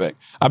in respect.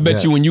 I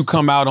bet you when you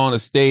come out on a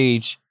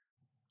stage,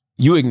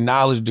 you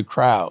acknowledge the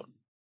crowd,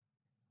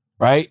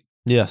 right?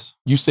 Yes.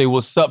 You say,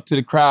 what's up to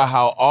the crowd?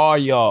 How are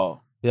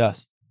y'all?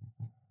 Yes.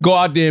 Go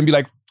out there and be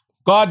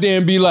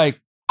like,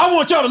 I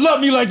want y'all to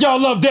love me like y'all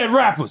love dead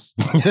rappers.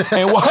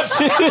 And watch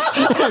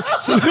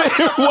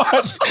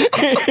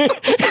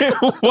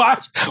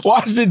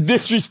the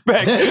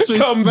disrespect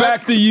come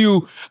back to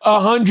you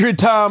 100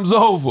 times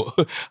over.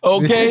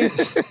 Okay?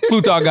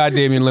 Salute to our guy,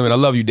 Damian Limit. I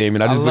love you,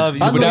 Damian. I love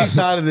you. I But know he's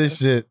tired of this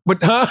shit. But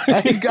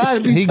He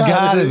gotta be. He tired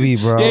got of to this. be,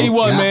 bro. yeah, he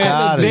was, He man.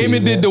 gotta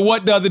Damon be, did man. the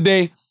what the other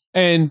day,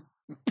 and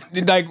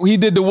like he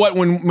did the what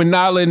when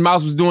Nyla and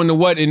Mouse was doing the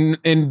what, and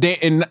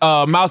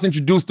Mouse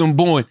introduced them,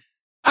 boom.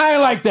 I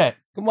ain't like that.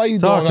 Why you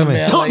Talk doing to me. that,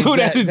 man? Don't like do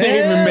that to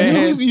Damon,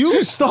 man.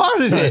 You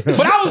started it.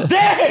 But I was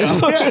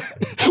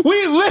there.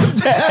 We lived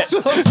that.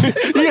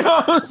 You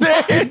know what I'm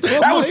saying?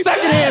 That was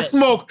secondhand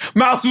smoke.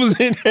 Mouse was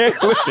in there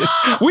with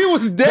it. We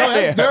was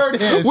there. that's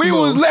third-hand We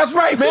was. smoke. That's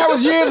right, man. That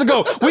was years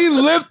ago. We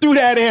lived through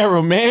that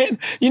era, man.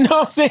 You know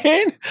what I'm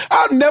saying?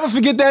 I'll never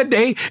forget that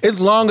day as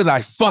long as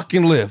I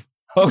fucking live.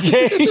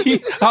 Okay?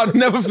 I'll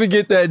never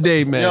forget that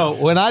day, man.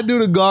 Yo, when I do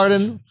the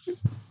garden,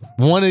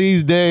 one of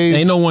these days.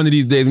 Ain't no one of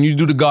these days when you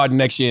do the garden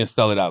next year and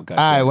sell it out, guys.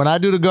 All right, when I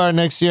do the garden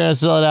next year and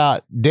sell it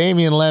out,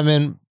 Damian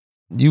Lemon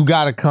you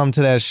got to come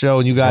to that show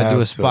and you got to do a Have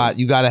to. spot.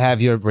 You got to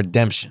have your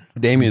redemption.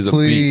 Damien is a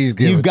Please beast.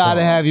 give You it got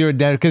to him. have your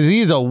redemption because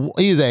he's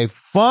a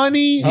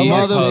funny He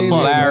is motherfucker.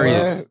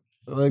 hilarious.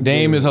 Like,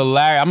 Dame is dude.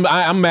 hilarious.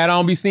 I'm mad I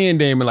don't be seeing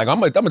Damon. Like,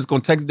 I'm just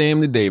going to text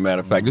Damon today, matter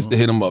of fact, just to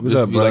hit him up. What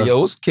Just up, to be like,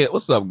 bro? yo,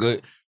 what's up,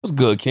 good? What's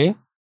good, King?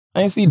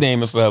 I ain't see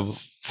Damon forever.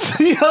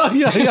 Yo. What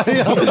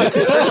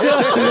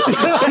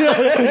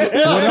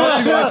else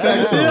you gonna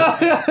text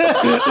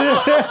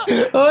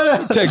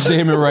him? Text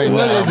Damon right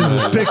What now. is this?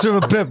 man. A picture of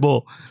a pit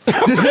bull.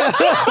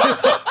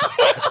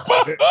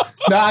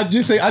 Nah, I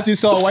just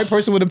saw a white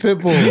person with a pit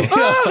bull.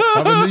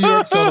 I'm in New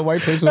York, saw the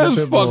white person with a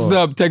That's pit bull. fucked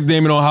up. Text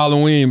Damon on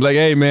Halloween. Like,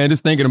 hey, man,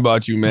 just thinking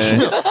about you, man.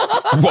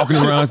 Walking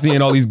around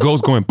seeing all these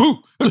ghosts going, boo.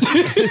 A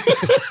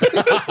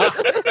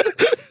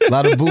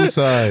lot of boo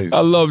size. I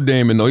love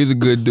Damon, though. He's a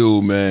good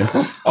dude, man.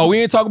 Oh, we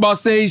ain't talk about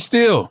Sage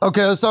still.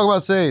 Okay, let's talk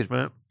about Sage,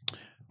 man.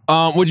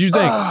 What'd you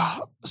think?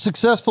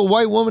 Successful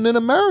white woman in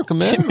America,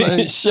 man.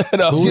 Like,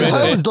 Shut up, Who is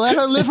man. that? let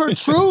her live her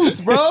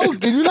truth, bro.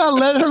 Can you not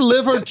let her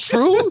live her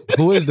truth?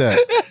 Who is that?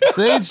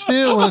 Sage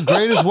Steele, one of the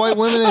greatest white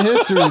women in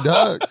history,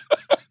 dog.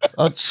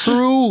 A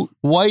true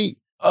white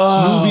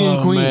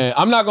Nubian queen. Man.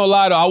 I'm not gonna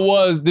lie though. I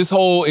was this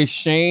whole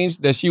exchange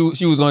that she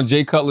was on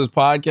Jay Cutler's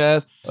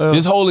podcast.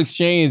 This whole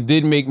exchange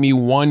did make me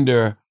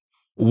wonder,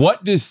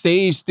 what does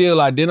Sage Steele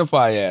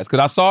identify as? Because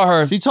I saw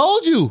her. She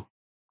told you.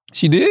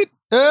 She did?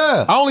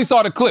 Yeah. I only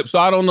saw the clip, so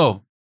I don't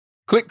know.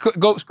 Click,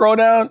 go scroll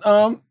down,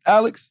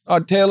 Alex or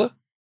Taylor.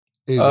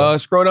 There you go.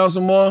 Scroll down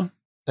some more.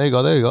 There you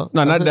go. There you go.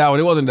 No, not That's it. that one.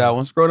 It wasn't that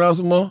one. Scroll down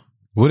some more.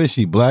 What is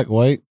she? Black,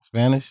 white,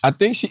 Spanish? I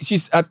think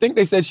she's. I think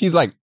they said she's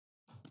like.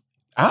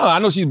 I don't know. I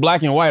know she's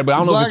black and white, but I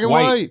don't know Black if it's and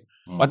white.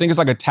 I think it's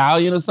like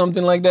Italian or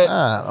something like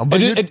that.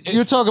 But It-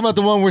 you're talking about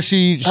the one where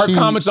Her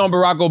comments on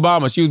Barack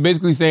Obama. She was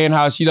basically saying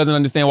how she doesn't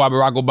understand why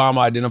Barack Obama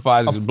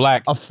identifies as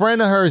black. A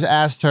friend of hers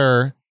asked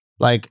her,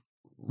 like,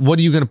 what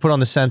are you going to put on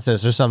the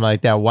census or something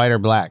like that, white or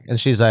black? And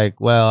she's like,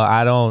 well,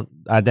 I don't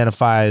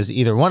identify as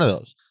either one of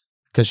those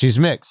because she's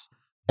mixed.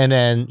 And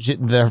then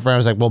her friend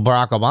was like, well,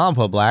 Barack Obama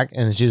put black.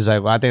 And she was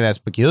like, well, I think that's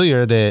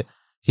peculiar that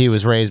he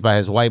was raised by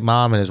his white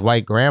mom and his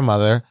white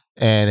grandmother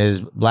and his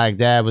black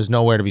dad was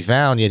nowhere to be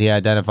found, yet he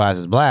identifies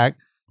as black.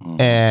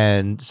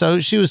 And so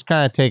she was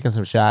kind of taking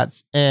some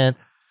shots. And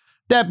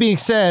that being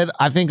said,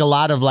 I think a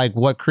lot of like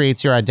what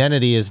creates your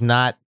identity is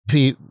not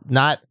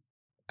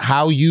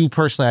how you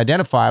personally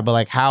identify, but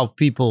like how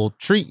people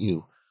treat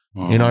you.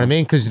 You know what I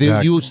mean? Because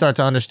Exactly. you start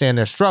to understand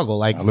their struggle.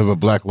 Like I live a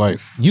black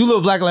life. you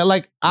live black life.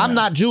 Like I'm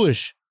not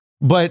Jewish,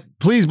 but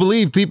please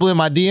believe people in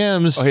my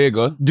DMs Oh, here you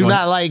go. do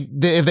not like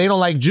if they don't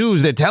like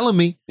Jews, they're telling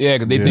me Yeah,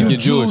 because they Yeah. think you you're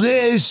Jew Jewish.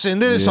 this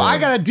and this. So Yeah. I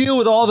got to deal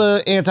with all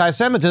the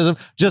anti-Semitism,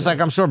 just like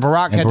I'm sure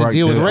Barack had to Barack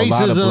deal with did a lot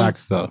of racism. black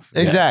stuff.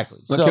 Yes. Exactly.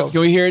 So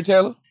Can we hear it,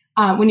 Taylor?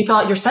 When you fill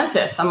out your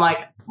census, I'm like,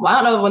 well,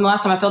 I don't know when the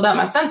last time I filled out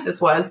my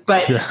census was,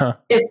 but Yeah.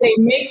 if they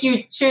make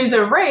you choose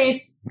a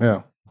race,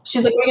 Yeah.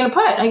 she's like, what are you going to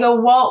put? I go,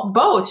 well,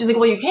 both. She's like,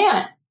 well, you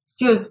can't.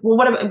 She goes, well,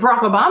 what if Barack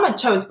Obama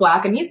chose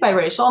black and he's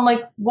biracial? I'm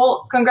like,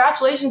 well,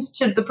 congratulations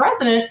to the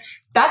president.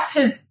 That's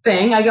his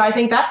thing. I go, I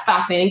think that's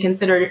fascinating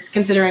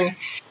considering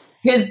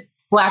his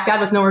black dad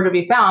was nowhere to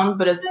be found,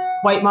 but his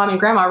white mom and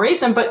grandma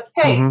raised him. But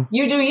hey,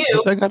 you do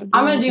you.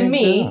 I'm going to do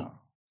me.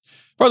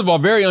 First of all,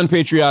 very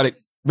unpatriotic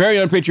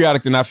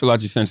to not fill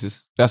out your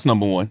census. That's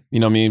number one. You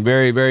know what I mean?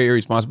 Very, very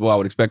irresponsible. I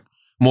would expect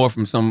more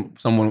from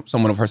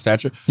someone of her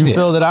stature. you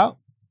filled it out?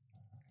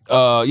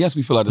 Yes,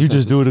 we fill out the You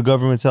census. just do what the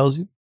government tells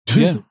you?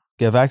 Yeah.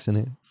 Get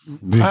vaccinated.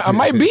 I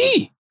might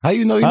be. How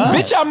you know you Huh?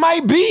 Bitch, I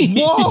might be.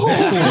 Whoa!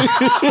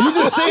 You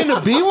just saying the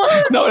B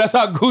word? No, that's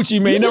how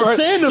Gucci made. You just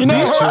saying the you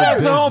never bitch heard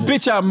that your song?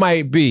 Bitch, I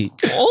might be.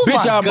 Oh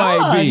Bitch, my I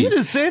God. might be. You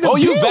just saying the Oh,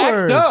 you B vaxxed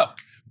word. up.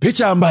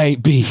 Bitch, I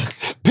might be.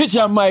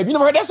 Bitch, I might be. You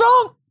never heard that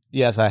song?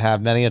 Yes, I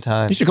have many a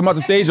time. You should come out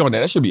the stage on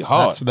that. That should be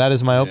hard. That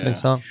is my opening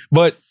song.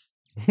 But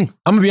I'm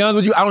gonna be honest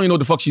with you. I don't even know what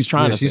the fuck she's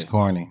trying Yeah, to she's say.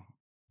 corny.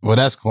 Well,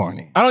 that's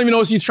corny. I don't even know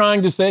what she's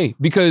trying to say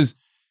because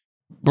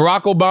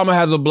Barack Obama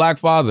has a black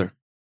father.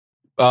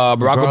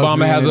 Barack Regardless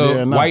Obama if has he ain't there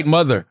or a not. white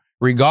mother.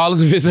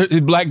 Regardless if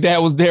his black dad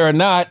was there or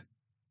not,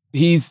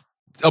 he's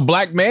a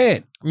black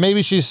man.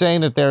 Maybe she's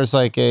saying that there's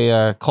like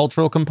a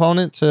cultural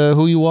component to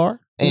who you are.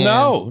 And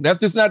No, that's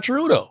just not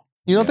true though.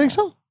 You don't think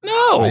so?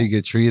 How No. you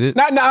get treated?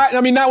 Not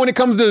when it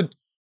comes to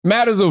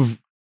matters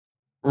of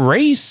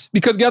race.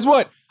 Because guess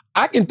what?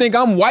 I can think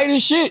I'm white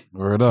as shit.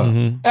 Word up.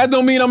 Mhm. That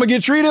don't mean I'm gonna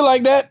get treated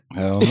like that.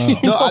 Hell no. You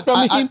know I- what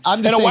I mean? I'm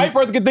And just a saying- white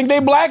person can think they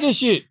black as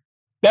shit.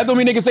 That don't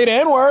mean they can say the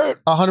N-word.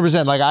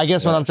 100%. Like, I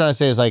guess what I'm trying to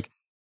say is like,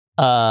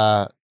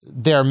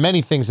 there are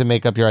many things that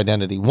make up your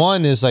identity.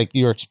 One is like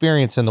your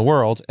experience in the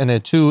world, and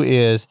then two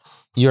is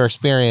your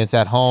experience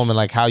at home and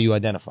like how you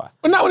identify.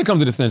 But not when it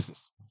comes to the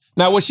census.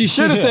 Now, what she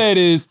should have said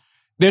is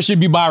there should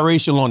be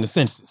biracial on the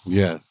census.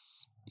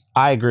 Yes.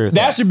 I agree with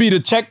That that. should be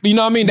the check. You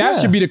know what I mean? That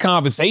Yeah. should be the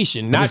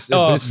conversation. Not, If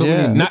there's so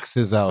many not.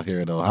 mixes out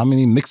here, though. How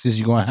many mixes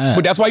you gonna have?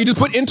 But that's why you just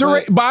put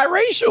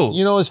biracial.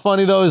 You know what's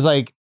funny though is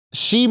like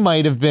she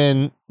might have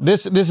been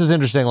this is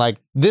interesting. Like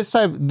this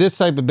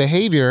type of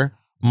behavior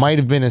might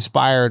have been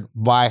inspired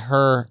by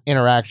her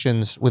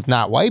interactions with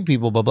not white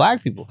people, but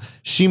black people.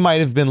 She might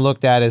have been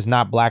looked at as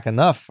not black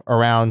enough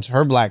around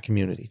her black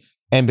community.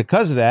 And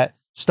because of that,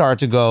 start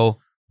to go,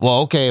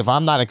 well, okay, if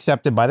I'm not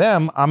accepted by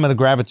them, I'm going to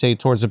gravitate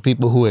towards the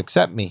people who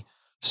accept me.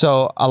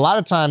 So a lot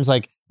of times,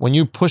 like when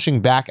you're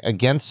pushing back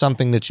against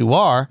something that you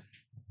are,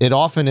 it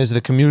often is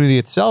the community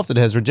itself that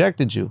has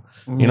rejected you.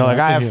 You know, like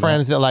I have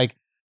friends that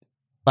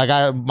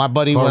my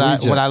buddy when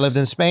I lived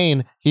in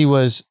Spain, he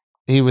was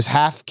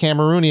half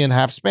Cameroonian,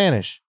 half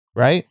Spanish,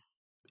 right?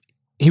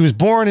 He was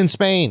born in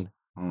Spain,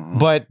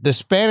 but the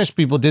Spanish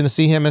people didn't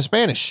see him as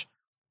Spanish.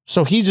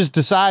 So he just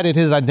decided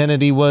his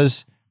identity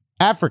was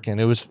African.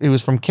 It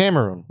was from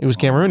Cameroon. It was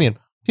Cameroonian.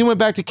 He went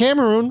back to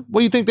Cameroon. What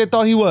do you think they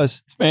thought he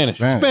was?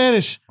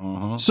 Spanish.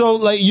 So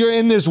like you're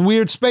in this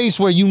weird space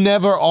where you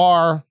never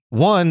are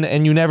one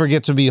and you never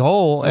get to be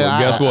whole. And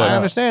Guess what? I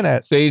understand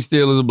that. Sage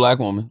Steele is a black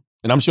woman.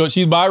 And I'm sure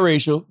she's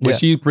biracial, but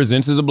she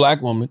presents as a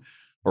black woman.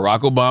 Barack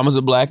Obama's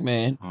a black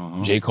man.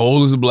 J.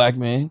 Cole is a black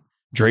man.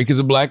 Drake is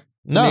a black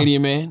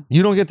Canadian man.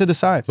 You don't get to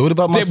decide. So what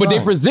about my son? But they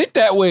present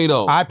that way,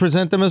 though. I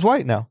present them as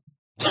white now.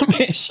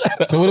 Man,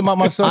 shut up. So what about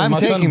my son? I'm My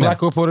son taking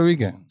black or Puerto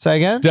Rican? Say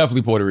again?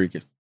 Definitely Puerto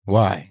Rican.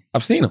 Why?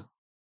 I've seen him.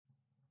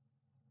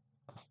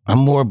 I'm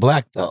more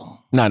black though.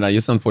 Nah,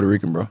 your son's Puerto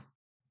Rican, bro.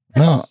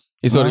 No.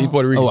 He's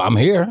Puerto Rican. Oh, I'm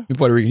here. He's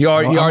Puerto Rican. He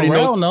already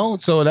knows. No,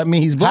 so that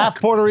means he's black.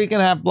 Half Puerto Rican,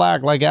 half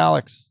black, like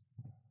Alex.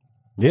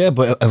 Yeah,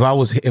 but if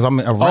I'm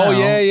around,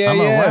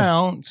 I'm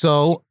around.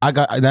 So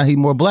now he's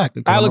more black.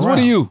 Alex, what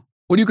are you?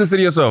 What do you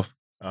consider yourself?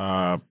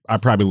 I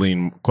probably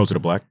lean closer to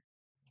black.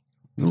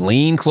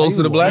 Lean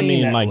closer to black? I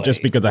mean, like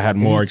just because I had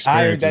more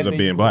experiences of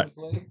being black.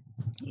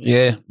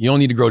 Yeah, you don't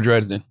need to grow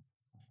dreads then.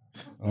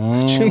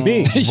 What you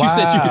mean? You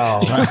said you.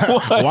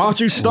 Why don't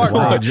you start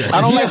growing dreads?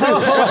 I don't like.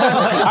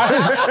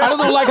 I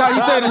don't like how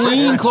you said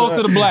lean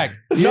closer to black.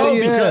 No,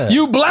 because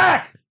you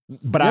black.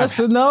 But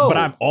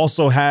I've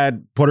also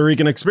had Puerto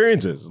Rican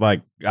experiences.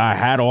 Like I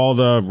had all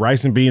the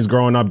rice and beans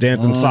growing up,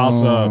 dancing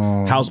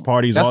salsa, house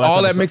parties. That's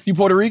all that makes you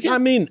Puerto Rican. I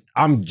mean,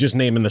 I'm just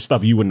naming the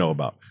stuff you would know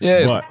about.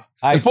 Yeah.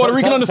 But is Puerto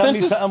Rican on the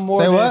census? Say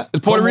what? Is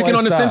Puerto Rican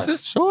on the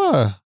census?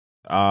 Sure.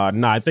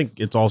 No, I think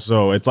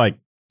it's like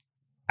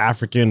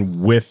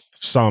African with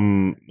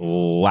some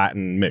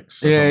Latin mix.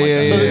 So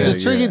the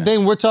tricky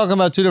thing, we're talking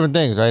about two different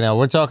things right now.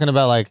 We're talking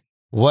about like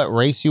what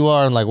race you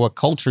are and like what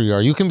culture you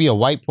are. You can be a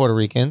white Puerto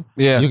Rican.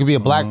 Yeah. You can be a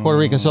black Puerto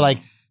Rican. So like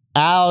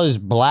Al is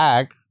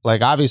black.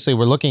 Like obviously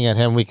we're looking at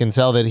him. We can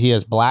tell that he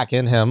has black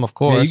in him, of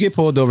course. Yeah, you get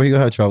pulled over, you're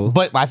gonna have trouble.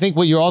 But I think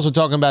what you're also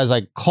talking about is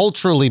like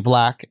culturally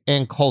black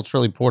and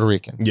culturally Puerto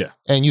Rican. Yeah.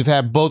 And you've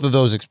had both of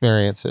those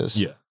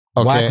experiences. Yeah.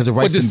 Okay. Why? Because of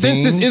rice But the and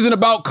census beans? isn't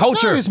about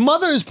culture. No, his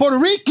mother is Puerto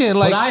Rican.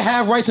 Like But I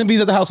have rice and beans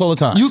at the house all the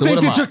time. you So think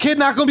what am that your I? kid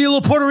not gonna be a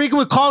little Puerto Rican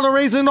with Carla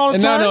raisin all the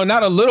time? No,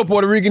 not a little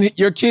Puerto Rican.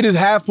 Your kid is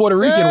half Puerto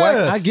Rican.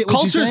 Yeah. I get what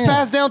you're Culture's saying.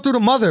 passed down through the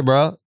mother,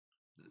 bro.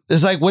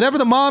 It's like whatever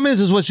the mom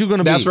is what you're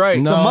gonna be. That's right.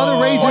 The No.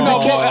 mother raising Oh, no,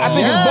 the kid. I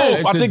think Yes.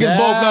 it's both. I think it's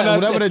both. No,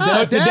 Whatever the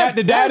dad-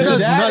 the dad does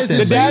nothing.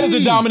 is the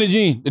seed. dominant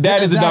gene. The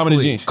dad is the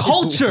dominant gene.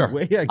 Culture.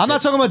 Yeah, I'm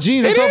not talking about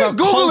genes. I'm It talking is. about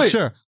Google it.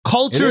 culture.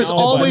 Culture It is is. Oh,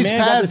 but always man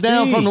got passed the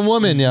down seed. from the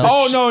woman, yo.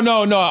 Oh no.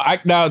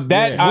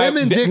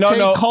 Women dictate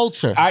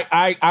culture.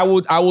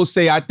 I will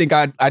say I think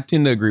I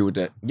tend to agree with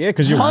that. Yeah,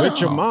 because you're with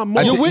your mom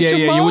I more.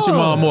 thi- you're with your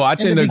mom more. I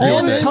tend to agree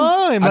all with the that.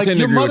 time. I Like tend to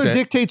your agree with mother that.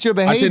 dictates your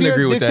I tend to behavior,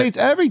 agree with that. dictates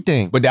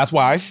everything. But that's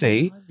why I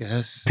say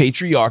Yes.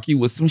 patriarchy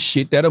was some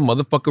shit that a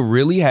motherfucker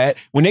really had.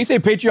 When they say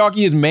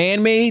patriarchy is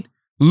man-made,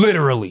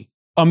 literally,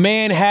 a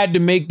man had to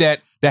make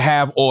that to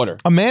have order.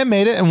 A man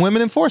made it and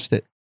women enforced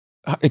it.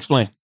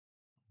 Explain.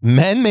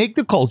 Men make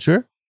the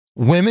culture.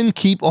 Women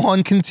keep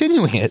on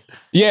continuing it.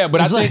 Yeah, but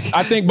It's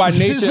I think by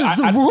nature, this is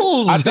the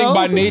rules. I think yo.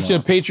 by nature,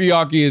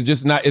 patriarchy is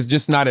just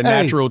not a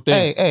natural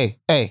thing.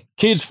 Hey.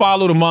 Kids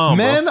follow the mom.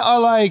 Men bro. are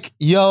like,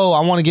 yo,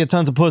 I want to get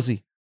tons of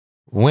pussy.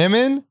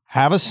 Women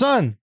have a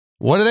son.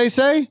 What do they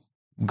say?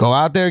 Go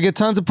out there and get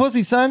tons of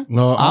pussy, son.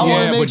 No, I Yeah,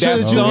 want to make but sure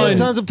that that you son- get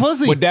tons of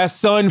pussy. But that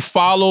son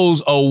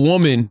follows a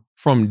woman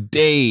from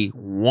day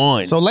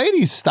one. So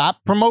ladies, stop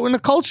promoting the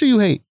culture you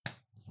hate.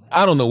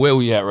 I don't know where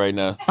we at right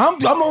now.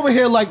 I'm over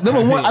here like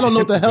number one. I don't know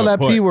what the hell that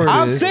P word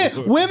I'm is.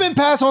 saying women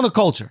pass on the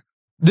culture.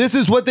 This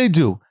is what they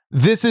do.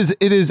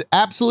 It is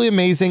absolutely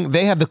amazing.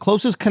 They have the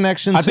closest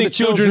connection I to think the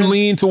children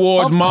lean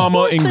towards Of mama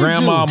course and they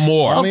grandma do.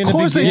 more. I mean, Of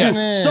course they do.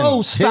 beginning,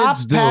 So stop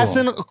kids do.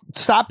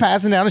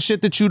 passing down the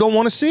shit that you don't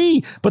want to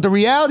see. But the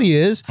reality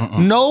is,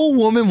 no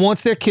woman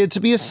wants their kid to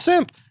be a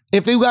simp.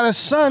 If you got a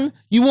son,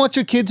 you want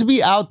your kid to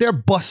be out there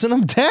busting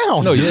them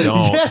down. No, you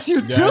don't. Yes, you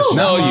do.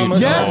 No, you don't.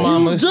 Yes,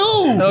 you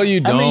do. No, you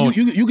I don't.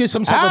 mean, you get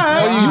some type All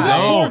right, of. you got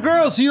don't. 4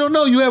 girls, so you don't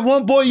know. You have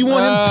one boy, you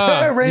want him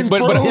tearing but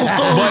through.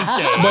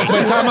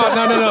 time out.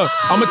 No.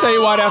 I'm gonna tell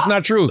you why that's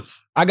not true.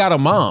 I got a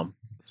mom,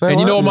 and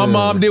you know what my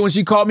mom did when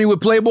she caught me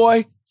with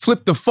Playboy?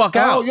 Flip the fuck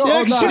out. yo,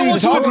 Yeah, no, she what don't want you you in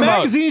talking about?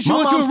 magazines. She My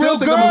wants you mom a real still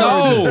think I'm a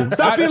girl. virgin.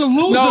 Stop being a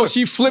loser. No,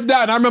 she flipped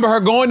out. And I remember her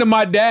going to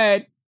my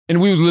dad, and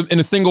we was in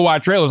a single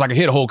wide trailer. So I could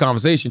hear the whole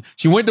conversation.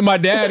 She went to my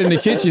dad in the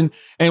kitchen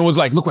and was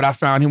like, look what I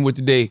found him with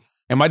today.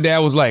 And my dad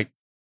was like,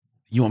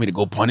 you want me to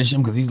go punish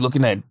him because he's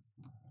looking at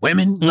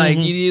women. Like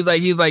he's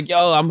like,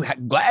 yo, I'm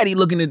glad he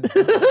looking at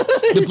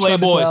the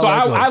Playboy. So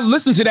I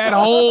listened to that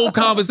whole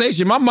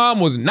conversation. My mom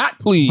was not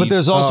pleased. But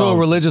there's also a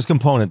religious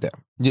component there.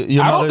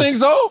 I don't think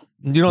so.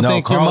 You don't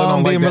think your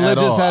mom being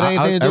religious had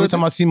anything to do with it? Every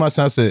time I see my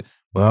son, I said,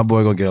 well, my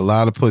boy gonna get a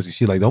lot of pussy.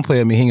 She like, don't play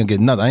with me. He ain't gonna get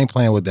nothing. I ain't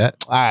playing with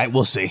that. All right,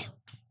 we'll see.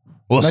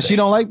 She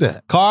don't like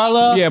that.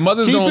 Carla? Yeah,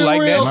 mothers keep don't it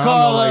like real, that.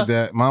 Mom don't like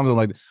that. Moms don't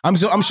like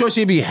that. I'm sure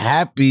she'd be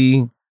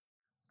happy.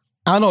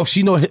 I don't know if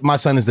she know my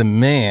son is the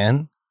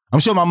man. I'm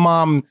sure my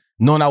mom,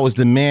 knowing I was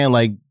the man,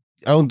 like,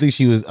 I don't think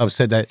she was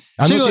upset that.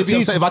 I know she'd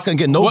be upset if I couldn't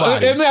get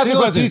nobody. She's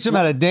gonna teach him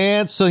how to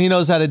dance so he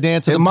knows how to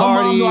dance at the my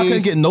parties. mom knew I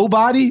couldn't get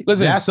nobody,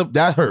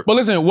 that hurt. But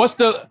listen,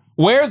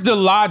 where's the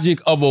logic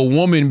of a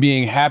woman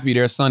being happy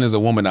their son is a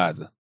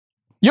womanizer?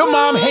 Your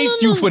mom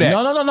hates you for that.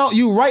 No.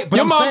 You're right. But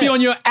your mom be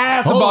on your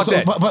ass about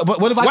that.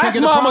 But what if I can't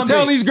get a mama prom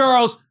tell date? these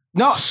girls,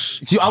 no,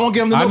 I won't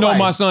give them to nobody. I know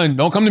my son.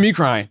 Don't come to me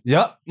crying.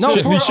 Yep. No,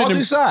 for all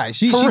due side.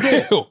 She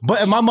did.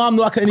 But if my mom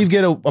knew I couldn't even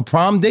get a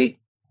prom date,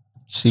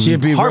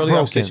 she'd be really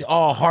upset. She's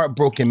all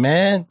heartbroken,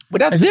 man. But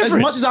that's different.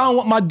 As much as I don't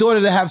want my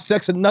daughter to have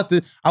sex or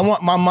nothing, I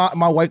want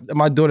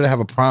my daughter to have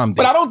a prom date.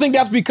 But I don't think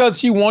that's because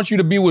she wants you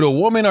to be with a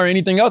woman or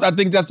anything else. I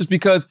think that's just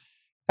because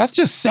that's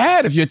just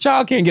sad if your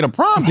child can't get a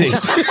prom date.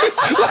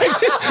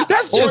 Like,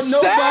 that's just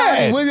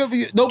sad.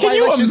 Nobody Can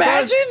you likes your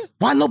imagine?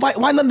 son.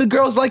 Why none of the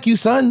girls like you,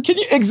 son? Can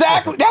you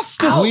exactly? That's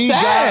just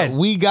sad.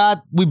 We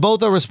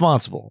both are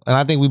responsible, and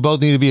I think we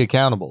both need to be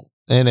accountable.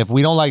 And if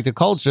we don't like the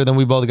culture, then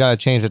we both got to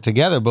change it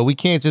together. But we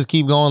can't just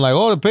keep going like,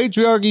 oh, the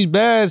patriarchy's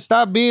bad.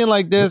 Stop being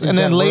like this. And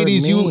then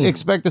ladies, you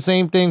expect the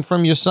same thing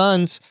from your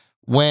sons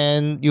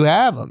when you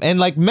have them. And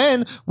like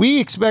men, we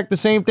expect the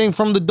same thing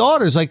from the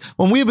daughters. Like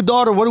when we have a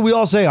daughter, what do we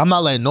all say? I'm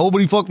not letting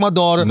nobody fuck my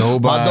daughter.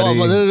 Nobody. My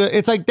daughter,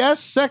 it's like, that's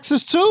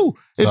sexist too.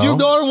 If your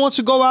daughter wants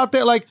to go out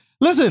there, like,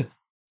 listen,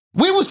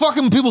 we was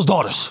fucking people's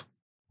daughters.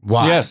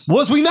 Why? Yes.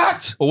 Was we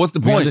not? But what's the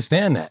We point?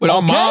 understand that.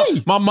 But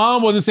my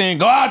mom wasn't saying,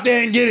 go out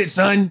there and get it,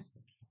 son.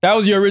 That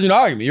was your original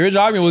argument. Your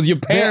original argument was your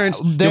parents,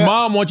 your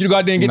mom wants you to go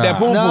out there and get that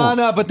boom boom.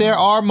 No, but there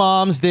are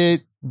moms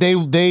that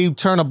they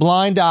turn a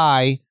blind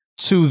eye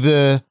to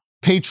the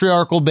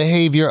patriarchal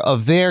behavior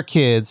of their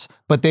kids,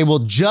 but they will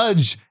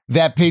judge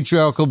that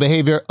patriarchal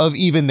behavior of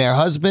even their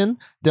husband.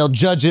 They'll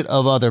judge it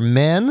of other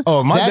men.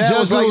 Oh, my dad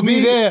was like will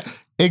me. be there.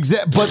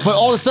 But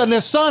all of a sudden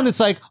their son, it's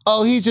like,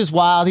 oh, he's just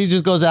wild. He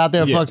just goes out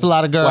there and fucks a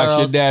lot of girls. Like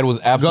your dad was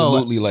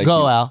absolutely like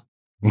go you. Al.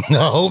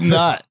 No, I hope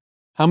not.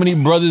 How many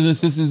brothers and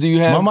sisters do you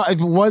have?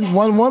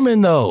 One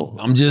woman though.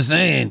 I'm just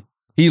saying.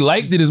 He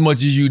liked it as much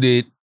as you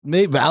did.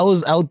 Maybe I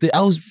was out there.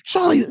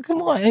 Charlie,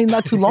 come on, ain't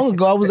not too long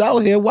ago. I was out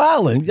here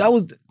wilding.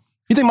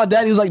 You think my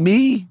daddy was like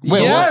me?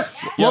 Wait,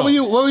 yes. What were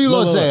you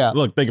going to say? Al?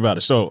 Look, think about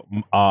it. So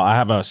I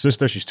have a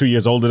sister. She's 2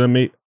 years older than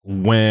me.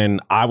 When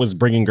I was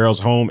bringing girls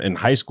home in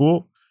high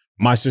school,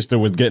 my sister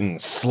was getting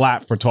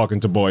slapped for talking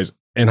to boys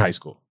in high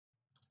school.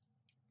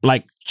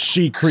 Like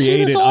she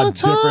created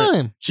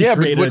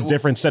a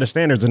different set of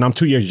standards, and I'm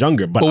 2 years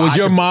younger. But was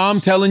your mom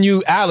telling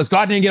you, Alex, go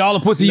out there and get all the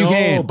pussy you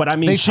can? But I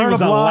mean, she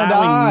was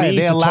allowing me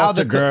to talk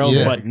to girls,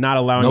 but not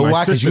allowing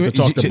my sister to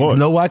talk to boys.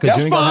 No, why? Because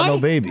you ain't gonna have no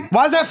baby.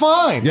 Why is that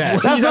fine? Yeah,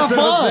 that's not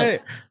fine.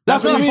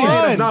 That's not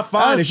fine. That's not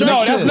fine.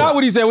 No, that's not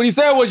what he said. What he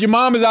said was your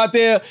mom is out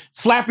there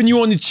slapping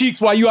you on the cheeks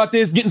while you out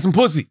there getting some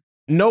pussy.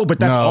 No, but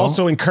that's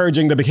also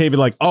encouraging the behavior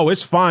like, oh,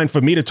 it's fine for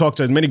me to talk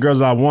to as many girls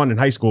as I want in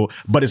high school,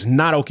 but it's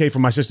not okay for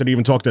my sister to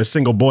even talk to a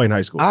single boy in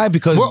high school.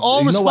 Because we're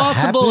all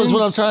responsible is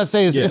what I'm trying to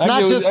say. It's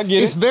not just,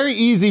 it's very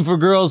easy for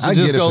girls to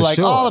just go like,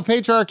 oh, the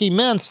patriarchy,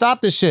 man,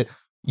 stop this shit.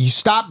 You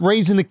stop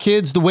raising the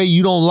kids the way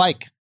you don't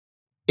like.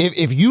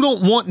 If you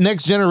don't want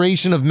next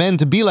generation of men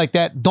to be like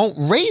that, don't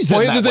raise them.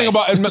 Well, here's the thing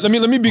about,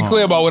 let me be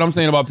clear about what I'm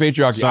saying about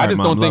patriarchy. Sorry, I just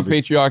don't think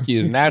patriarchy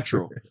is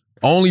natural.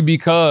 Only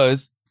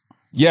because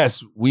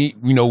yes, we,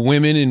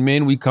 women and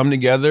men, we come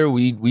together,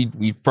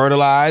 we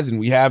fertilize and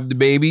we have the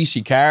baby.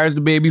 She carries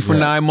the baby for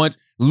 9 months.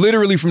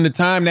 Literally from the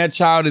time that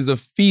child is a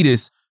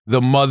fetus,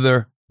 the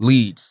mother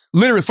leads.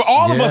 Literally, for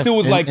all of us, it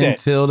was like that.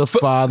 Until the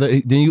father,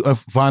 then you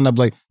find out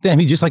like, damn,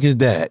 he's just like his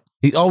dad.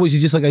 He's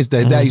just like his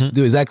dad. Dad used to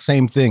do the exact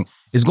same thing.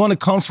 It's going to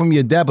come from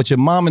your dad, but your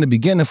mom in the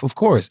beginning, of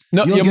course.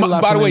 No,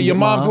 by the way, your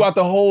mom throughout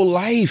the whole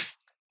life.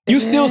 You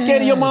still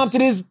scared of your mom to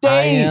this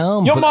day. I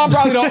am, your mom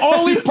probably the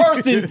only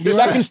person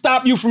that can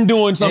stop you from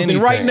doing something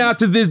right now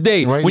to this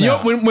day. Right when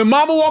now. when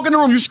mama walk in the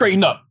room, you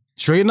straighten up.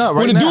 Straighten up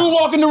right when the now. dude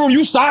walk in the room,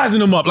 you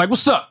sizing him up. Like,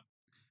 what's up?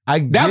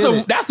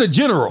 That's a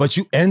general. But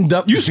you end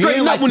up you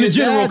straighten like up when the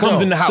general comes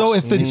though. in the house. So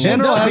if the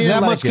general has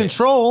that much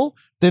control,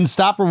 then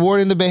stop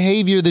rewarding the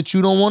behavior that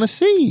you don't want to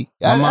see.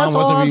 My mom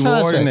wasn't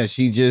rewarding it.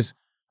 She just,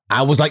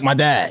 I was like my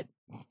dad.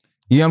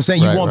 You know what I'm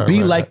saying? You won't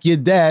be like your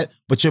dad,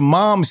 but your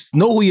mom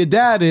know who your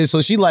dad is.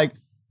 So she like,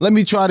 let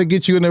me try to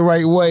get you in the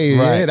right way.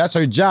 Right. Yeah, that's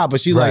her job.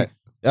 But she like,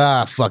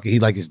 fuck it. He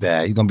like his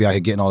dad. He's gonna be out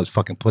here getting all his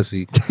fucking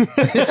pussy.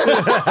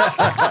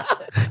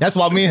 That's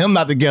why me and him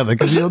not together.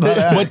 But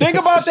think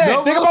about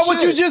that. Think about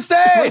what you just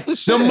said.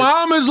 The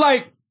mom is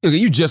like,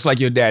 you just like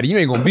your daddy. You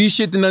ain't gonna be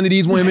shit to none of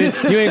these women.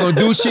 You ain't gonna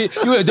do shit.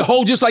 You the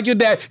whole just like your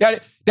dad.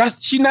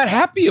 She's not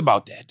happy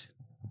about that.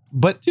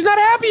 But she's not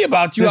happy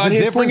about you out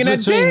here flinging that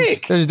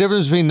dick. There's a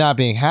difference between not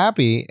being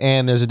happy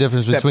and there's a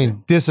difference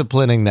between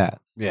disciplining that.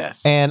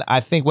 Yes. And I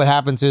think what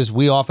happens is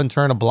we often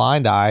turn a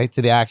blind eye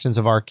to the actions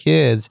of our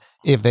kids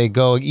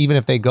even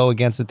if they go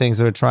against the things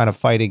that they're trying to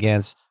fight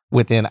against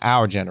within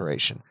our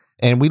generation.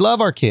 And we love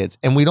our kids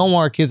and we don't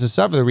want our kids to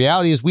suffer. The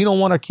reality is we don't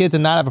want our kid to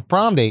not have a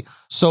prom date.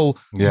 So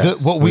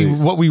what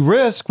we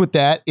risk with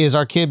that is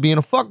our kid being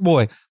a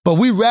fuckboy. But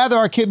we'd rather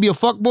our kid be a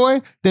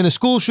fuckboy than a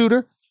school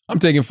shooter. I'm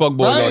taking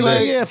fuckboy all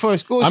day. Yeah, for a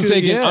school I'm shooter,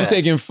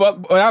 taking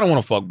fuck. I don't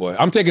want a fuckboy.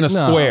 I'm taking a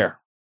square.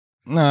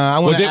 Nah, I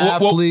want an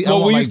athlete.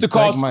 What we used to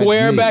call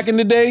square back in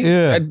the day.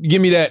 Yeah,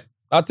 give me that.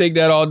 I'll take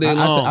that all day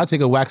long. I'll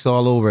take a wax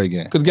all over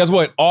again. Because guess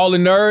what? All the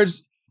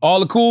nerds. All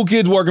the cool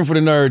kids working for the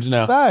nerds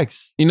now.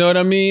 Facts. You know what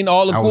I mean?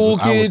 All the cool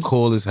kids. I was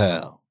cool as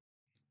hell.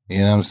 You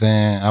know what I'm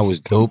saying? I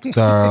was dope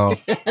thorough.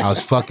 I was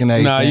fucking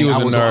everything. Nah, you was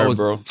a nerd,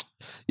 bro.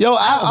 Yo,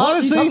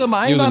 honestly,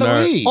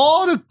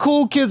 all the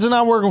cool kids are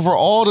not working for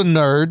all the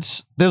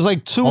nerds. There's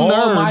like two nerds.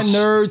 All my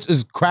nerds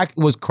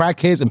was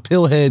crackheads and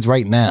pillheads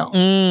right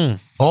now.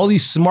 All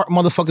these smart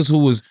motherfuckers who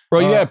was...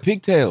 Bro, you had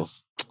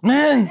pigtails.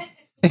 Man...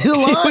 You're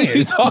lying. What are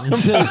you talking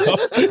about?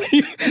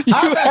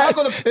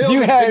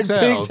 you had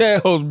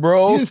pigtails,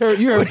 bro.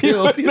 You heard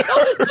pills.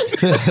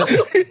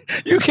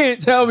 You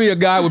can't tell me a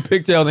guy with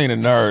pigtails ain't a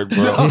nerd,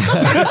 bro.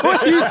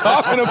 What are you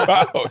talking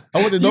about?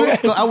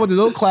 I went to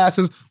those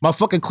classes. My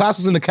fucking class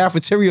was in the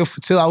cafeteria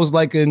till I was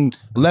like in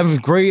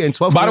 11th grade and 12th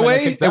grade. By the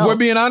way, if we're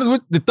being honest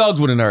with the thugs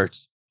were the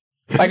nerds.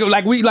 Like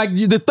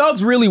the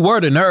thugs really were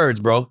the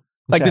nerds, bro.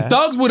 Like the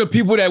thugs were the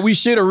people that we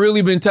should have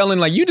really been telling,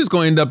 like, you just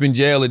gonna end up in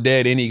jail or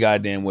dead any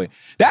goddamn way.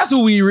 That's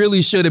who we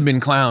really should have been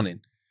clowning.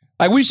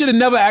 Like, we should have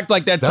never acted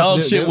like that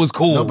thug shit was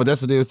cool. No, but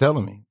that's what they was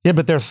telling me. Yeah,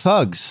 but they're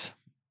thugs.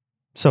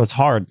 So it's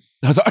hard.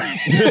 They're gonna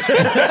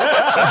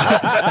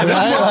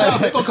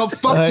come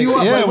fuck you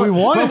up. Yeah, we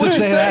wanted to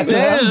say that to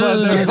them,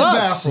 but they're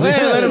thugs.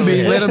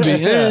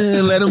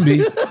 Let them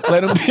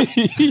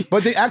be.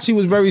 But they actually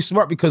was very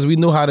smart because we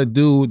knew how to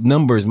do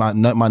numbers. My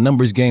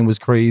numbers game was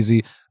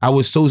crazy. I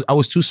was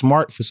too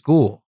smart for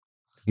school.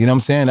 You know what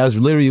I'm saying? That's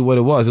literally what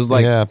it was. It was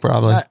like, yeah,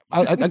 probably.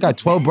 I got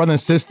 12 brothers and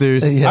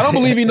sisters. I don't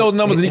believe he knows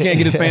numbers and he can't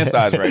get his pant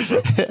size right,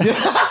 bro.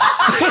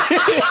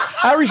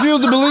 I refuse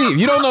to believe.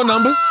 You don't know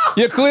numbers.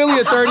 You're clearly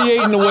a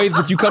 38 in the waist,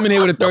 but you come in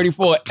here with a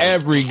 34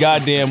 every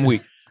goddamn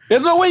week.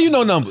 There's no way you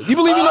know numbers. You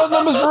believe you know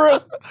numbers for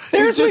real?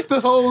 Seriously? It's just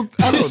the whole,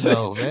 I don't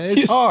know, man.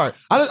 It's hard.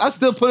 I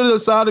still put it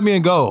aside of me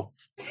and go.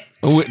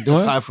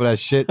 No time for that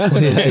shit. Put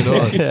that shit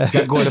on.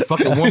 Got to go in the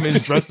fucking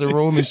woman's dressing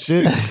room and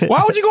shit.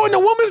 Why would you go in the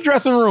woman's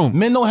dressing room?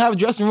 Men don't have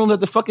dressing rooms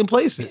at the fucking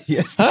places.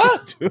 Yes, they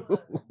do.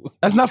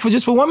 That's not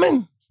just for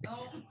women.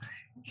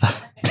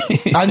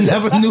 I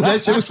never knew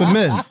that shit was for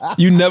men.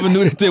 You never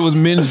knew that there was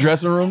men's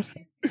dressing rooms?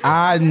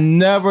 I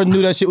never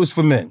knew that shit was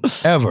for men.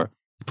 Ever.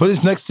 Put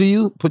this next to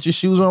you, put your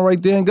shoes on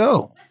right there and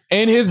go.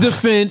 In his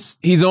defense,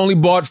 he's only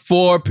bought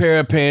 4 pair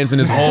of pants in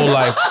his whole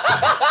life.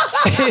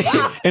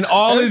 In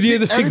all his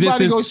years of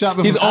existence,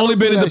 he's only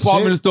been in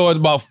department stores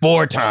about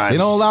 4 times. They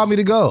don't allow me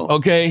to go.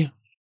 Okay.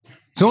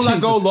 As soon as I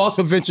go, loss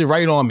prevention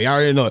right on me. I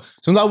already know it. As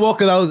soon as I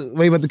walk in, I was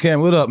wave at the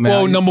camera. What up, man?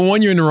 Well, number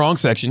 1, you're in the wrong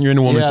section. You're in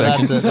the woman's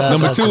section.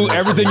 Number 2,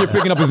 everything you're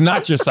picking up is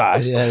not your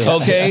size.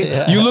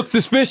 Okay? You look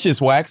suspicious,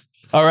 Wax.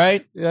 All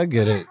right? Yeah, I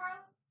get it.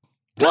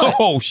 What?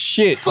 Oh,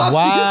 shit. Wow.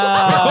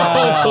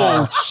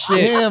 Oh,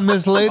 shit. Damn,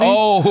 Miss Lady.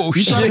 Oh,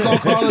 You trying to go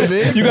call us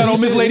in? You got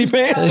on Miss Lady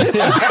pants? You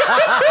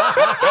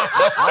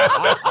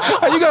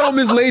got on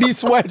Miss Lady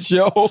sweats,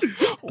 yo.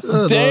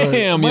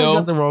 Damn, yo. I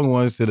got the wrong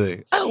ones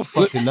today. I don't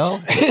fucking know.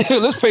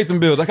 Let's pay some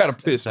bills. I got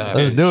to piss.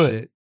 Let's do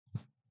it.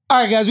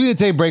 All right, guys, we're going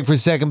to take a break for a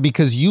second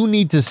because you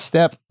need to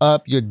step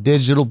up your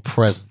digital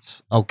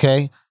presence,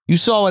 okay? You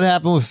saw what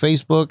happened with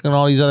Facebook and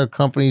all these other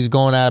companies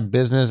going out of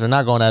business, or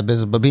not going out of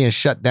business, but being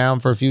shut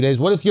down for a few days.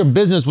 What if your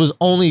business was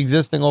only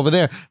existing over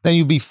there? Then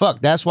you'd be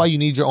fucked. That's why you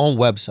need your own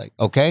website,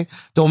 okay?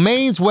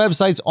 Domains,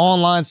 websites,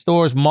 online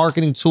stores,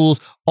 marketing tools,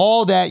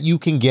 all that you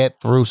can get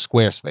through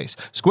Squarespace.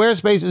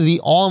 Squarespace is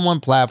the all-in-one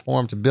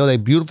platform to build a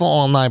beautiful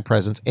online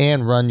presence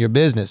and run your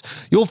business.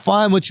 You'll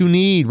find what you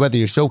need, whether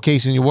you're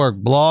showcasing your work,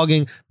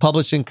 blogging,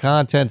 publishing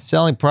content,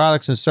 selling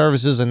products and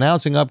services,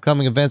 announcing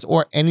upcoming events,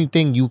 or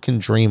anything you can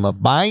dream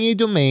of. Buying a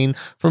domain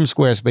from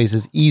Squarespace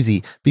is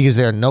easy because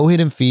there are no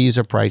hidden fees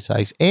or price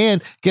hikes,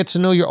 and get to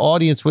know your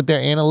audience with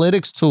their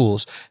analytics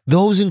tools.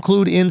 Those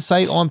include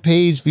insight on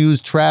page views,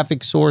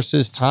 traffic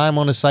sources, time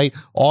on the site,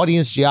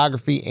 audience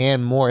geography,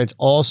 and more. It's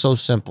all so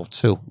simple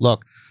too.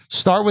 Look,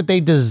 start with a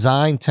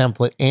design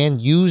template and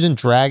use and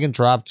drag and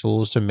drop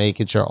tools to make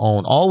it your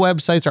own. All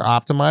websites are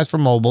optimized for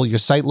mobile. Your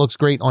site looks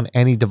great on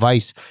any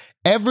device.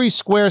 Every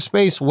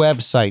Squarespace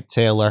website,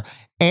 Taylor,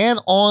 and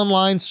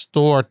online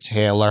store,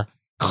 Taylor,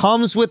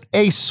 comes with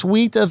a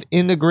suite of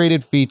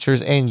integrated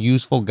features and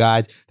useful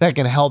guides that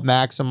can help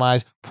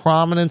maximize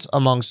prominence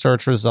among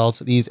search results.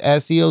 These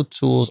SEO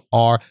tools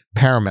are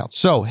paramount.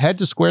 So head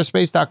to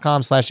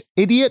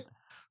squarespace.com/idiot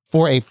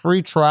for a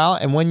free trial.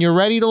 And when you're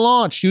ready to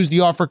launch, use the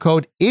offer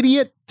code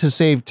IDIOT to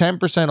save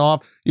 10%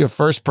 off your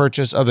first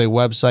purchase of a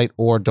website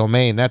or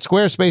domain. That's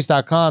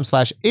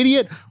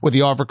squarespace.com/idiot with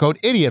the offer code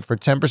IDIOT for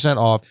 10%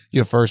 off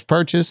your first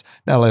purchase.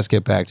 Now let's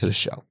get back to the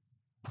show.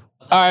 All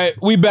right,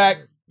 we back.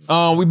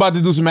 We about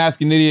to do some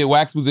Ask an Idiot.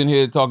 Wax was in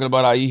here talking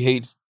about how he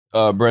hates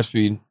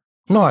breastfeeding.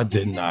 No, I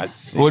did not.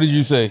 What did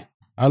you say?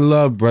 I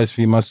love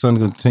breastfeeding. My son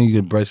continue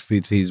to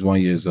breastfeed till he's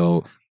 1 year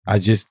old. I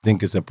just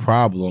think it's a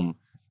problem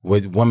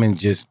with women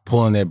just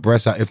pulling their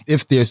breasts out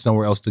if there's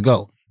somewhere else to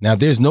go. Now, if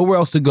there's nowhere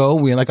else to go,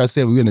 like I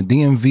said, we're in a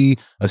DMV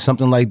or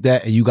something like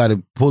that, and you got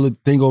to pull the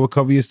thing over,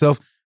 cover yourself,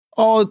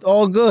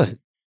 all good.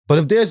 But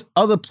if there's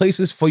other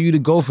places for you to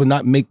go for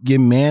not make your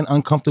man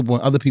uncomfortable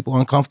and other people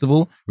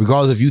uncomfortable,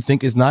 regardless if you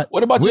think it's not.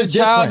 What about your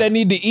child that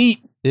need to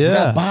eat? Yeah. We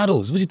got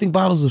bottles. What do you think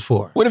bottles is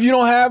for? What if you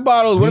don't have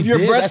bottles? What if you're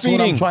breastfeeding? That's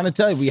what I'm trying to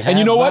tell you. We have and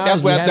you know what?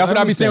 bottles, That's what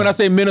I be saying when I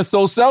say men are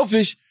so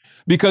selfish.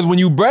 Because when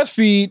you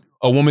breastfeed,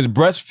 a woman's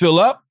breasts fill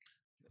up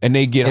and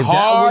they get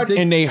hard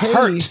and they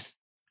hurt.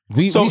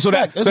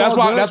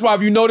 That's why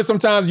if you notice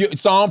sometimes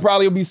Psalm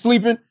probably will be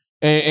sleeping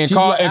and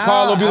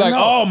Carl will be like,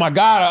 oh my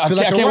God,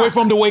 I can't wait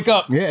for him to wake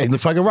up. Yeah,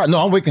 it's like a rock.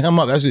 No, I'm waking him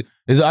up. I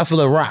feel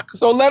a rock.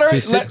 So let her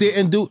sit there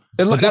and do.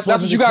 That's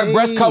what you got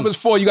breast covers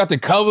for. You got the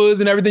covers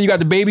and everything. You got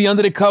the baby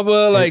under the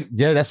cover.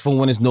 Yeah, that's for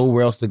when there's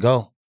nowhere else to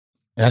go.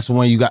 That's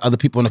when you got other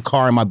people in the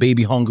car and my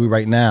baby hungry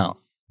right now.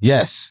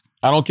 Yes.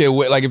 I don't care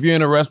what, like if you're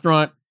in a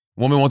restaurant,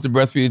 woman wants to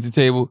breastfeed at the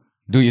table,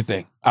 do your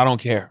thing. I don't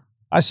care.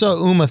 I saw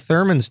Uma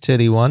Thurman's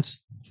titty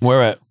once.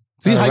 Where at?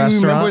 See how you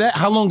remember that?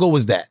 How long ago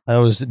was that? That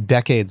was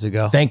decades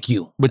ago. Thank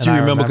you. But you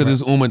remember because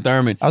it's Uma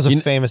Thurman. I was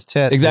a famous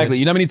tit. Exactly. Dude.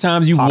 You know how many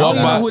times you walk by? I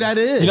don't know who that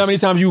is. You know how many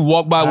times you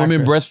walk by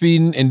women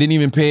breastfeeding and didn't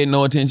even pay it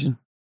no attention?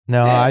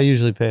 No, I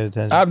usually paid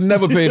attention. I've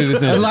never paid it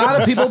attention. A lot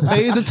of people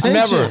pays attention.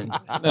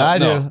 Never. I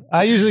do.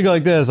 I usually go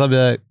like this. I'll be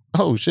like,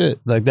 oh shit,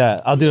 like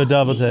that. I'll do a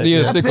double take.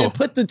 Yeah,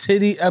 put the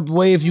titty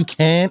away if you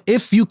can.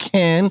 If you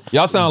can.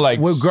 Y'all sound like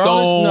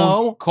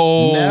stone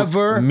cold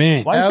never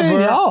men. Why you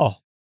say y'all?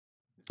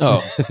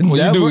 Oh,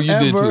 well, you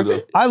did too,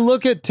 though. I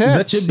look at tits.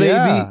 Let your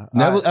baby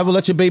never ever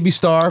let your baby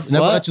starve.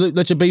 Never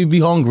let your baby be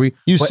hungry.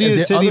 You see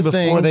the titty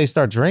before they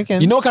start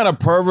drinking. You know what kind of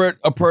pervert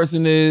a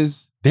person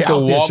is to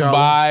walk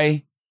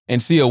by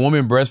and see a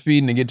woman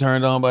breastfeeding and get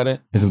turned on by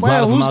that?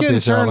 Well, who's getting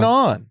turned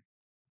on?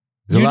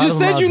 You just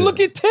said you look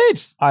at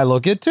tits. I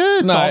look at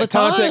tits all the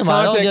time.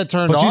 I don't get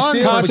turned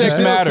on. Context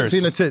matters.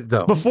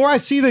 Before I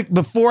see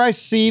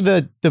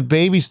the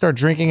baby start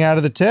drinking out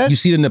of the tit, you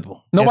see the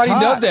nipple. Nobody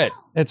does that.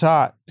 It's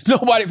hot.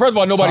 Nobody. First of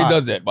all, nobody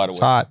does that. By the way,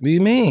 it's hot. What do you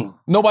mean?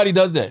 Nobody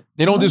does that.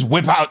 They don't just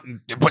whip out and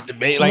put the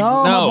baby. Like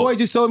no, my boy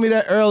just told me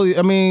that earlier.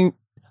 I mean,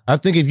 I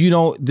think if you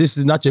don't, this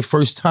is not your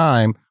first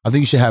time. I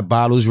think you should have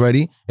bottles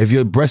ready. If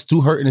your breast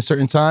too hurt in a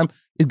certain time,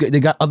 they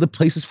got other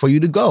places for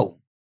you to go.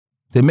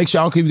 They make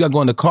sure, I don't care if you got to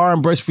go in the car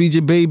and breastfeed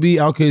your baby.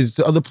 I don't care if it's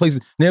other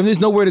places. Now, if there's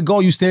nowhere to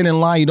go, you stand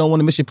in line, you don't want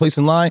to miss your place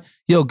in line,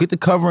 yo, get the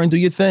cover and do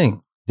your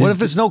thing. What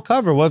if it's no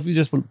cover? What if you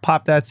just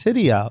pop that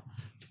titty out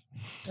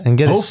and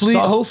get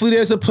hopefully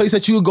there's a place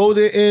that you would go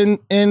there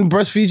and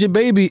breastfeed your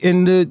baby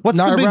in the. What's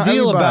the big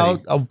deal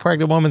about a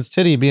pregnant woman's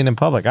titty being in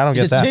public? I don't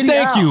get that.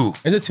 Thank you.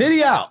 There's a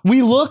titty out.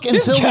 We look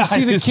until we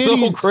see the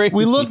kid. So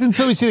we look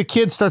until we see the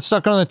kid start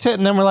sucking on the tit,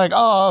 and then we're like,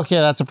 oh, okay,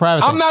 that's a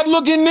private thing. I'm not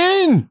looking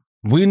in.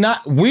 We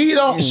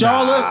don't,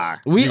 Charlotte.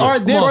 We are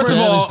different.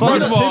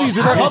 First of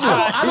all,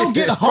 I don't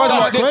get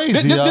hard.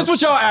 This is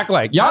what y'all act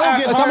like. Y'all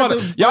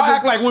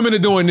act like women are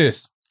doing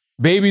this.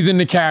 Baby's in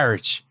the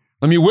carriage.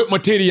 Let me whip my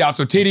titty out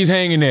so titty's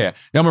hanging there.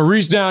 Then I'm going to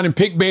reach down and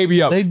pick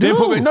baby up. They do.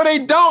 No, they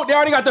don't. They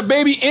already got the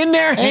baby in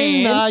their hand.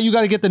 Hey, nah, you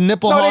got to get the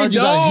nipple hard. You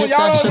got to hit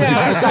that shit.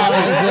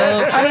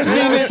 I done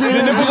seen it.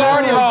 The nipple's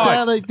already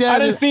hard.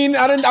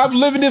 I'm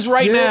living this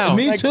right now.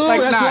 Me too.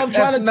 That's what I'm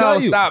trying to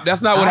tell you. Stop.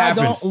 That's not what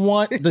happens. I don't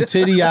want the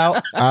titty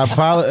out.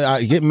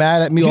 I get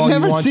mad at me all you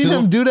want to. You never seen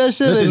them do that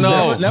shit? Listen,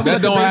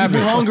 that don't happen.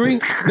 Be hungry.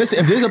 Listen,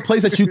 if there's a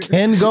place that you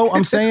can go,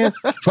 I'm saying,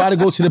 try to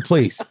go to the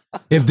place.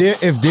 If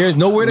there's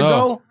nowhere to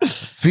go,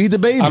 feed the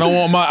baby. I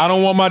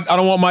don't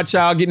want my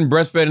child getting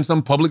breastfed in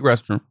some public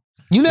restroom.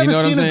 You never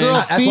seen a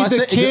girl feed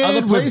the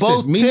kid with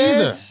both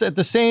tits at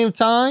the same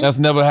time? That's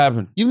never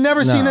happened. You've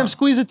never seen them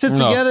squeeze the tits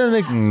together?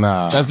 And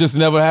that's just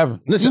never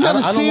happened. Listen, you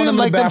never seen them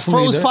like them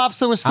froze pops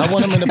that were stuck. I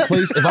want them in a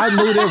place. If I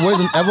knew there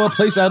wasn't ever a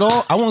place at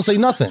all, I won't say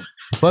nothing.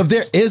 But if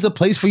there is a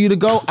place for you to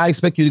go, I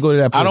expect you to go to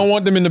that place. I don't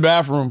want them in the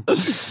bathroom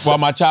while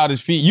my child is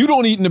feeding. You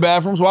don't eat in the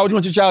bathroom, so why would you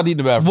want your child to eat in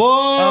the bathroom?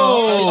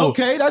 Whoa!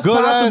 Okay, that's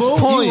good possible.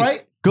 Point. You're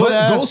right.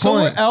 Go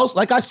somewhere else.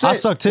 Like I said, I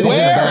suck titties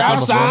where? In the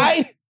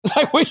Outside?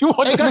 Like where you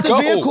want to go? Got the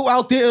vehicle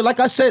out there. Like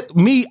I said,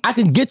 I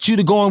can get you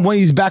to go in one of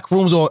these back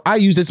rooms, or I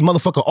use this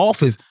motherfucker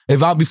office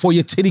before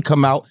your titty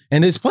come out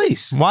in this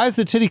place. Why is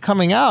the titty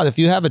coming out? If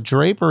you have a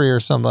drapery or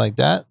something like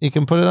that, you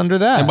can put it under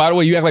that. And by the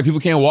way, you act like people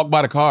can't walk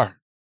by the car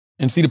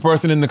and see the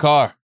person in the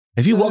car.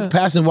 If you walk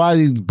past and while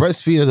you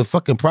breastfeed is a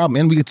fucking problem,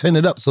 and we can tint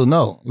it up, so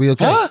no, we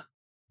okay. Huh?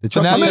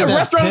 I'm in a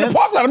restaurant in the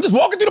parking lot. I'm just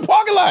walking through the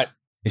parking lot.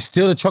 It's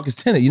still the truck is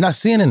tinted. You're not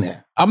seeing in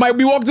there. I might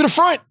be walking to the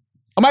front.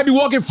 I might be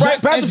walking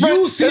past the If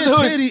you see a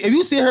titty, if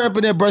you see her up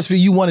in that breastfeed,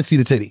 you want to see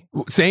the titty.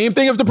 Same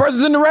thing if the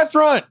person's in the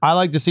restaurant. I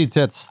like to see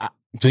tits.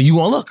 So you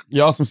want to look.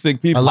 Y'all some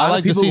sick people. A lot I like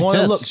of to people see want to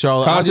tits. look,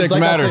 Charlotte. Context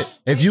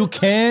matters. If you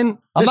can.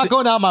 I'm listen, not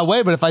going out my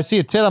way, but if I see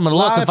a tit, I'm going to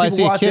look. lot If of I see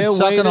people a out kid there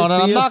sucking waiting on it,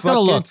 to I'm see a not going to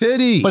fucking look.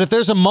 titty. But if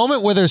there's a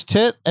moment where there's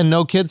tit and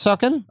no kid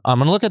sucking, I'm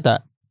going to look at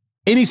that.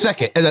 Any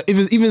second, if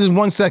it's even in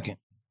 1 second,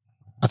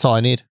 That's all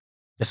I need.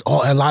 that's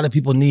all a lot of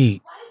people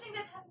need. Why do you think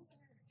that's happening?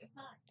 It's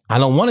not. I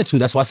don't want it to.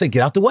 That's why I say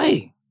get out the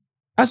way.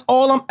 That's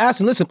all I'm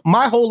asking. Listen,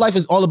 my whole life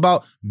is all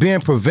about being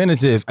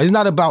preventative. It's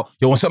not about,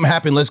 yo, when something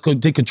happened, let's go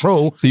take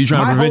control. So you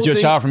trying to My prevent whole your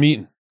thing- child from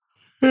eating?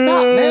 Nah, man,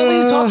 what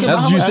are you talking That's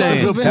about? what you How much- saying.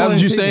 a good That's what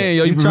point. you saying,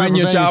 yo. You You trying to prevent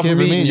your prevent child your from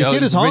kid from eating, eating. yo. Your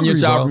kid is You prevent hungry, your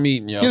child bro. from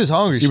eating, yo. Kid is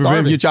hungry, You prevent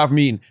starving. your child from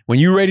eating. When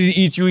you ready to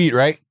eat, you eat,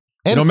 right?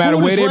 And No matter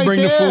food where is they right bring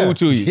the there. food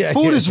to you. Yeah,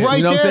 Food is right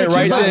You know what I'm there. saying?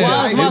 Right Kids like, there.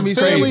 why is Y'all my hear me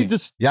family say-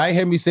 just... Y'all ain't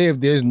hear me say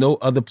if there's no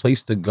other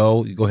place to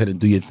go, you go ahead and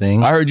do your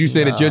thing. I heard you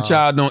say that your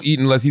child don't eat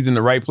unless he's in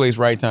the right place,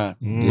 right time,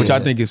 which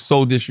I think is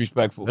so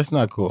disrespectful. That's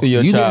not cool. To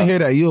your You child. didn't hear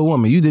that. You're a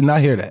woman. You did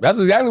not hear that. That's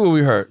exactly what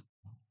we heard.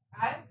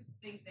 I just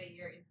think that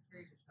you're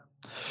insecure.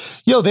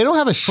 Yo, they don't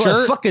have a For a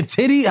shirt. fucking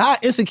titty,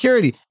 hot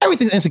insecurity.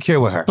 Everything's insecure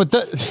with her. But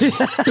the...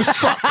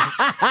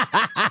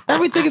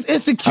 Everything is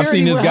insecurity I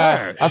seen this with guy.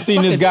 her. I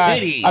seen this Fucking guy.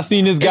 titty. I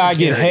seen this guy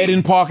get Insecurity. head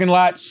in parking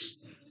lots.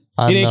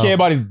 He didn't care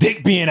about his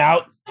dick being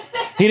out.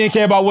 He didn't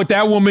care about what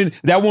that woman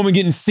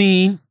getting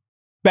seen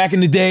back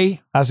in the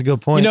day. That's a good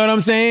point. You know what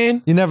I'm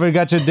saying? You never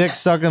got your dick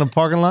sucked in a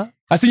parking lot?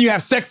 I seen you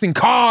have sex in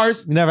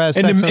cars. You never had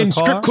in sex the, in a in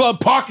car? strip club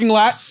parking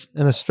lots.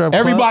 In a strip club?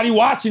 Everybody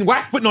watching.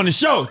 Wax putting on the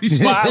show. He's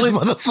smiling.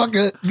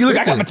 Motherfucker. You look,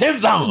 I got my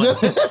Timbs on.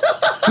 Look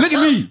at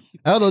me.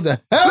 I don't know what the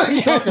hell are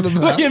you talking about.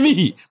 Look at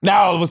me.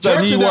 Now all of a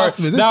sudden Church he worried.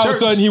 announcements. It's Now all of a church.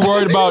 sudden he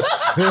worried about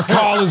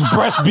Carla's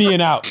breast being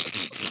out.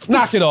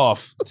 Knock it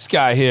off. This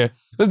guy here.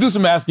 Let's do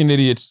some Asking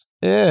Idiots.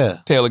 Yeah.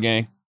 Taylor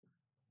gang.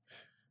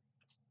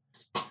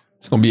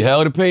 It's gonna be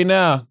hell to pay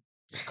now.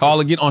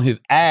 Carla get on his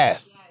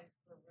ass.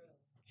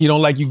 He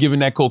don't like you giving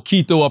that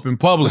coquito up in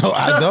public. No,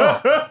 I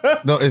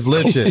don't. No, it's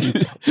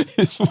legit.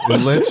 It's It's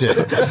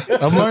legit.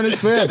 I'm learning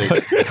Spanish.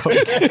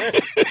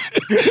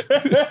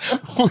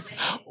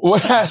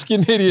 What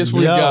Asking Idiots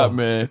we Yo. got,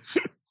 man?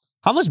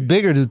 How much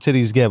bigger do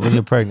titties get when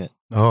you're pregnant?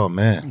 Oh,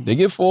 man. They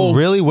get full.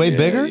 Really? Way Yeah,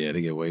 bigger? Yeah,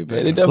 they get way Yeah,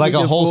 bigger. they definitely Like a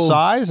get whole full.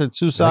 size or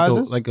two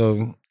sizes? like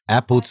a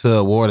apple to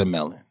a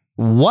watermelon.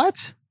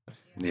 What?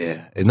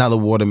 Yeah, it's not a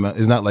watermelon.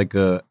 It's not like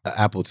a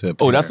apple to a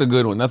pear. Oh, that's a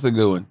good one. That's a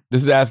good one.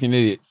 This is Asking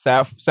Idiot.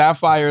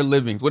 Sapphire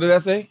Livings. What did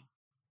that say?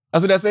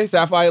 That's what that say?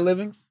 Sapphire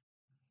Livings?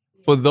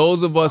 For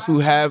those of us who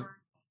have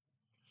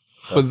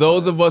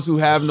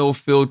no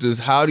filters,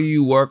 how do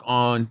you work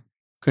on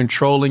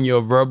controlling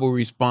your verbal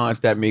response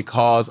that may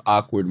cause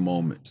awkward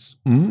moments?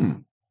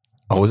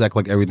 Always act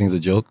like everything's a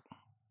joke.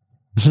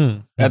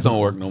 That don't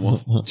work no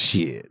more.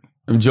 Shit.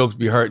 Them jokes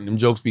be hurting. Them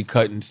jokes be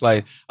cutting. It's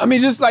like, I mean,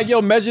 just like,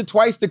 yo, measure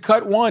twice to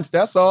cut once.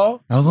 That's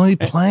all. I was only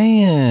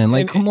playing.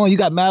 Like, come on, you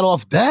got mad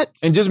off that?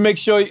 And just make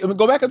sure,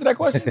 go back up to that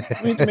question.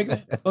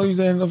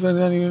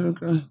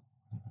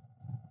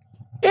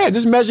 Yeah,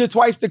 just measure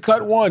twice to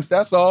cut once.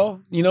 That's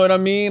all. You know what I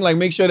mean? Like,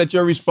 make sure that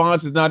your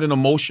response is not an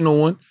emotional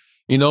one.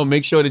 You know,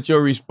 make sure that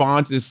your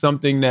response is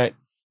something that,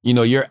 you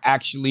know, you're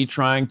actually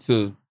trying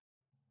to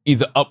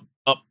either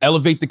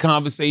elevate the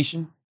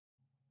conversation.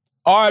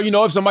 Or, you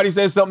know, if somebody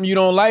says something you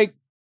don't like,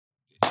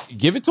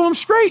 give it to them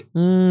straight.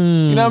 You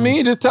know what I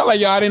mean? Just tell like,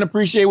 yo, I didn't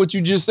appreciate what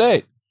you just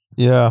said.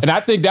 Yeah. And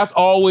I think that's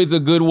always a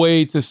good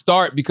way to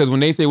start because when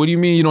they say, what do you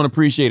mean you don't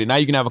appreciate it? Now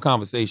you can have a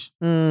conversation.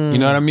 You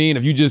know what I mean?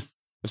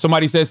 If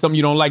somebody says something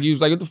you don't like, you was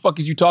like, what the fuck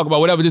did you talk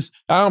about? Whatever, just,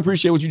 I don't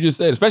appreciate what you just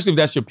said, especially if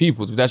that's your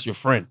people's, if that's your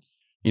friend.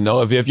 You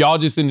know, if y'all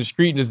just in the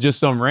street and it's just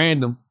some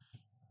random,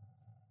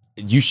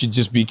 you should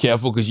just be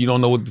careful because you don't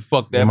know what the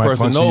fuck that might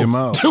person punch you knows. in your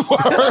mouth.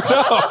 Word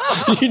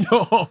up. You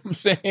know what I'm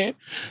saying?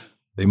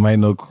 They might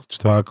know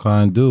what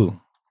I do.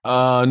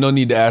 No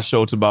need to ask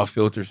Schultz about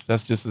filters.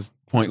 That's just a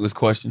pointless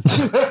question.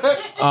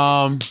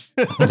 I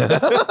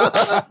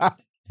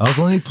was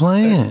only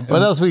playing.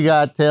 What else we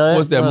got, Taylor?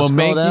 What's that, Wanna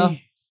scroll down?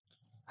 Momenki?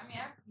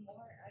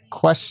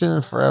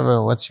 Question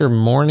forever. What's your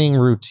morning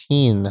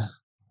routine?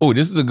 Oh,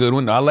 this is a good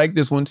one. I like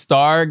this one.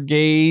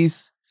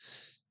 Stargaze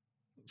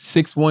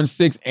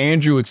 616.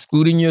 Andrew,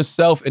 excluding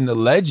yourself and the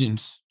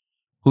legends,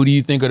 who do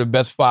you think are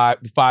the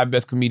five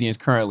best comedians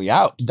currently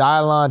out?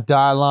 Dylon, and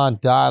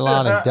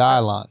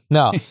Dylon.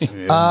 No.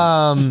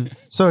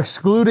 So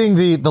excluding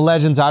the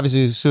legends,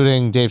 obviously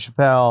excluding Dave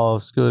Chappelle,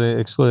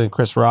 excluding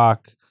Chris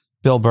Rock,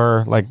 Bill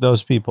Burr, like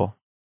those people.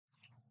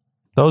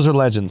 Those are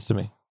legends to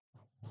me.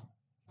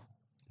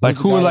 Like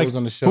Who's the guy that was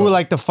on the show? who are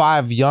like the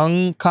 5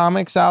 young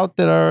comics out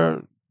that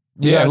are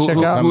check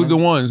out? Who's the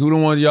ones? Who the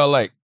ones y'all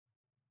like?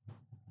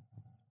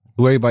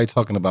 Who everybody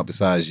talking about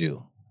besides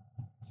you?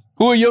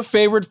 Who are your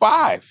favorite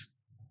 5?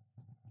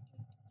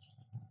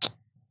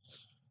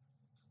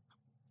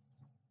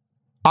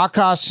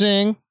 Akash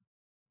Singh,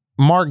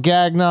 Mark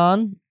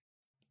Gagnon,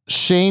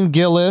 Shane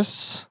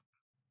Gillis.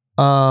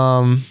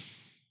 I'm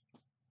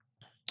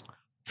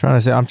trying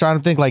to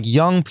think like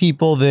young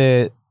people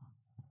that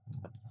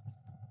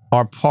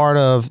are part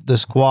of the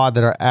squad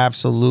that are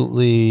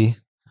absolutely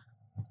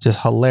just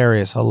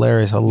hilarious. You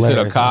said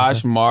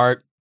Akash,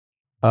 Mark,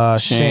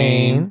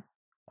 Shane.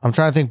 I'm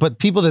trying to think, but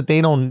people that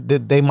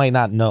they might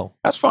not know.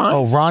 That's fine.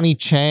 Oh, Ronnie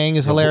Chang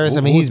is hilarious.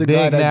 I mean, he's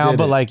big now,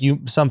 but like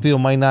some people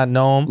might not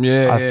know him.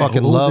 Yeah, I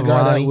fucking love the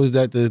guy Ronnie. Was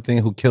that the thing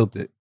who killed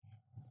it?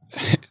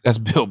 That's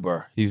Bill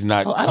Burr. He's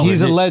not.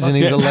 He's a legend.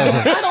 He's a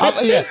legend.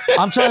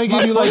 I'm trying to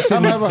give you like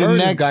time I ever heard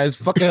this guy is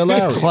fucking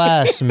hilarious.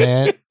 Class,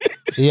 man.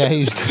 Yeah,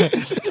 he's great.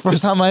 It's the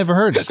first time I ever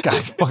heard this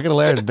guy's fuking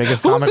hilarious.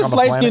 Biggest Who's comic this on the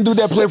light planet. skinned dude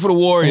that played for the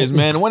Warriors,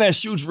 man? The one that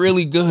shoots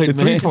really good,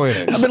 man.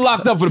 Three-pointers. I've been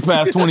locked up for the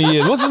past 20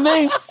 years. What's his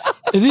name?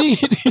 Is he?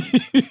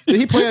 Did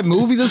he play at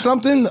movies or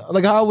something?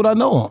 Like, how would I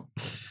know him?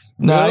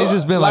 No, he's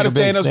just been a lot like of a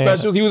big stand-up stand-up.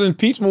 specials. He was in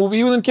Pete's movie.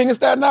 He was in King of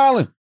Staten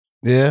Island.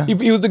 Yeah.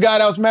 He was the guy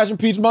that was smashing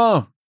Pete's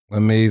mom.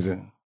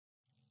 Amazing.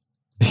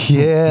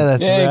 Yeah,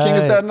 that's Yeah, right. King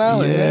of Staten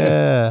Island.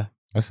 Yeah.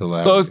 That's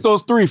hilarious. So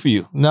it's 3 for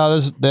you. No,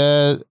 there's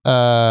wait.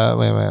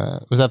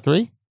 Was that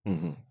 3?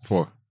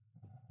 4.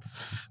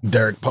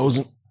 Derek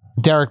Posen.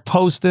 Derek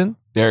Poston.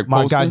 My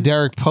guy Poston?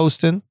 Derek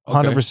Poston,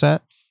 100%.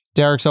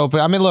 Derek's open.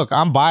 I mean, look,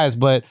 I'm biased,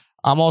 but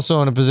I'm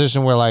also in a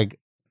position where like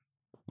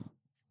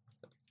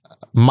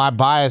my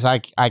bias, I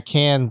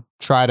can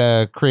try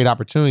to create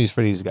opportunities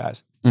for these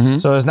guys. Mm-hmm.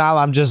 So it's not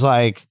I'm just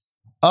like,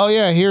 oh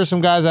yeah, here's some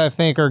guys I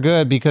think are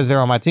good because they're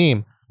on my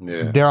team.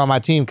 Yeah. They're on my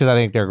team because I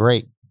think they're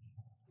great.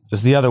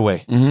 It's the other way.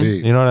 Mm-hmm.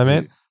 Peace. You know what I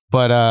mean? Peace.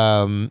 But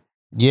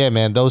yeah,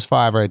 man, those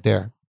 5 right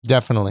there.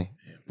 Definitely.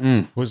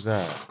 Who's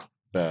that?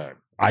 The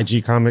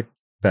IG comic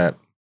that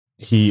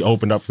he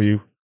opened up for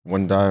you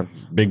one time?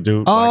 Big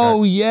dude.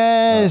 Oh,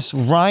 yes.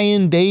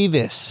 Ryan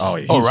Davis. Oh,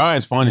 yeah. Oh,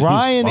 Ryan's funny.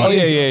 Ryan He's funny.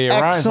 is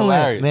Ryan's excellent,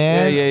 hilarious.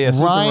 man. Yeah. Salute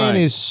to Ryan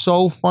is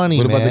so funny,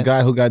 What man. about the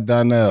guy who got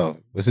Donnell?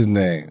 What's his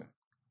name?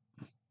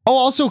 Oh,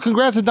 also,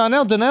 congrats to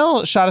Donnell.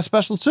 Donnell shot a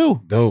special,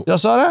 too. Dope. Y'all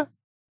saw that?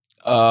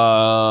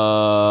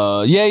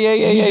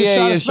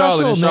 Yeah.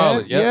 Special,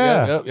 Charlotte.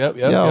 man. Yep.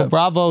 Yo,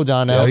 bravo,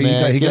 Donnell,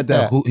 man. He got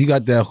that. He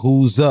got that.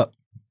 Who's up?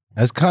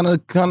 That's kind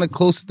of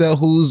close to that.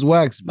 Who's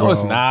wax, bro? No,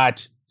 it's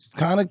not. It's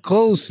kind of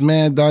close,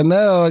 man.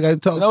 Donnell, I got to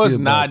talk to you. No, it's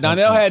about not.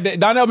 something.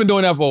 Donnell been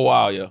doing that for a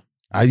while, yo.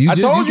 I told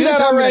you did that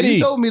tell me already. You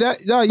told me that.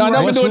 Yeah, you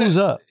Donnell right. been doing Who's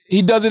it. up?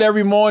 He does it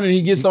every morning.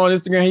 He gets on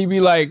Instagram. He be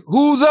like,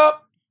 "Who's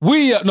up?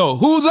 We up. No,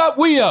 who's up?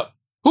 We up.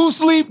 Who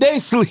sleep? They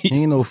sleep."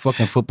 He ain't no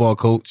fucking football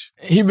coach.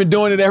 He been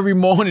doing it every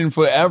morning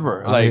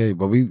forever. Like,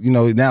 But we,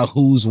 now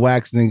Who's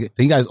Wax, he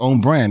got his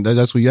own brand.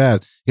 That's what you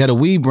have. He got a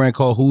weed brand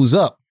called Who's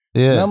Up.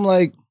 Yeah. And I'm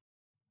like,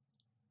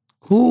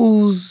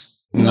 who's?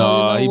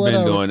 no, he been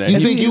whatever. doing that. You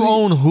think you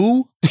own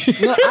who?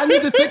 No, I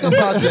need to think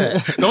about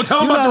that. Don't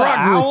tell him about the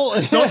rock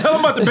group. Don't tell him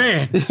about the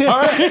band. All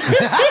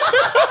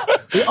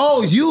right.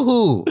 Oh, you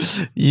who?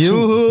 You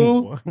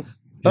who?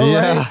 All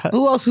Yeah. right.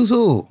 Who else is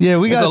who? Yeah,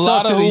 we There's got to a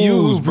talk lot to of the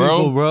who's, U's, bro.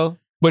 people, bro.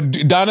 But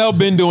Donnell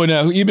been doing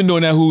that. He been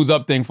doing that Who's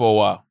Up thing for a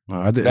while. No,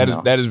 I didn't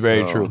know. That is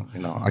very So, true.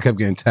 I kept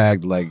getting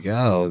tagged like,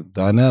 yo,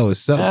 Donnell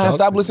is up. Talk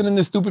Stop to listening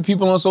to stupid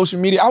people on social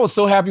media. I was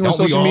so happy when Don't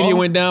we social media all?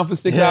 went down for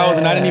 6 hours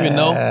and I didn't even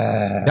know. me.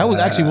 That was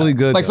actually really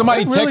good. Like though.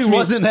 somebody It really texted me.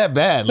 wasn't that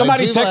bad.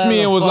 Somebody Like, people texted me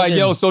had and a was like, fucking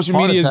 "Yo, social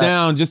heart media is attack.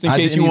 down just in I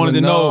case didn't you wanted to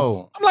even know."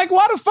 know. I'm like,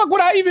 why the fuck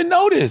would I even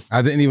know this?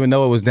 I didn't even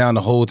know it was down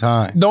the whole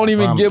time. Don't I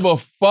even promise. give a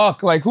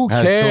fuck. Like, who I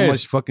had cares? so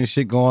much fucking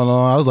shit going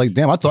on. I was like,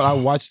 damn, I thought I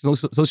watched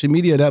social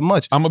media that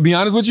much. I'm gonna be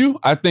honest with you.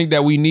 I think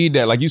that we need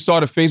that. Like, you saw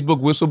the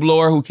Facebook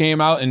whistleblower who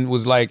came out and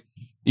was like,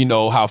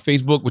 how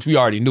Facebook, which we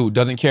already knew,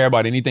 doesn't care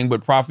about anything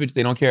but profits.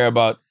 They don't care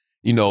about,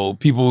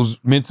 people's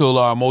mental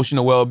or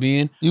emotional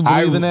well-being. You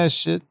believe in that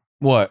shit?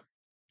 What?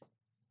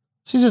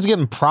 She's just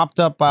getting propped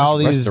up by all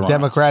these restaurants.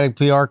 Democratic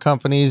PR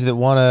companies that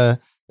want to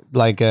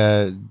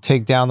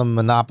take down the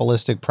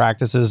monopolistic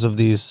practices of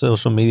these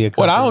social media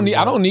What companies.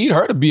 I don't need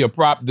her to be a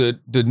prop to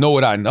know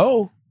what I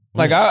know.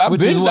 Like I've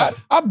Which is been what?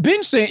 I've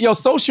been saying,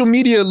 social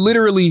media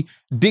literally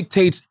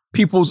dictates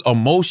people's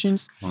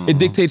emotions. It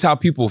dictates how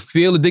people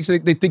feel. It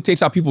dictates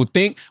how people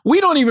think. We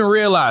don't even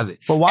realize it.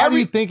 But why do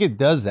you think it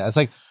does that? It's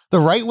like the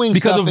right wing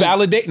Because stuff of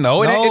validate.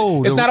 No,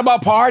 it's not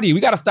about party.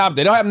 We got to stop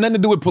that. It don't have nothing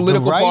to do with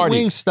political the right party.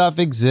 wing stuff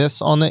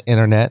exists on the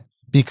internet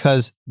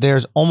because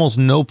there's almost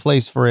no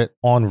place for it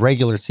on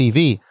regular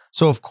TV.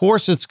 So of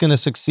course it's going to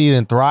succeed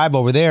and thrive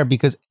over there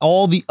because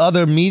all the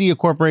other media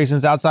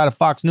corporations outside of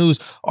Fox News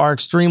are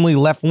extremely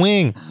left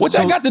wing. What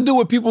that got to do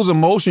with people's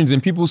emotions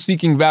and people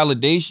seeking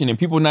validation and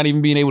people not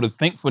even being able to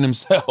think for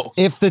themselves?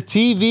 If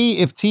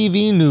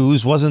TV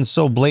news wasn't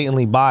so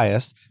blatantly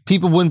biased,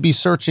 people wouldn't be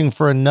searching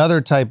for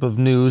another type of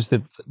news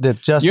that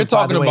justified You're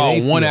talking the way about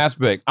they one feel.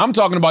 aspect. I'm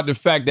talking about the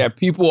fact that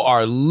people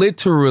are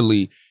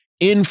literally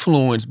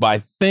influenced by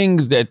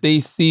things that they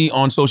see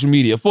on social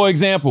media. For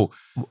example,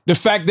 the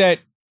fact that,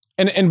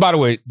 and by the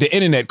way, the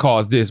internet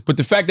caused this, but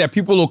the fact that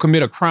people will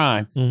commit a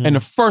crime and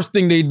the first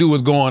thing they do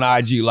is go on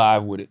IG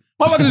Live with it.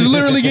 Motherfuckers is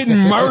literally getting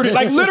murdered.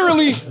 Like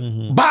literally,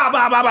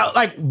 bah.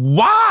 Like,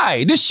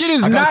 why? This shit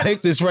is I gotta not,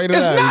 take this right it's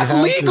now. You not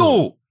have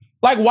legal. to.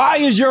 Like, why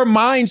is your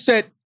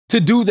mindset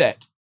to do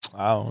that?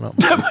 I don't know.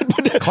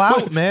 but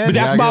Clout, man. But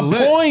that's my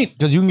point.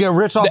 Because you can get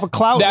rich off of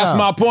clout. That's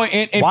now. my point.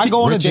 And why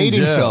go on a rich in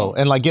dating jail. show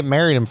and like get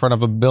married in front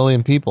of 1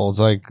 billion people? It's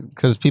like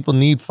because people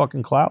need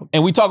fucking clout.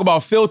 And we talk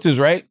about filters,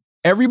 right?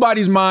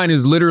 Everybody's mind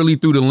is literally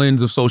through the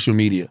lens of social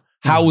media.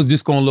 How is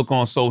this going to look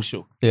on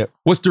social? Yeah.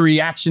 What's the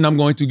reaction I'm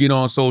going to get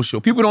on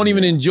social? People don't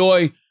even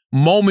enjoy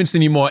moments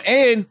anymore.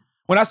 And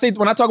when I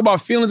talk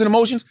about feelings and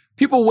emotions,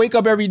 people wake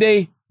up every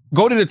day,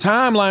 go to the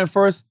timeline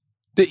first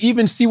to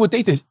even see what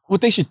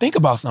they should think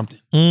about something.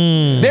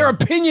 Their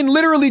opinion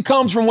literally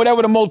comes from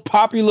whatever the most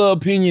popular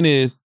opinion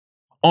is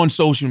on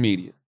social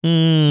media.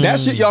 That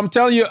shit, yo, I'm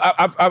telling you,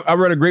 I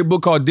read a great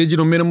book called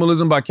Digital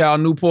Minimalism by Cal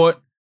Newport.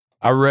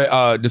 I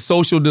read The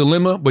Social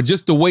Dilemma, but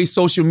just the way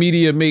social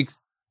media makes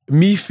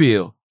me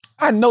feel,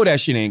 I know that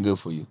shit ain't good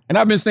for you. And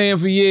I've been saying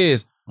for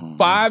years,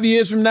 5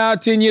 years from now,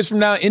 10 years from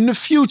now, in the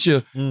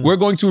future, we're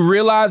going to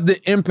realize the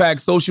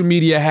impact social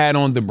media had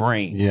on the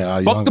brain.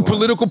 Yeah, fuck the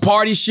political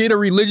party shit or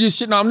religious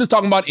shit. No, I'm just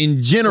talking about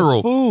in general.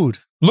 It's food.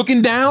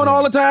 Looking down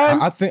all the time.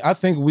 I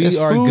think we It's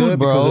are food, good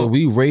bro. because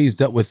we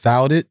raised up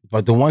without it.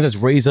 But the ones that's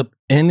raised up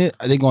in it,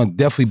 they're going to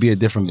definitely be a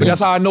different But business.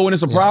 that's how I know when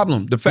it's a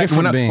problem. The fact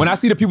Different when I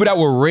see the people that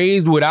were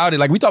raised without it,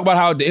 like we talk about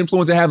how the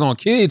influence it has on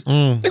kids.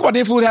 Think about the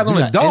influence it has We on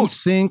got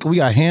adults. NSYNC, we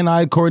got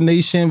hand-eye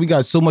coordination. We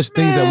got so much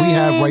things that we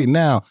have right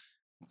now.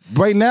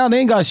 Right now, they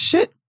ain't got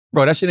shit.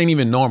 Bro, that shit ain't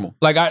even normal.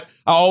 Like I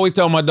always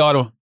tell my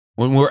daughter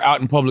when we're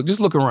out in public, just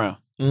look around.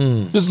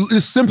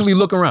 Just simply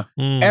look around.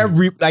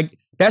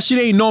 That shit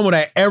ain't normal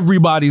that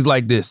everybody's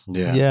like this.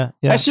 Yeah.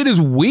 That shit is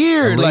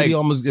weird. A lady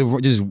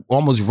Like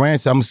almost ran.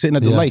 I'm sitting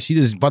at the light. She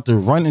just about to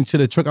run into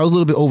the truck. I was a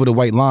little bit over the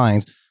white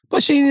lines,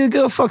 but she didn't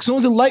give a fuck. As soon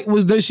as the light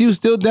was there, she was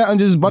still down and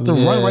just about to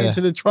run right into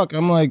the truck.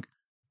 I'm like,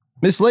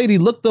 Miss Lady,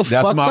 look the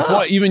fuck that's my up.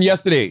 point. Even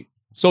yesterday,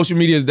 social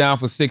media is down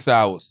for 6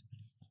 hours.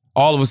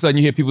 All of a sudden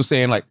you hear people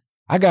saying like,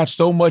 I got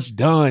so much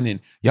done and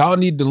y'all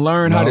need to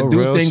learn how to do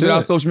real things shit.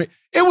 without social media.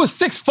 It was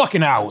 6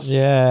 fucking hours.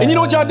 Yeah. And you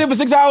know what y'all did for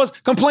 6 hours?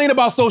 Complain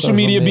about social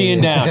media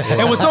being down.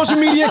 And when social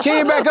media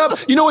came back up,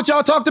 you know what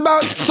y'all talked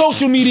about?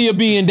 Social media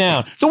being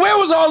down. So where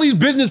was all these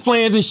business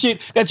plans and shit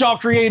that y'all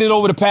created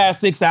over the past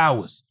 6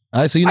 hours?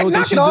 All right, so you know Like, what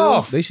knock they it should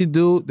off. do?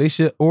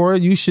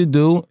 You should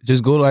do,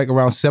 just go like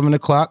around 7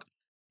 o'clock,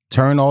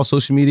 turn all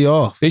social media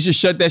off. They should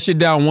shut that shit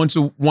down once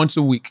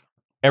a week,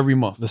 every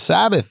month. The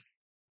Sabbath.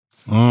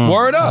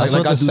 Word up. That's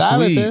what the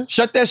Sabbath is.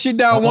 Shut that shit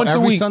down once a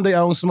Every week. Sunday I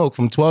don't smoke.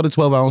 From 12 to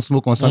 12 I don't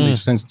smoke on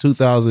Sundays since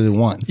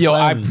 2001. Yo,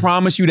 I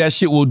promise you that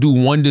shit will do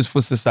wonders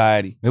for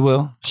society. It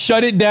will.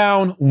 Shut it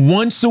down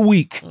once a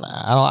week.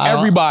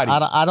 Everybody.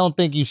 I don't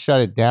think you shut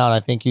it down.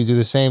 I think you do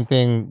the same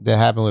thing that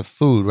happened with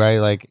food, right?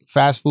 Like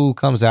fast food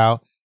comes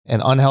out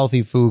and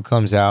unhealthy food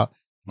comes out.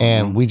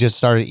 And we just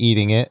started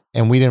eating it,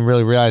 and we didn't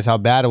really realize how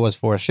bad it was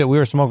for us. Shit, we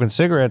were smoking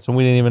cigarettes, and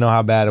we didn't even know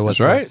how bad it was.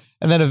 That's right. For us.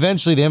 And then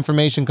eventually, the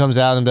information comes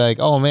out, and be like,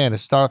 "Oh man,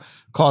 it's start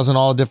causing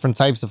all different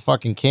types of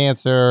fucking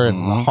cancer,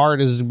 and the heart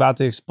is about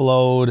to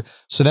explode."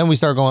 So then we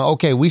start going,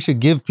 "Okay, we should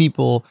give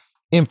people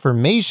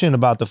information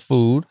about the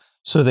food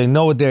so they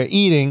know what they're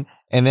eating,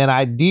 and then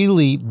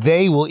ideally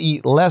they will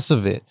eat less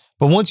of it."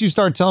 But once you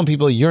start telling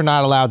people you're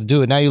not allowed to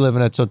do it, now you live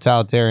in a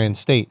totalitarian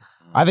state.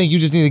 I think you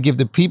just need to give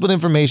the people the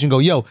information. Go,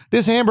 yo,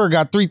 this hamburger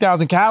got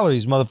 3,000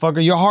 calories,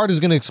 motherfucker. Your heart is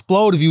going to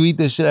explode if you eat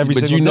this shit every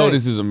single day. But you know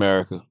this is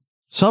America.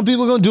 Some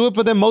people are going to do it,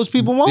 but then most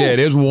people won't. Yeah,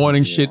 there's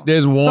warning shit.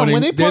 There's warning.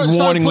 when they There's start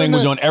warning putting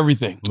language the- on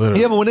everything.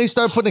 Yeah, but when they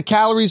start putting the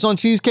calories on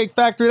Cheesecake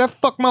Factory, that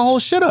fucked my whole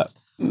shit up.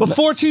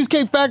 Before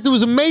Cheesecake Factory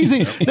was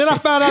amazing. Then I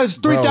found out it's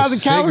 3,000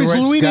 calories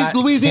cigarettes got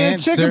Louisiana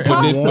cancer chicken and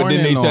pasta. But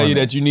then they Warning tell you on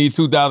that you need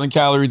 2,000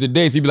 calories a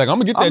day. So you'd be like, I'm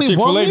going to get I that mean,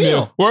 Chick-fil-A one meal.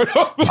 meal. Word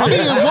up. I'm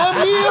eating one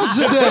meal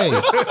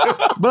today.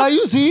 But I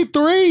used to eat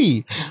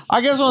 3.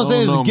 I guess what I'm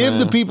saying is know, give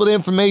the man. people the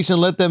information,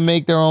 let them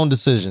make their own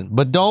decision.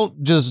 But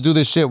don't just do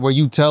this shit where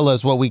you tell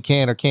us what we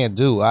can or can't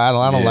do. I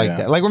don't like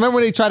that. Like, remember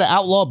when they tried to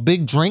outlaw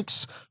big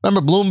drinks?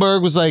 Remember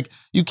Bloomberg was like,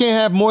 you can't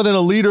have more than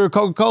a liter of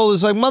Coca-Cola.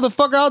 It's like,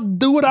 motherfucker, I'll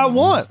do what I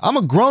want. I'm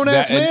a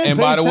grown-ass man. And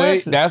pays by the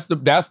way, taxes.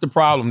 that's the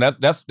problem.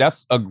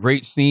 That's a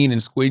great scene in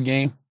Squid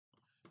Game.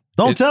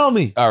 Don't tell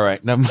me. All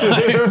right. Never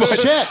mind.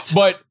 Shit.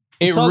 But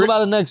it Talk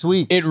about it next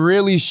week. It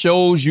really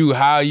shows you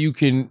how you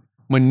can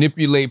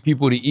manipulate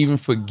people to even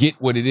forget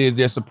what it is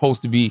they're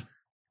supposed to be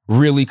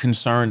really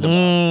concerned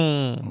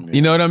about.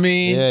 You know what I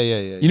mean? Yeah.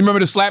 You remember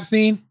the slap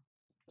scene?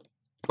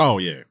 Oh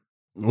yeah.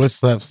 What's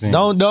slap scene?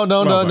 No. I'm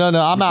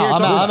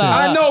out.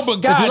 I know, but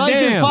If you like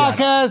this goddamn.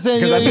 podcast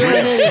and you're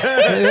an idiot,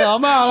 yeah,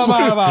 I'm out.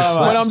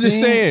 But I'm just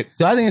saying.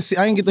 So I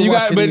didn't get to You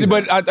watch got, it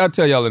but I'll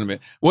tell y'all in a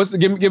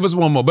minute. Give us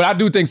one more. But I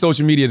do think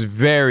social media is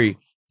very,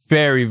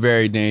 very,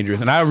 very dangerous,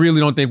 and I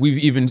really don't think we've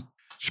even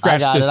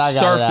scratched the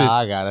surface.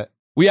 I got it.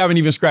 We haven't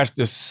even scratched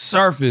the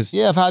surface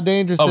Yeah, of how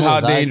dangerous of it how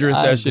is. dangerous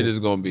I that agree. shit is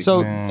going to be. So,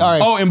 all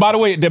right. Oh, and by the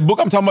way, the book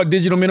I'm talking about,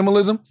 Digital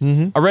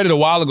Minimalism, I read it a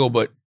while ago,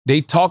 but they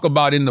talk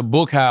about in the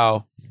book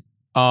how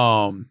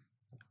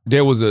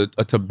there was a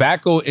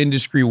tobacco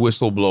industry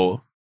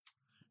whistleblower.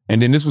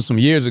 And then this was some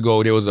years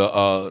ago. There was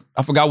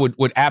I forgot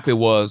what app it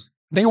was.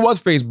 I think it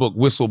was Facebook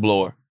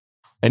whistleblower.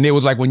 And it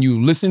was like when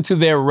you listen to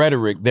their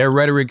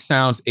rhetoric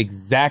sounds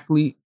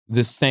exactly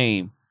the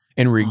same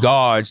in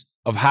regards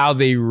of how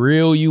they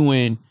reel you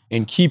in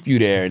and keep you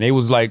there. And they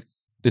was like,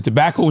 the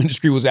tobacco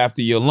industry was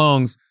after your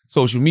lungs.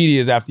 Social media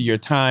is after your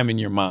time and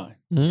your mind.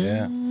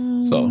 Yeah.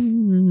 So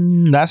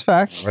that's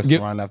facts.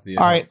 Restaurant after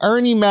your All right,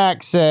 Ernie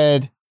Mac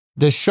said,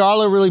 does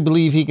Charlotte really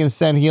believe he can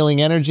send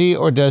healing energy,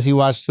 or does he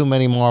watch too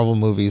many Marvel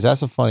movies?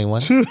 That's a funny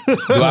one. Do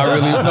I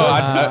really?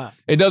 No,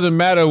 it doesn't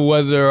matter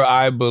whether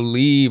I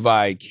believe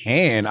I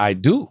can. I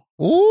do.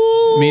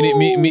 Ooh.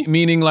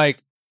 Meaning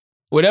like,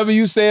 whatever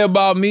you say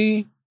about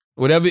me,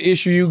 whatever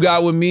issue you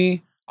got with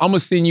me, I'm going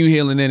to send you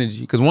healing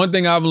energy. Because one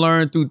thing I've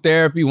learned through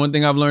therapy, one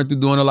thing I've learned through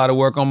doing a lot of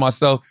work on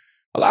myself,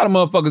 a lot of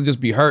motherfuckers just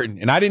be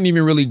hurting. And I didn't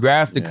even really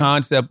grasp the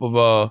concept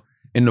of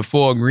in the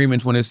 4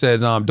 agreements when it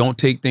says don't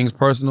take things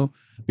personal,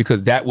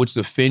 because that which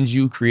offends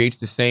you creates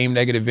the same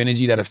negative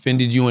energy that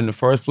offended you in the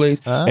first place.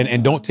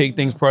 And don't take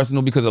things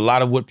personal, because a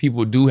lot of what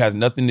people do has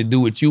nothing to do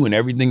with you and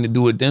everything to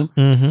do with them.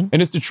 Mm-hmm.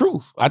 And it's the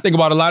truth. I think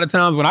about a lot of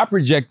times when I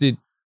projected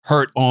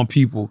hurt on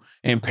people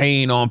and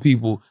pain on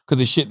people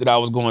because of shit that I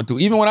was going through.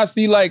 Even when I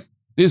see like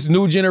this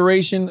new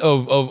generation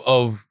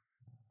of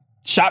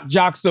shock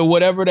jocks or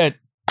whatever that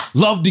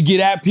love to get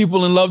at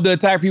people and love to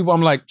attack people,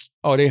 I'm like,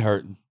 oh, they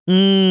hurting.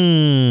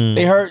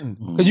 They hurting.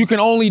 Because you can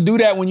only do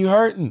that when you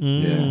hurting.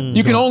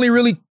 You can only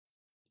really,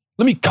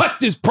 let me cut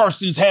this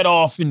person's head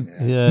off and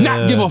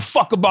not give a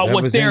fuck about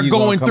what they're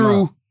going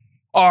through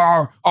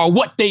or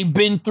what they've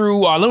been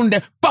through, or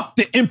fuck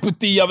the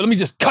empathy of it. Let me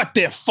just cut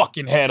their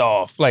fucking head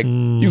off. Like,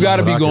 you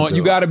gotta be going,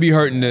 you gotta be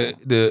hurting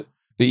to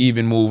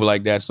even move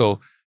like that. So,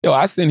 yo,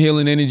 I send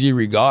healing energy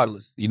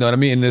regardless. You know what I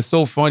mean? And it's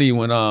so funny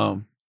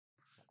when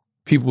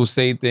people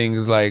say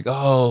things like,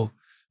 oh,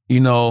 you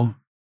know,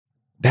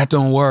 that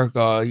don't work,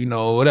 or, you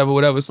know,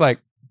 whatever. It's like,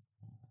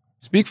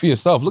 speak for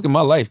yourself. Look at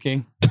my life,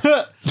 King.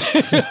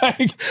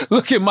 Like,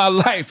 look at my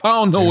life. I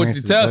don't know what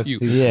to tell you.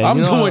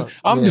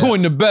 I'm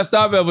doing the best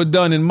I've ever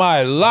done in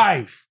my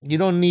life. You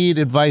don't need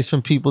advice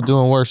from people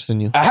doing worse than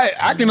you.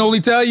 I can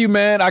only tell you,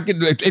 man. I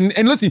can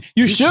and listen.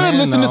 You should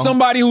listen to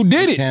somebody who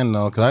did it. You can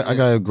know, because I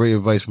got great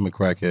advice from a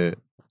crackhead.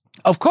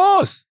 Of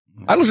course,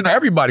 I listen to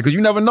everybody, because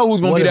you never know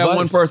who's going to be that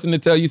one person to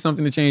tell you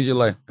something to change your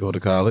life. Go to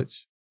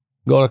college.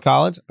 Go to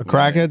college? A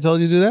crackhead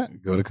told you to do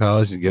that? Go to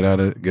college and get out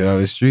of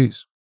the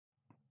streets.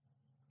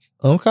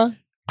 Okay.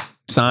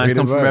 Signs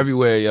come from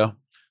everywhere, yo.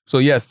 So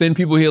yeah, send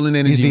people healing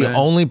energy. He's the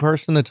only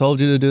person that told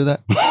you to do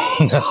that?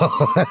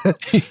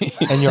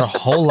 And your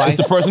whole life?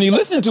 It's the person you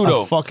listen to,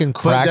 though. A fucking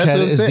crackhead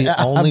is the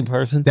only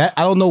person? That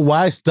I don't know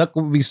why it stuck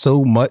with me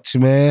so much,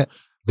 man.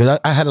 Because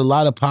I had a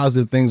lot of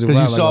positive things around.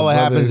 Because you saw what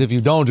happens if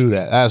you don't do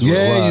that. That's what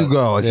there you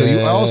go. So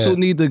you also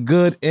need the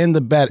good and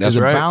the bad. There's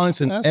a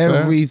balance in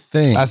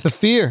everything. That's the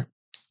fear.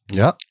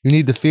 Yep. You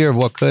need the fear of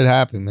what could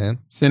happen, man.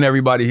 Send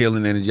everybody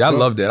healing energy. I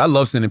love that. I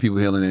love sending people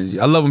healing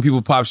energy. I love when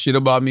people pop shit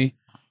about me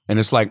and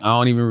it's like, I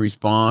don't even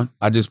respond.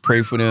 I just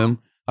pray for them.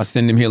 I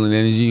send them healing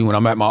energy. When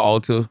I'm at my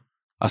altar,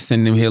 I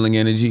send them healing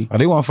energy. Oh,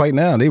 they want to fight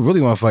now. They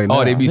really want to fight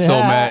now. Oh, they be so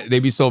mad. They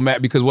be so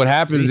mad because what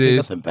happens is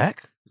nothing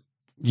back.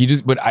 You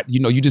just,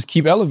 you just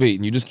keep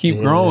elevating. You just keep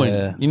growing.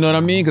 You know what I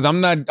mean? Because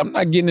I'm not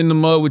getting in the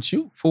mud with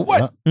you for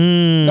what?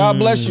 God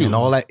bless you. And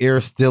all that air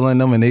still in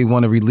them, and they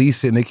want to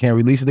release it, and they can't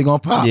release it. They're gonna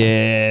pop.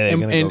 Yeah.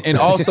 And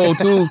also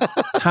too,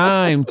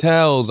 time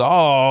tells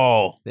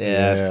all.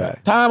 Yeah.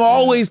 Time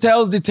always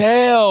tells the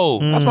tale.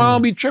 That's why I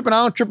don't be tripping.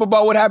 I don't trip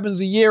about what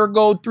happens a year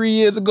ago, 3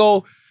 years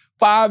ago,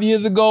 5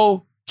 years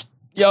ago.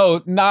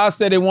 Yo, Nas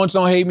said it once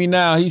on Hate Me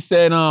Now. He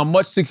said,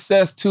 much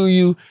success to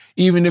you,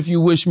 even if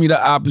you wish me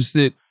the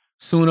opposite.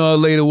 Sooner or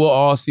later, we'll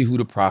all see who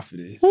the prophet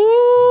is.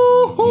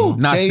 Woo-hoo.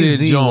 Nasir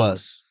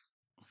Jones.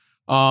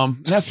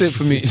 That's it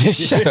for me.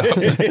 Just shut up.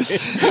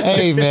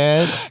 Hey,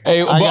 man.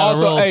 Hey, I but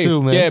also, hey,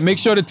 too, man. yeah, make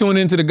sure to tune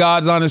into the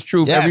God's Honest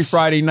Truth every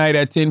Friday night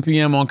at 10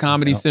 p.m. on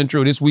Comedy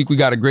Central. This week we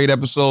got a great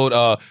episode.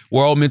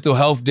 World Mental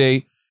Health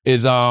Day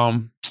is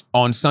on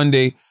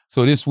Sunday.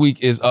 So this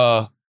week is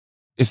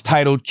it's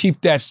titled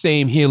 "Keep That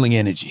Same Healing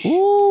Energy."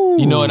 Ooh.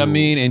 You know what I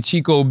mean? And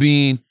Chico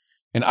Bean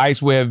and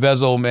Icewear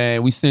Vezo,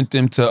 man, we sent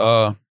them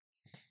to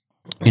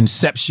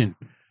Inception,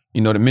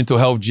 you know, the mental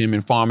health gym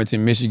in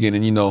Farmington, Michigan.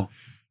 And, you know,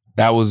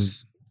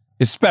 it's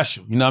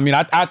special. You know what I mean?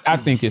 I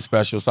think it's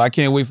special. So I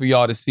can't wait for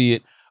y'all to see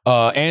it.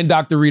 And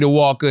Dr. Rita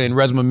Walker and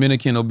Resma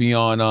Minikin will be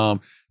on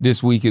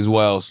this week as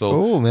well.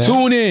 So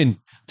tune in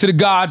to the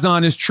God's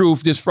Honest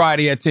Truth this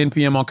Friday at 10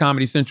 p.m. on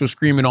Comedy Central,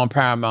 streaming on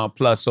Paramount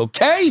Plus,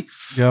 okay?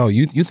 Yo,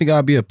 you think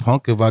I'd be a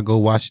punk if I go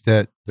watch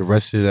the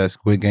rest of that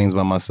Squid Games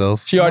by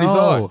myself? She already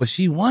saw it. But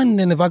she won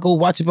then if I go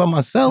watch it by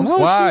myself. No,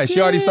 why?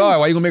 She already saw it.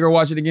 Why you gonna make her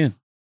watch it again?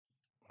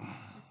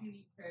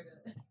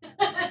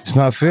 It's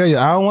not fair.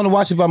 I don't want to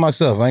watch it by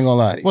myself. I ain't gonna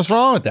lie to you. What's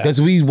wrong with that?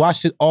 Because we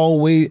watched it all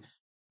the way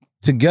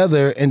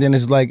together, and then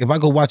it's like, if I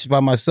go watch it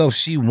by myself,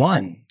 she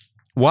won.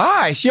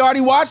 Why? She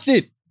already watched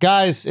it.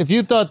 Guys, if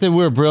you thought that we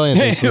were brilliant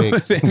this week.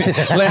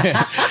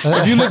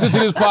 If you listen to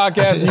this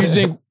podcast and you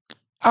think,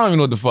 I don't even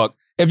know what the fuck.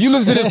 If you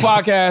listen to this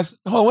podcast,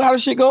 how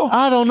does shit go?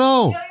 I don't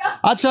know.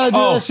 I tried to do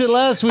that shit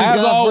last week. As and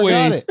I forgot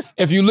always, it.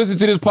 if you listen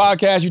to this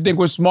podcast, you think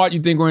we're smart, you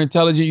think we're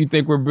intelligent, you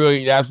think we're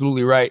brilliant, you're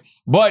absolutely right.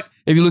 But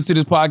if you listen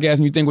to this podcast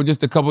and you think we're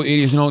just a couple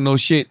idiots who don't know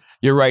shit,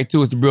 you're right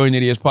too. It's the Brilliant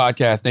Idiots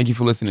Podcast. Thank you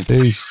for listening.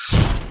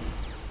 Peace.